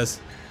what she does.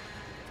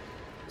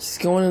 She's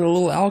going in a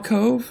little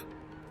alcove.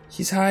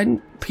 She's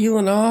hiding,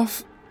 peeling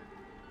off.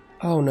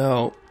 Oh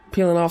no.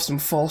 Peeling off some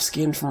false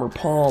skin from her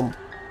palm.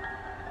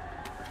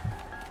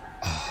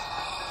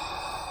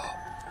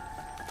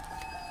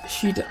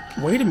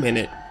 Wait a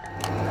minute.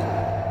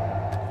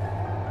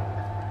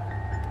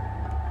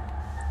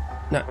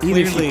 Now,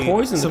 either she Clearly,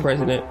 poisoned the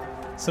president,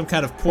 some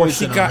kind of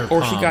poison or she got, on her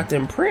or palm. she got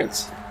them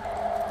prints.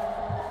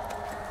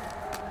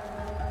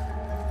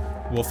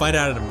 We'll find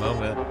out in a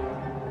moment.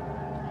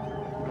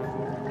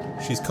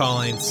 She's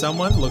calling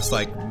someone, looks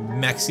like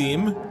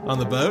Maxime, on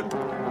the boat.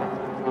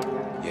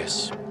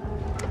 Yes.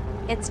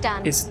 It's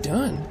done. It's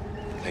done.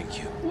 Thank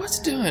you. What's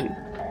done?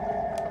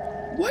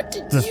 What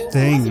did The you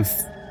thing.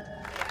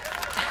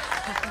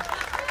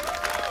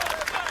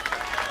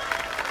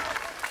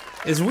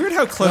 It's weird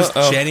how close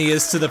Jenny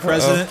is to the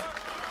president.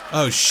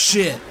 Oh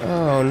shit.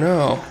 Oh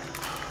no.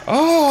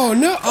 Oh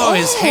no. Oh,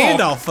 his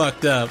hand all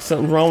fucked up.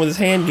 Something's wrong with his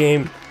hand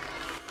game.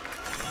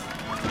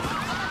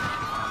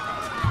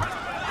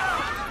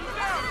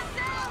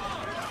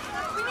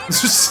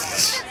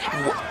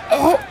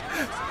 Oh,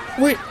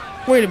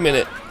 wait a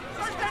minute.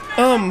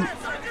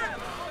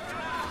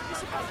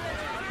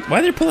 Why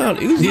are they pulling out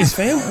Uzis,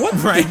 fam? What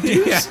Right. the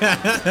deuce?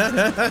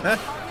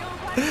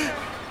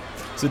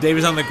 So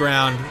David's on the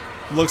ground.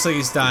 Looks like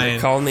he's dying.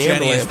 Calling the Jenny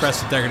ambulance. is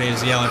press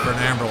detectives yelling for an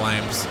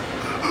ambulance.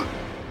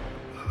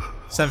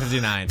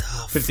 7:59.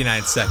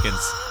 59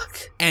 seconds.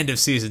 End of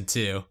season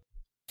 2.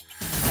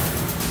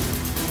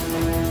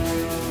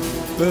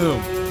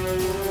 Boom.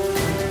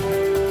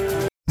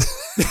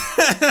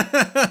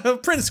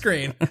 Print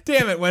screen.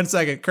 Damn it. 1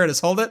 second. Curtis,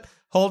 hold it.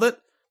 Hold it.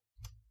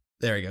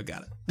 There we go.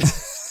 Got it.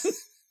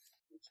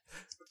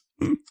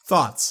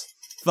 Thoughts,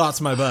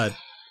 my bud.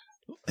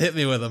 Hit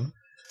me with them.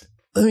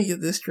 Let me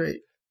get this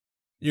straight.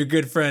 Your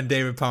good friend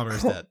David Palmer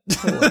is dead.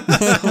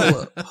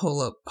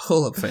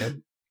 Hold up,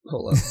 fam.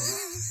 Hold up.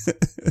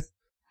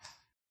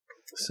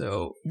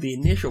 So, the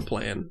initial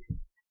plan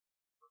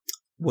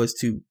was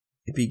to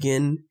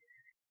begin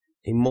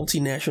a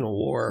multinational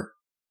war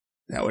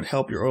that would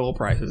help your oil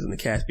prices in the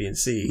Caspian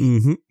Sea.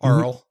 Mm-hmm.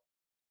 Arl.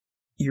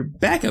 Your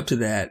backup to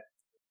that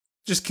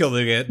just kill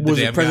the was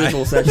damn a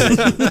presidential guy.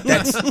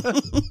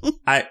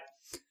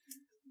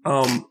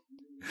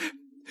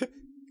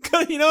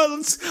 You know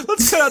what?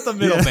 Let's cut out the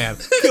middleman.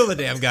 Kill the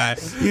damn guy.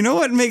 You know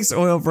what makes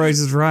oil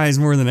prices rise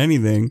more than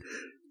anything?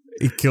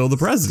 Kill the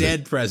president.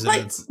 Dead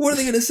presidents. Like, what are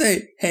they going to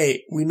say?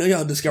 Hey, we know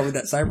y'all discovered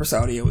that Cyprus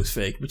audio was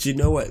fake, but you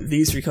know what?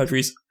 These 3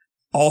 countries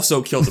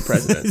also killed the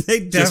president.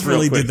 They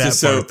definitely did that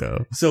part,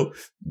 though. So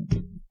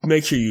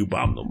make sure you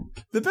bomb them.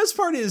 The best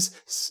part is,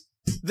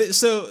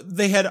 so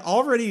they had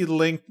already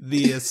linked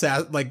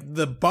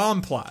the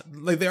bomb plot.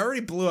 Like, they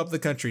already blew up the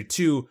country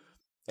to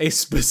a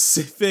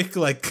specific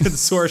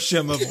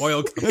consortium of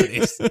oil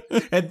companies,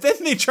 and then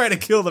they try to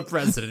kill the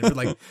president. We're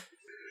like,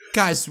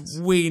 guys,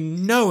 we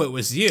know it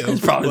was you.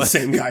 It's probably the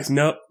same guys.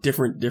 Nope,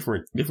 different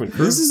crew.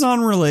 This is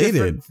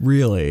unrelated,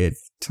 really. It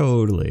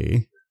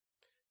totally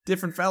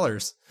different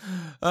fellers.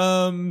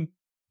 Man,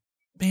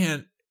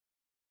 I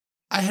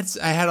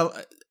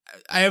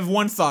have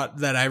one thought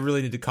that I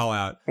really need to call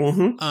out.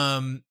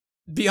 Mm-hmm.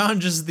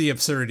 Beyond just the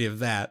absurdity of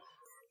that.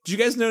 Did you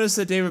guys notice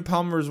that David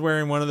Palmer was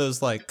wearing one of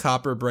those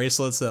copper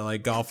bracelets that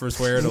golfers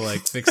wear to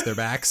fix their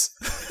backs?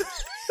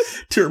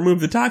 To remove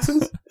the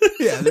toxins?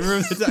 Yeah, to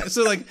remove the toxins.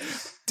 So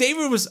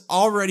David was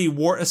already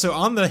so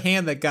on the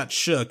hand that got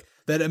shook,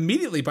 that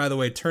immediately, by the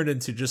way, turned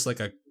into just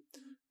a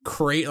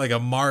crate, a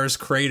Mars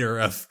crater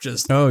of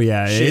just oh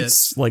yeah, shit.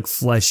 It's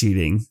flesh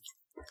eating.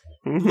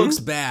 Mm-hmm. Looks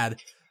bad.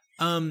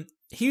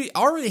 He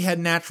already had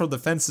natural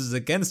defenses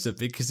against it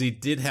because he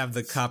did have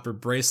the copper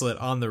bracelet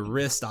on the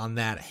wrist on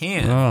that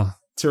hand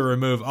to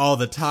remove all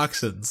the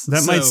toxins.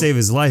 That might save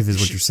his life, is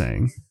what you're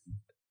saying.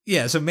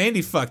 Yeah, so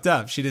Mandy fucked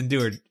up. She didn't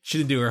do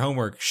her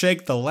homework.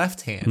 Shake the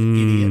left hand,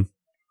 idiot.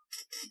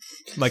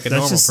 Like a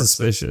normal person. That's just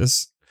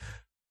suspicious.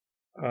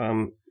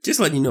 Just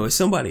letting you know, as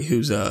somebody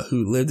who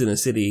lived in a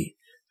city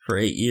for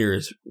 8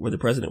 years where the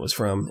president was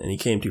from and he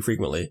came to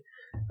frequently,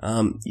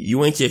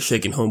 you ain't just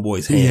shaking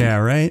homeboy's hand. Yeah,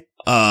 right?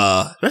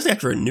 Especially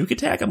after a nuke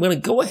attack, I'm going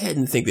to go ahead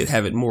and think they'd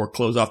have it more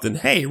closed off than,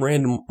 hey,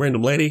 random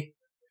lady,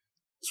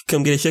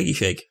 come get a shaky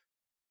shake.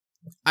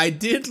 I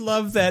did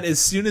love that as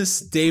soon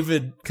as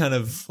David kind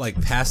of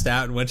passed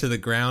out and went to the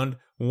ground,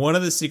 one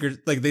of the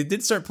secret, they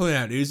did start pulling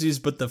out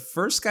Uzis, but the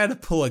first guy to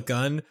pull a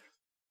gun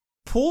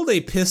pulled a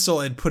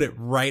pistol and put it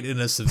right in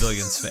a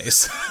civilian's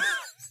face.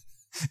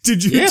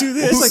 Did you do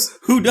this?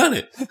 Who done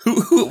it?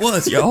 Who it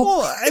was, y'all?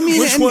 Well, I mean,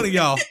 which one of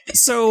y'all?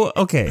 So,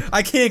 okay.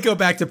 I can't go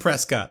back to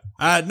Prescott.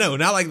 No,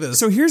 not like this.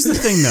 So here's the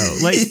thing, though.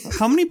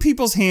 How many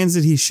people's hands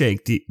did he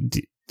shake?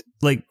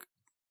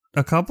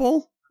 A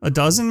couple? A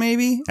dozen,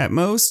 maybe, at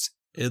most?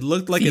 It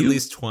looked like at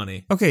least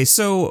 20. Okay,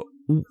 so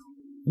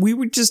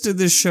we just did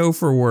this show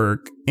for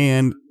work,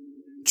 and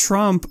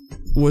Trump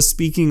was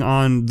speaking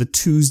on the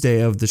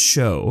Tuesday of the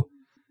show,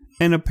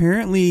 and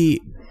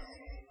apparently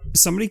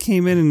somebody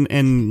came in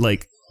and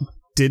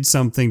did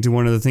something to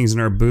one of the things in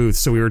our booth,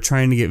 so we were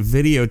trying to get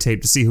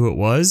videotape to see who it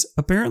was.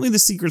 Apparently the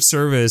Secret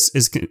Service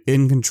is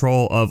in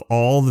control of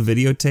all the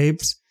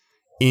videotapes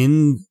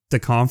in the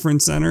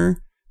conference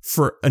center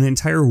for an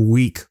entire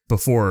week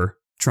before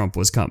Trump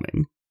was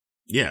coming.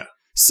 Yeah.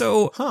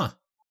 So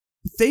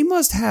they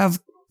must have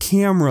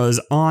cameras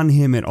on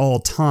him at all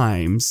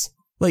times.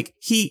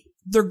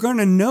 They're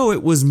gonna know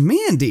it was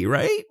Mandy,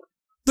 right?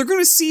 They're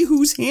gonna see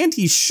whose hand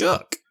he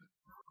shook.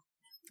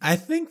 I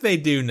think they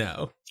do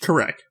know.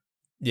 Correct.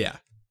 Yeah,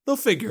 they'll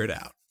figure it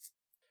out.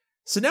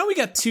 So now we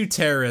got two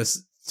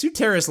terrorist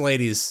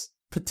ladies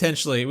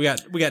potentially. We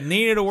got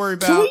Nina to worry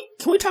about.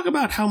 Can we talk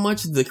about how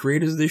much the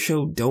creators of this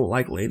show don't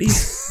like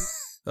ladies?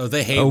 Oh,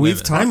 they hate women.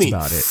 We've talked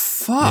about it.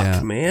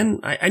 Fuck, man.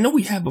 I know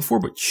we have before,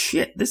 but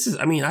shit, this is.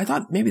 I mean, I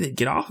thought maybe they'd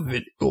get off of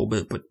it a little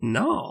bit, but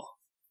no.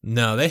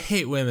 No, they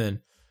hate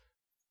women.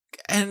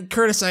 And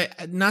Curtis,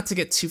 not to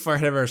get too far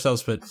ahead of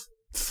ourselves, but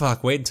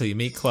fuck, wait until you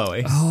meet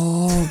Chloe.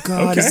 Oh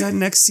God, Is that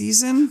next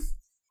season?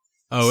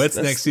 Oh, it's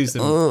next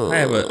season. I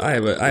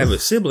have a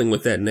sibling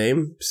with that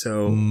name,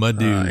 so my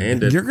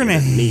dude, you're gonna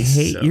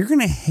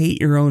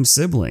hate your own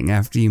sibling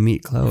after you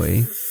meet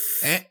Chloe,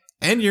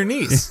 and your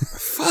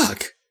niece.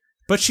 Fuck,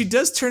 but she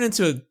does turn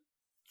into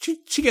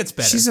she gets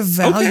better. She's a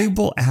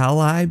valuable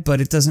ally,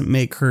 but it doesn't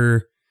make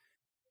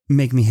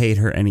me hate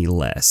her any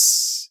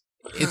less.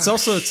 It's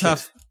also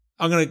tough.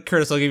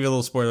 Curtis, I'll give you a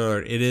little spoiler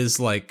alert. It is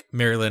like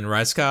Marilyn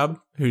Rice-Cobb,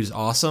 who's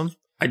awesome.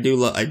 I do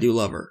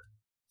love her.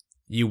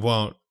 You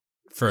won't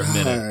for a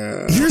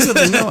minute. Here's the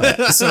thing,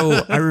 though.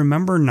 So I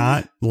remember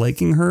not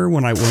liking her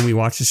when we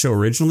watched the show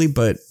originally,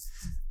 but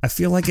I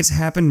feel like it's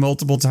happened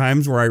multiple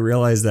times where I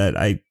realized that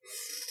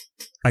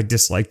I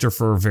disliked her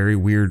for a very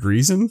weird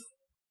reason.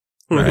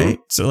 Right?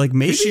 So like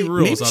maybe she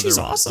rules. Maybe she's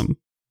awesome.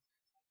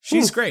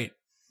 She's great.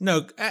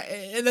 No,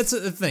 that's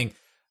the thing.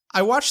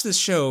 I watched this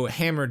show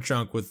hammered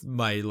drunk with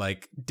my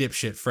like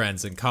dipshit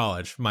friends in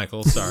college.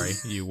 Michael, sorry,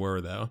 you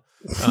were though.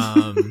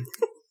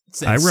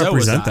 I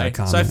represent that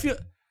comment.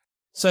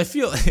 So I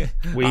feel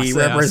we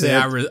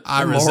represent.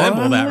 I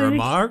resemble that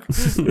remark.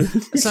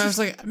 So I was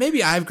like,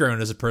 maybe I've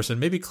grown as a person.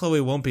 Maybe Chloe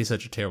won't be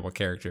such a terrible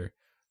character.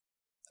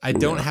 I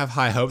don't have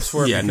high hopes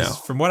for her because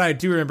from what I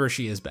do remember,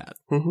 she is bad.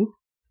 Mm-hmm.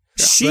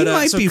 Yeah. She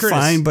might be Curtis,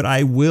 fine, but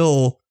I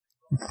will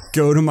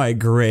go to my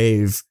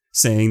grave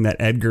saying that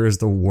Edgar is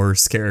the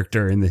worst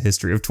character in the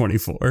history of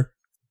 24.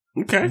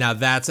 Okay. Now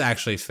that's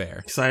actually fair.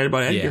 Excited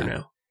about Edgar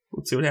now.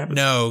 Let's see what happens.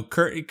 No,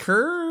 Kurt,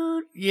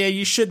 yeah,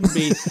 you shouldn't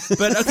be.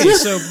 But okay,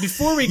 so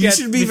before we get,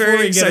 you should be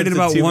very excited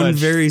about one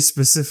very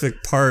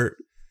specific part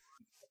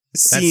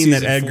scene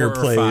that Edgar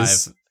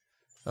plays. 5.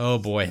 Oh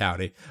boy,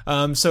 howdy.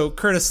 So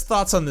Curtis,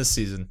 thoughts on this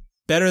season?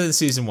 Better than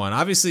season 1.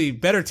 Obviously,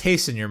 better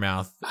taste in your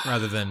mouth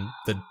rather than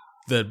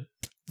the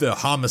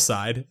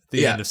homicide at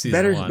the end of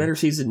season 1. Better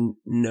season,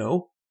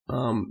 no.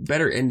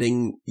 Better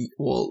ending.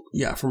 Well,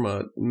 yeah, from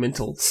a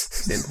mental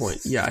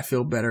standpoint, yeah, I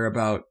feel better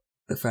about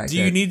the fact. Do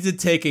you need to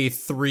take a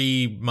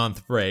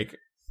 3-month break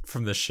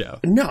from the show?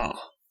 No,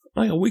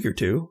 like a week or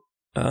two.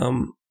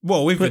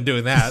 Well, we've been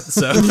doing that,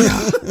 so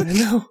yeah, I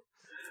know.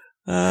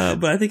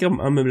 But I think I'm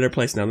in a better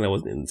place now than I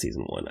was in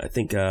season 1. I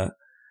think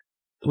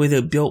the way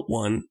they built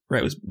one,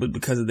 right, was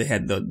because they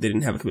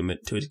didn't have a commitment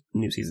to a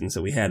new season.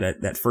 So we had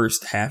that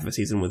first half of a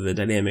season with a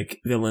dynamic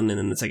villain, and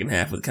then the second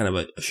half with kind of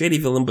a shady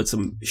villain, but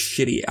some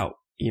shitty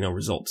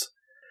results.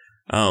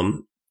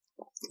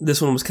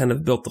 This one was kind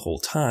of built the whole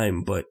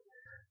time, but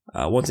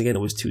once again, it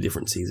was 2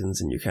 different seasons,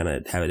 and you kind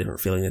of have a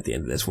different feeling at the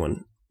end of this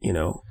one,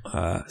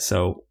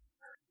 so.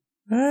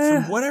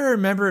 From what I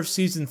remember of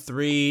season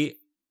 3,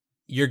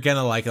 you're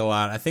gonna like it a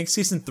lot. I think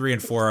season 3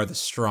 and 4 are the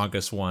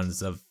strongest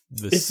ones of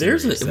the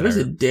series. If there's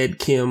a dead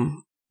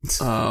Kim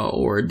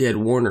or a dead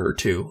Warner or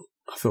 2,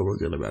 I feel real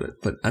good about it.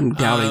 But I'm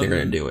doubting they're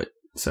gonna do it.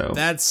 So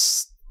that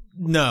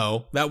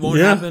won't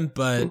happen.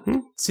 But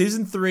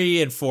season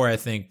 3 and 4, I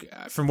think,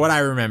 from what I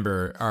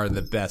remember, are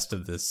the best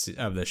of this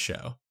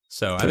show.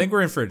 So I think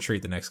we're in for a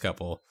treat the next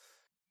couple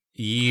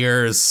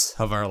years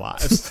of our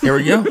lives. There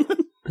we go.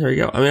 There we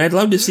go. I mean, I'd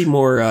love to see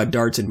more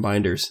darts and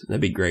binders.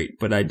 That'd be great,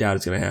 but I doubt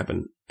it's going to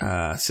happen.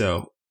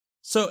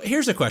 So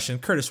here's a question,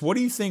 Curtis. What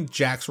do you think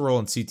Jack's role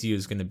in CTU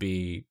is going to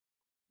be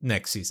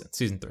next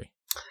season 3?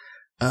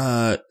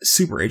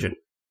 Super agent.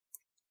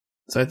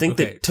 So I think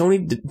that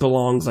Tony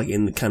belongs like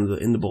in the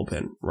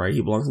bullpen, right?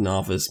 He belongs in the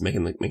office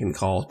making the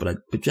calls, but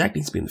Jack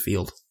needs to be in the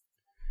field.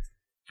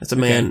 That's a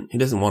man. He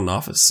doesn't want an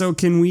office. So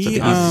can we? So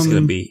he's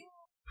going to be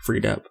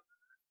freed up.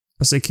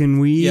 I say, can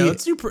we? Yeah,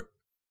 let's do.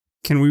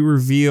 Can we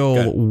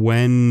reveal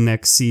when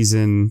next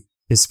season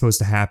is supposed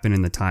to happen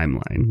in the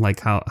timeline? Like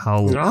how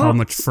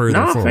much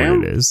further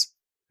forward it is?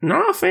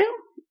 Nah, fam.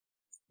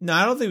 No,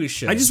 I don't think we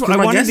should. I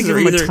wanted to give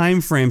him a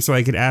time frame so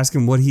I could ask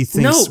him what he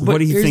thinks.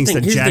 What he thinks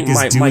that Jack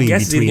is doing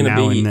between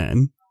now and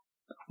then.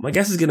 My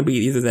guess is going to be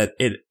either that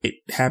it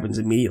happens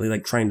immediately,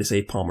 like trying to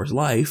save Palmer's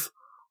life,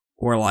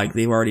 or like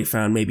they've already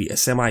found maybe a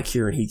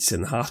semi-cure and he's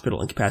in the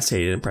hospital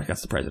incapacitated and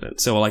Prescott's the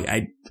president. So like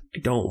I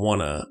don't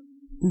want to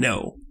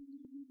know.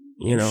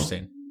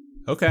 Interesting.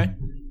 Okay.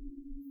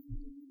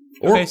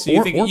 So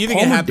you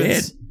think it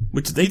happens? Dead,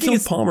 which they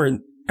killed Palmer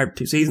after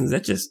 2 seasons.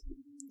 That's just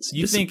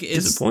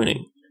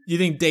disappointing. You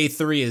think day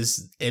 3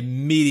 is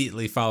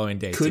immediately following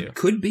day 2?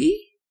 Could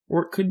be,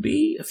 or it could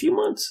be a few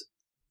months.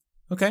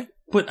 Okay,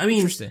 but I mean,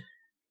 interesting.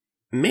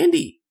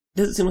 Mandy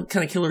doesn't seem like the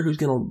kind of killer who's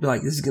gonna be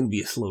like, this is gonna be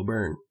a slow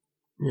burn.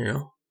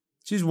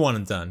 She's one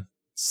and done.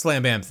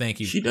 Slam bam, thank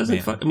you. She doesn't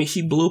fuck. I mean,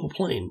 she blew up a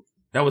plane.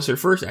 That was her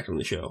first act on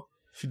the show.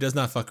 She does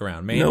not fuck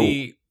around.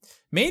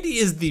 Mandy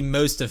is the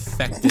most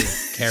effective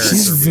character.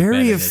 She's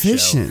very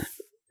efficient.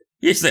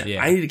 Yes,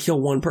 I need to kill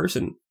one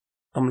person.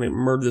 I'm going to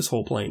murder this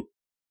whole plane.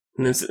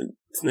 And then sit in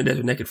the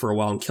desert naked for a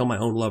while and kill my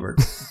own lover.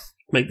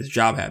 Make this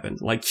job happen.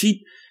 Like,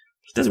 she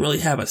doesn't really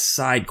have a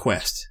side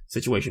quest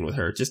situation with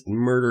her. Just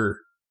murder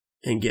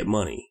and get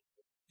money.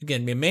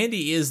 Again,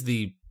 Mandy is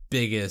the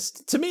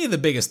biggest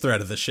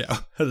threat of the show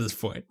at this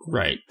point.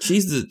 Right.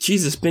 She's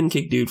the spin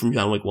kick dude from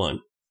John Wick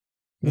 1.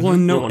 Well,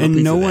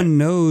 no one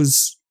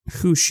knows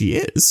who she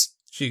is.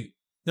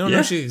 No one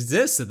knows she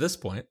exists at this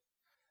point.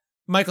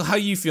 Michael, how are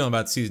you feeling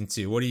about season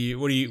 2? What do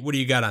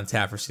you got on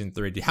tap for season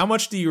 3? How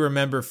much do you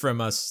remember from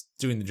us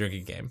doing the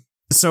drinking game?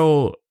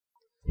 So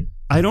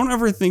I don't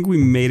ever think we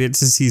made it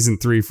to season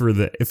 3 for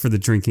the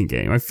drinking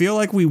game. I feel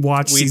like we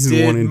watched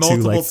season 1 and 2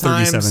 like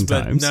 37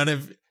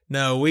 times.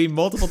 We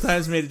multiple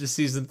times made it to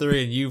season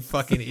 3, and you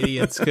fucking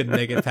idiots couldn't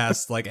make it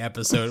past like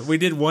episode. We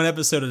did 1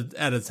 episode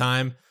at a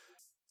time.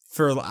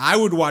 I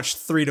would watch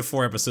 3 to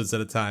 4 episodes at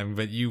a time,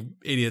 but you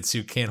idiots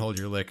who can't hold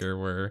your liquor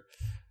were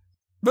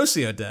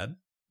mostly dead,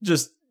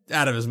 just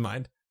out of his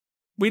mind.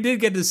 We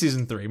did get to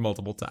season 3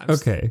 multiple times.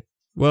 Okay.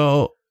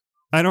 Well,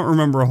 I don't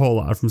remember a whole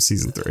lot from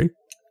season 3.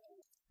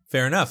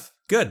 Fair enough.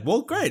 Good.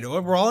 Well, great.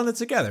 We're all in it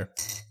together.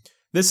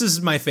 This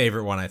is my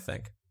favorite one, I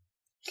think.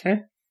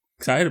 Okay.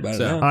 Excited about it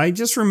now. I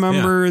just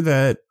remember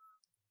that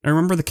I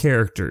remember the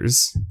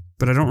characters,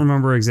 but I don't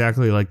remember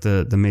exactly like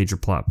the major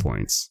plot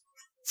points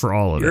for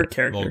all of You're it. a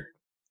character.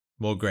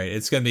 Well, great.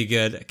 It's going to be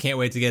good. I can't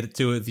wait to get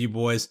to it with you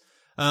boys.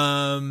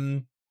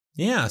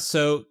 Yeah,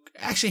 so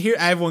actually here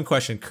I have one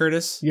question.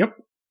 Curtis. Yep.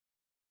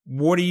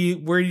 Where do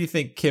you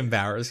think Kim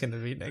Bauer is going to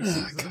be next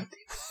season? God.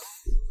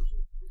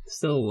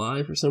 Still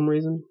alive for some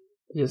reason?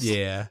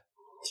 Yeah.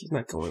 She's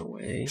not going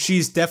away.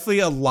 She's definitely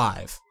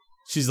alive.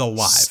 She's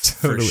alive. She's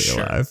totally for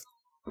sure. alive.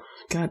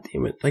 God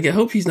damn it. Like, I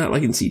hope she's not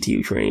like in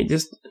CTU training.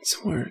 Just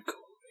somewhere to go.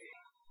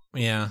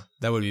 Yeah,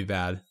 that would be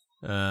bad.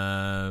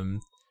 I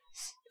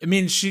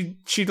mean,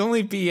 she'd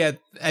only be at,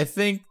 I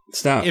think,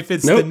 Stop. If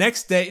it's the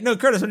next day. No,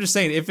 Curtis, I'm just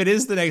saying, if it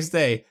is the next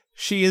day,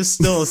 she is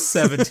still a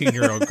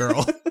 17-year-old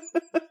girl.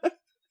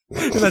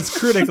 That's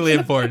critically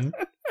important.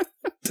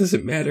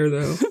 Doesn't matter,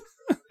 though.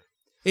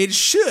 It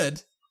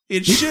should.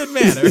 It should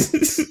matter.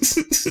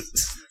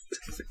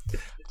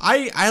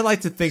 I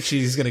like to think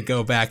she's going to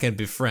go back and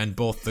befriend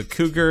both the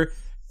Cougar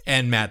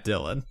and Matt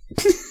Dillon.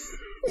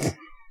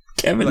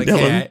 Kevin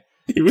Dillon.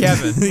 Hey,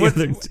 Kevin.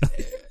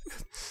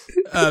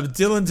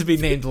 Dillon to be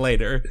named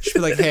later. She'd be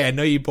like, hey, I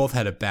know you both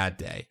had a bad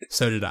day.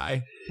 So did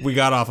I. We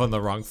got off on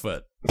the wrong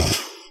foot.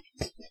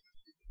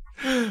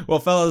 Well,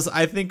 fellas,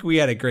 I think we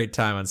had a great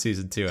time on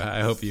season 2.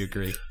 I hope you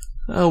agree.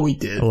 Oh, we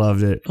did. I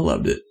loved it.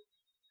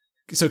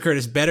 So,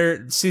 Curtis,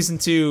 better season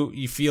 2,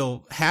 you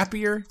feel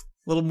happier? A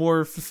little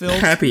more fulfilled?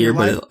 Happier,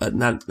 but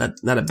not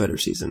a better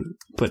season.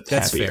 But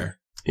that's happier. Fair.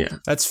 Yeah.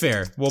 That's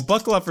fair. Well,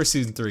 buckle up for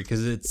season 3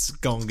 because it's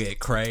going to get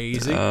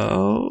crazy.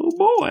 Oh,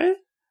 boy.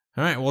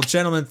 All right. Well,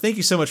 gentlemen, thank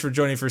you so much for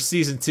joining for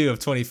season 2 of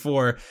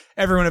 24.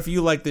 Everyone, if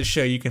you like this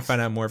show, you can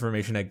find out more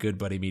information at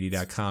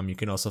goodbuddymedia.com. You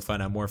can also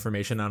find out more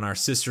information on our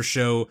sister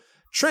show,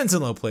 Trends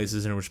in Low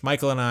Places, in which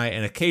Michael and I,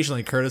 and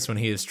occasionally Curtis when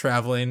he is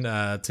traveling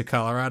to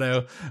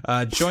Colorado,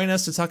 join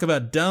us to talk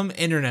about dumb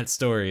internet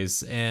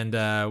stories.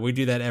 And we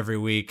do that every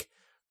week.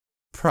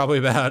 Probably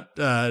about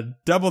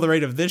double the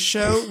rate of this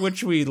show,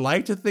 which we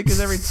like to think is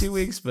every 2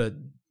 weeks, but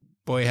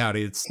boy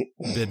howdy, it's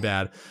been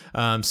bad.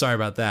 Sorry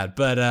about that.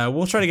 But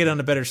we'll try to get on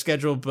a better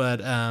schedule.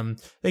 But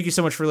thank you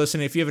so much for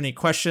listening. If you have any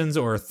questions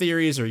or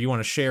theories or you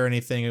want to share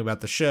anything about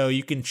the show,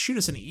 you can shoot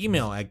us an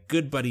email at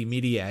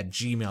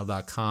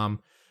goodbuddymedia@gmail.com.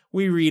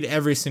 We read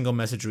every single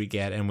message we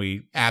get, and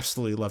we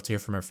absolutely love to hear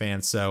from our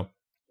fans. So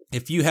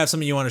if you have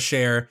something you want to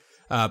share,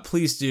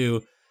 please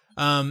do.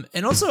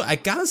 And also, I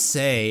gotta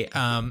say,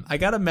 I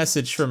got a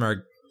message from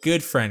our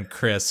good friend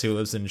Chris, who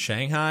lives in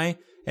Shanghai,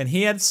 and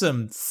he had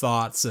some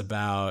thoughts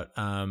about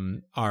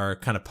our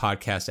kind of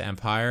podcast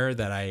empire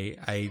that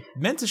I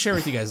meant to share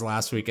with you guys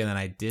last week, and then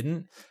I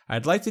didn't.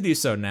 I'd like to do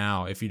so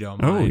now, if you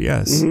don't mind. Oh,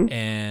 yes. Mm-hmm.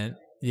 And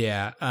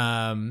yeah,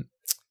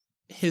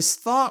 his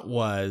thought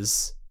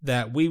was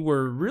that we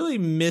were really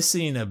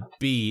missing a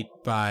beat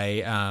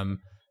by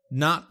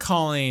not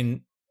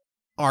calling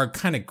our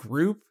kind of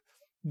group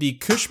the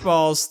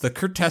Cushballs, the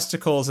Kurt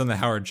Testicles, and the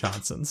Howard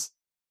Johnsons.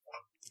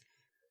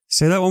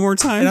 Say that one more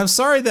time. And I'm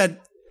sorry that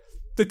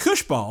the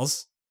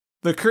Cushballs,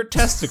 the Kurt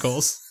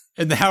Testicles,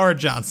 and the Howard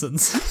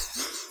Johnsons.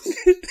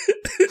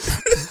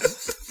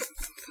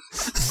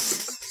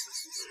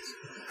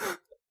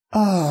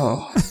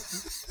 Oh.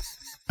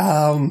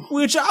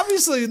 Which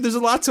obviously there's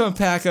a lot to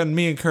unpack on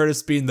me and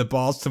Curtis being the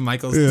balls to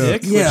Michael's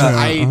dick, which Yeah.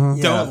 I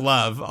don't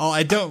love.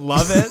 I don't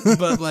love it,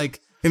 but like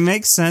it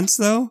makes sense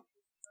though.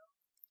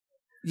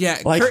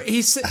 Yeah, Like-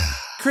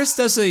 Chris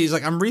does say he's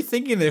like, I'm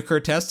rethinking the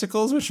Kurt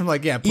Testicles, which I'm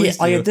like, yeah, please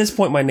Like do. at this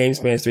point, my name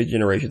spans 3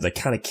 generations. I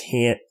kind of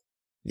can't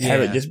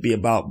have it Yeah. just be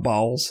about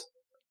balls.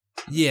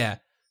 Yeah.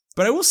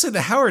 But I will say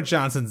the Howard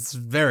Johnson's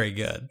very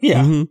good.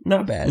 Yeah, Mhm.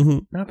 not bad.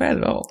 Mhm. Not bad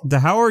at all.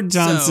 The Howard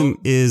Johnson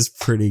is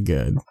pretty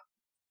good.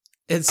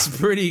 It's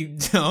pretty.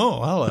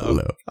 Oh,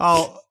 hello.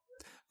 I'll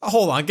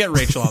hold on. Get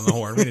Rachel on the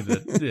horn. We need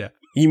to. Yeah.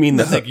 You mean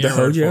the I'll take your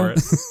word Hojo?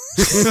 for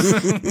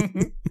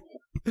it.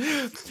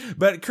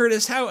 But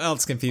Curtis, how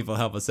else can people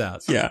help us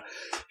out? Yeah.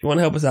 If you want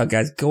to help us out,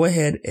 guys, go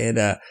ahead and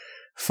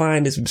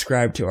find and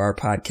subscribe to our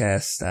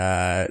podcast,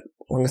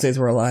 Long As Days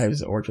of Our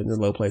Lives or Trends in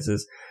Low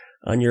Places,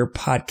 on your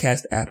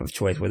podcast app of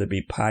choice, whether it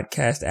be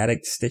Podcast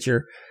Addict,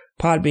 Stitcher,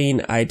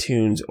 Podbean,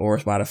 iTunes, or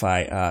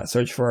Spotify.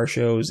 Search for our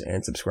shows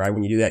and subscribe.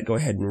 When you do that, go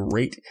ahead and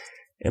rate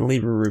and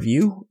leave a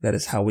review. That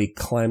is how we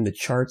climb the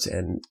charts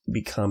and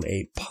become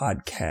a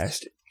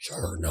podcast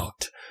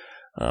juggernaut.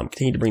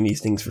 Continue to bring these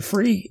things for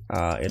free.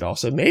 And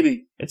also,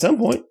 maybe, at some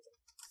point,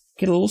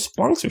 get a little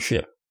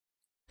sponsorship.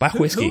 Buy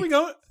whiskey. Who are we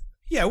going?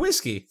 Yeah,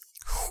 whiskey.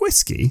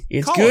 Whiskey?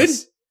 It's Call good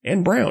us.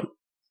 and brown.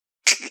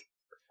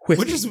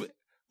 Whiskey.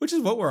 Which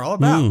is what we're all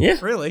about. Yeah.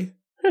 Really.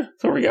 So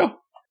there we go.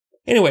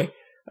 Anyway,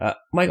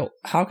 Michael,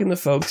 how can the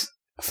folks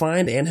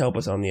find and help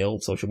us on the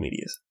old social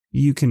medias?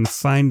 You can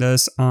find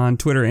us on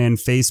Twitter and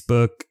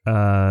Facebook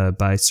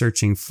by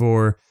searching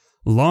for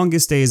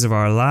Longest Days of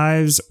Our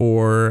Lives,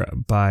 or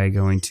by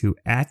going to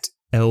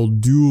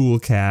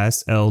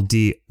 @LDoolcast,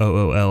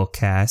 LDOOL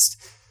cast.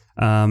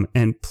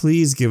 And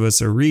please give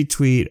us a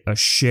retweet, a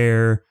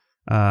share,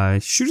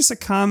 shoot us a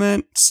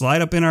comment,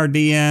 slide up in our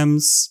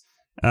DMs.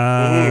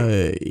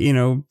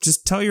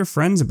 Just tell your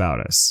friends about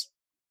us.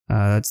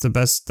 That's the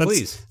best.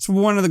 It's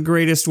one of the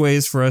greatest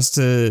ways for us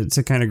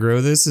to kind of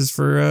grow this is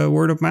for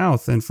word of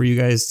mouth and for you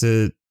guys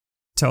to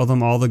tell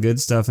them all the good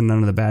stuff and none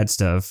of the bad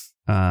stuff.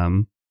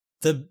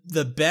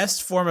 The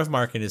best form of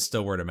marketing is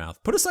still word of mouth.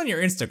 Put us on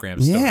your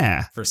Instagram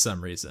story for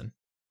some reason.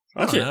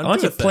 Why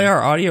don't you play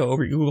our audio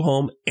over your Google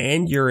Home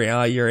and your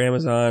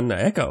Amazon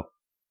Echo?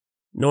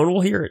 No one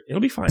will hear it. It'll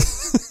be fine.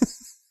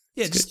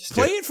 Yeah, just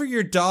play it for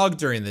your dog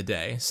during the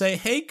day. Say,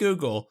 hey,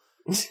 Google,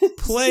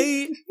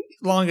 play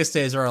Longest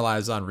Days of Our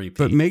Lives on repeat.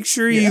 But make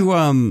sure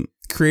you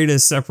create a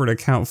separate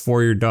account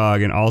for your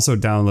dog and also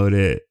download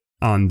it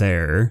on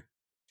there.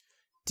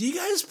 Do you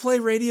guys play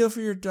radio for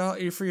your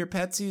dog, for your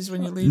petsies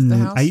when you leave the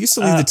house? I used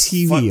to leave the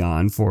TV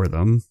on for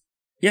them.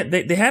 Yeah,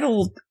 they had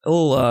a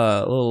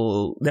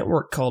little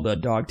network called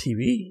Dog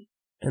TV,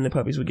 and the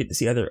puppies would get to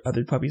see other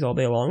puppies all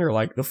day long, or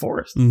like the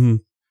forest. Mm-hmm.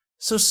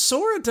 So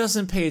Sora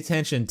doesn't pay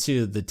attention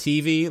to the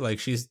TV, like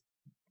she's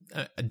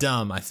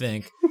dumb, I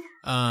think.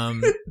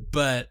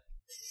 But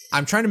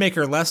I'm trying to make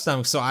her less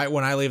dumb. So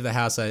when I leave the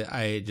house,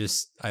 I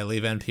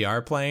leave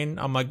NPR playing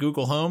on my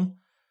Google Home,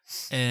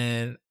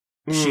 and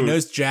she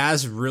knows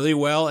jazz really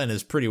well and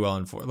is pretty well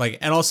informed.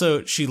 And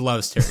also she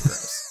loves Terry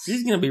Gross.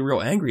 She's gonna be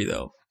real angry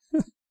though.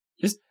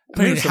 Just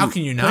how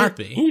can you not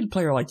be? You need to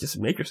play her just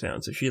maker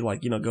sound, so she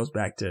goes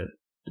back to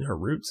her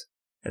roots,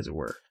 as it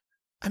were.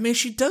 I mean,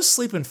 she does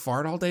sleep and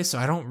fart all day, so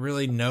I don't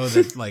really know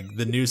that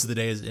the news of the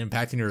day is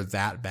impacting her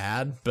that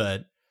bad,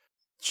 but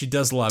she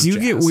does love jazz. Do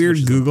you get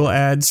weird Google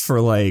ads for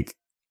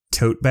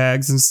tote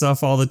bags and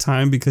stuff all the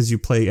time because you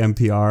play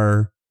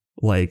NPR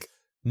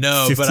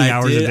no, 15 but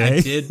hours a day? I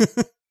did.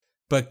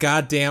 But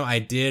goddamn, I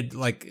did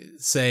I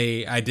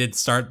did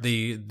start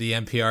the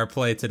NPR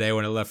play today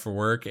when I left for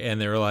work,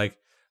 and they were like,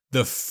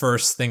 the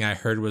first thing I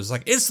heard was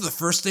it's the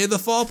first day of the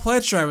fall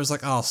pledge drive. I was like,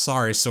 oh,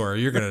 sorry, Sora,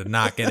 you're going to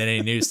not get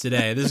any news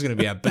today. This is going to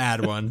be a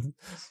bad one.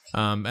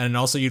 And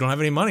also you don't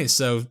have any money,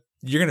 so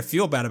you're going to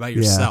feel bad about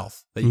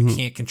yourself that you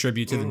can't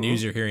contribute to the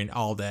news you're hearing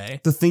all day.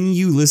 The thing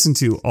you listen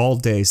to all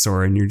day,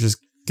 Sora, and you're just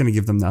going to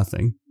give them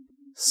nothing.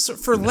 So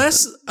for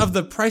less of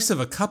the price of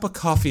a cup of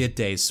coffee a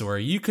day,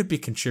 Sora, you could be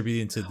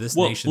contributing to this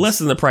nation. Less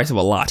than the price of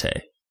a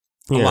latte.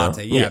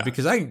 Latte, yeah,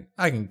 because I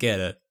can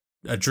get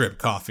a drip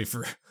coffee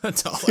for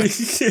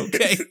 $1.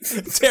 Okay,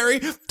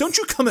 Terry, don't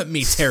you come at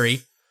me,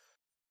 Terry.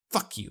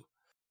 Fuck you.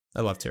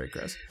 I love Terry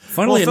Gross.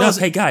 Funnily enough,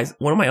 hey guys,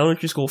 one of my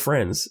elementary school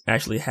friends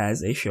actually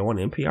has a show on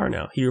NPR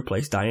now. He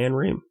replaced Diane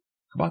Rehm.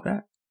 How about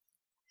that?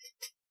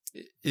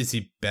 Is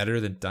he better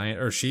than Diane,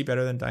 or she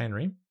better than Diane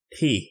Rehm?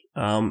 He.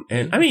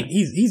 And I mean,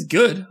 he's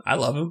good. I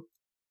love him.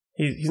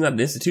 He's not an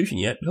institution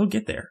yet. He'll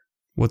get there.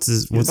 What's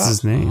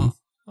his name?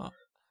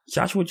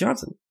 Joshua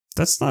Johnson.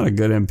 That's not a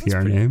good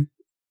NPR name.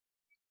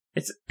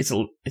 It's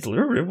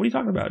alliterative. What are you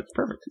talking about? It's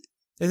perfect.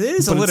 It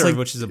is alliterative,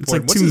 which is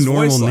important. It's two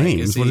normal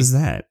names. What is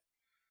that?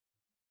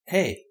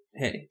 Hey,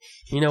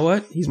 you know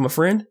what? He's my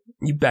friend.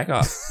 You back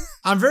off.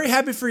 I'm very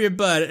happy for your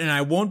bud, and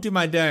I won't do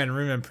my Diane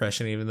Rehm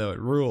impression, even though it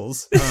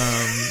rules.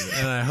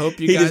 And I hope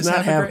you guys he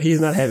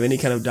does not have any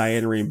kind of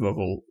Diane Rehm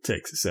vocal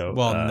tics. So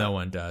no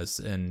one does,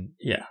 and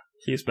yeah,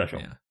 he's special.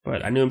 Yeah.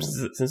 But I knew him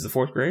since the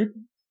 4th grade.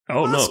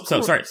 Oh no,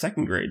 cool. Sorry,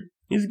 2nd grade.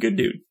 He's a good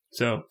dude.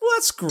 So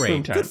that's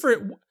great. Good for it.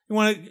 You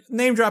want to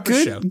name drop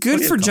a show?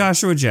 Good for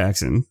Joshua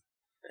Jackson.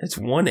 It's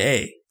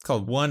 1A. It's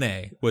called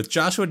 1A with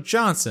Joshua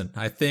Johnson,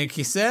 I think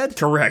he said.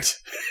 Correct.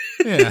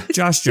 Yeah.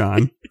 Josh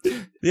John.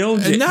 The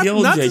old not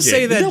JJ, to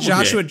say that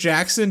Joshua J.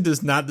 Jackson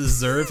does not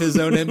deserve his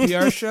own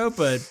NPR show,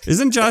 but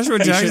isn't Joshua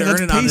Jackson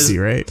that's Pacey,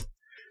 right?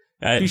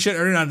 He should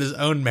earn it on his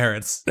own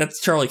merits. That's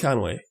Charlie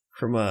Conway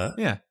from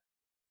the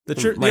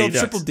old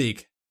Triple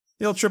Deke.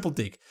 The old Triple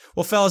Deke.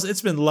 Well, fellas,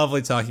 it's been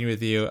lovely talking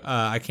with you.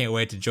 I can't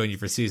wait to join you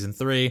for season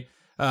 3.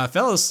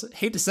 Fellas,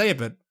 hate to say it,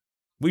 but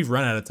we've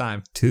run out of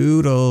time.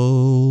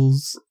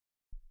 Toodles.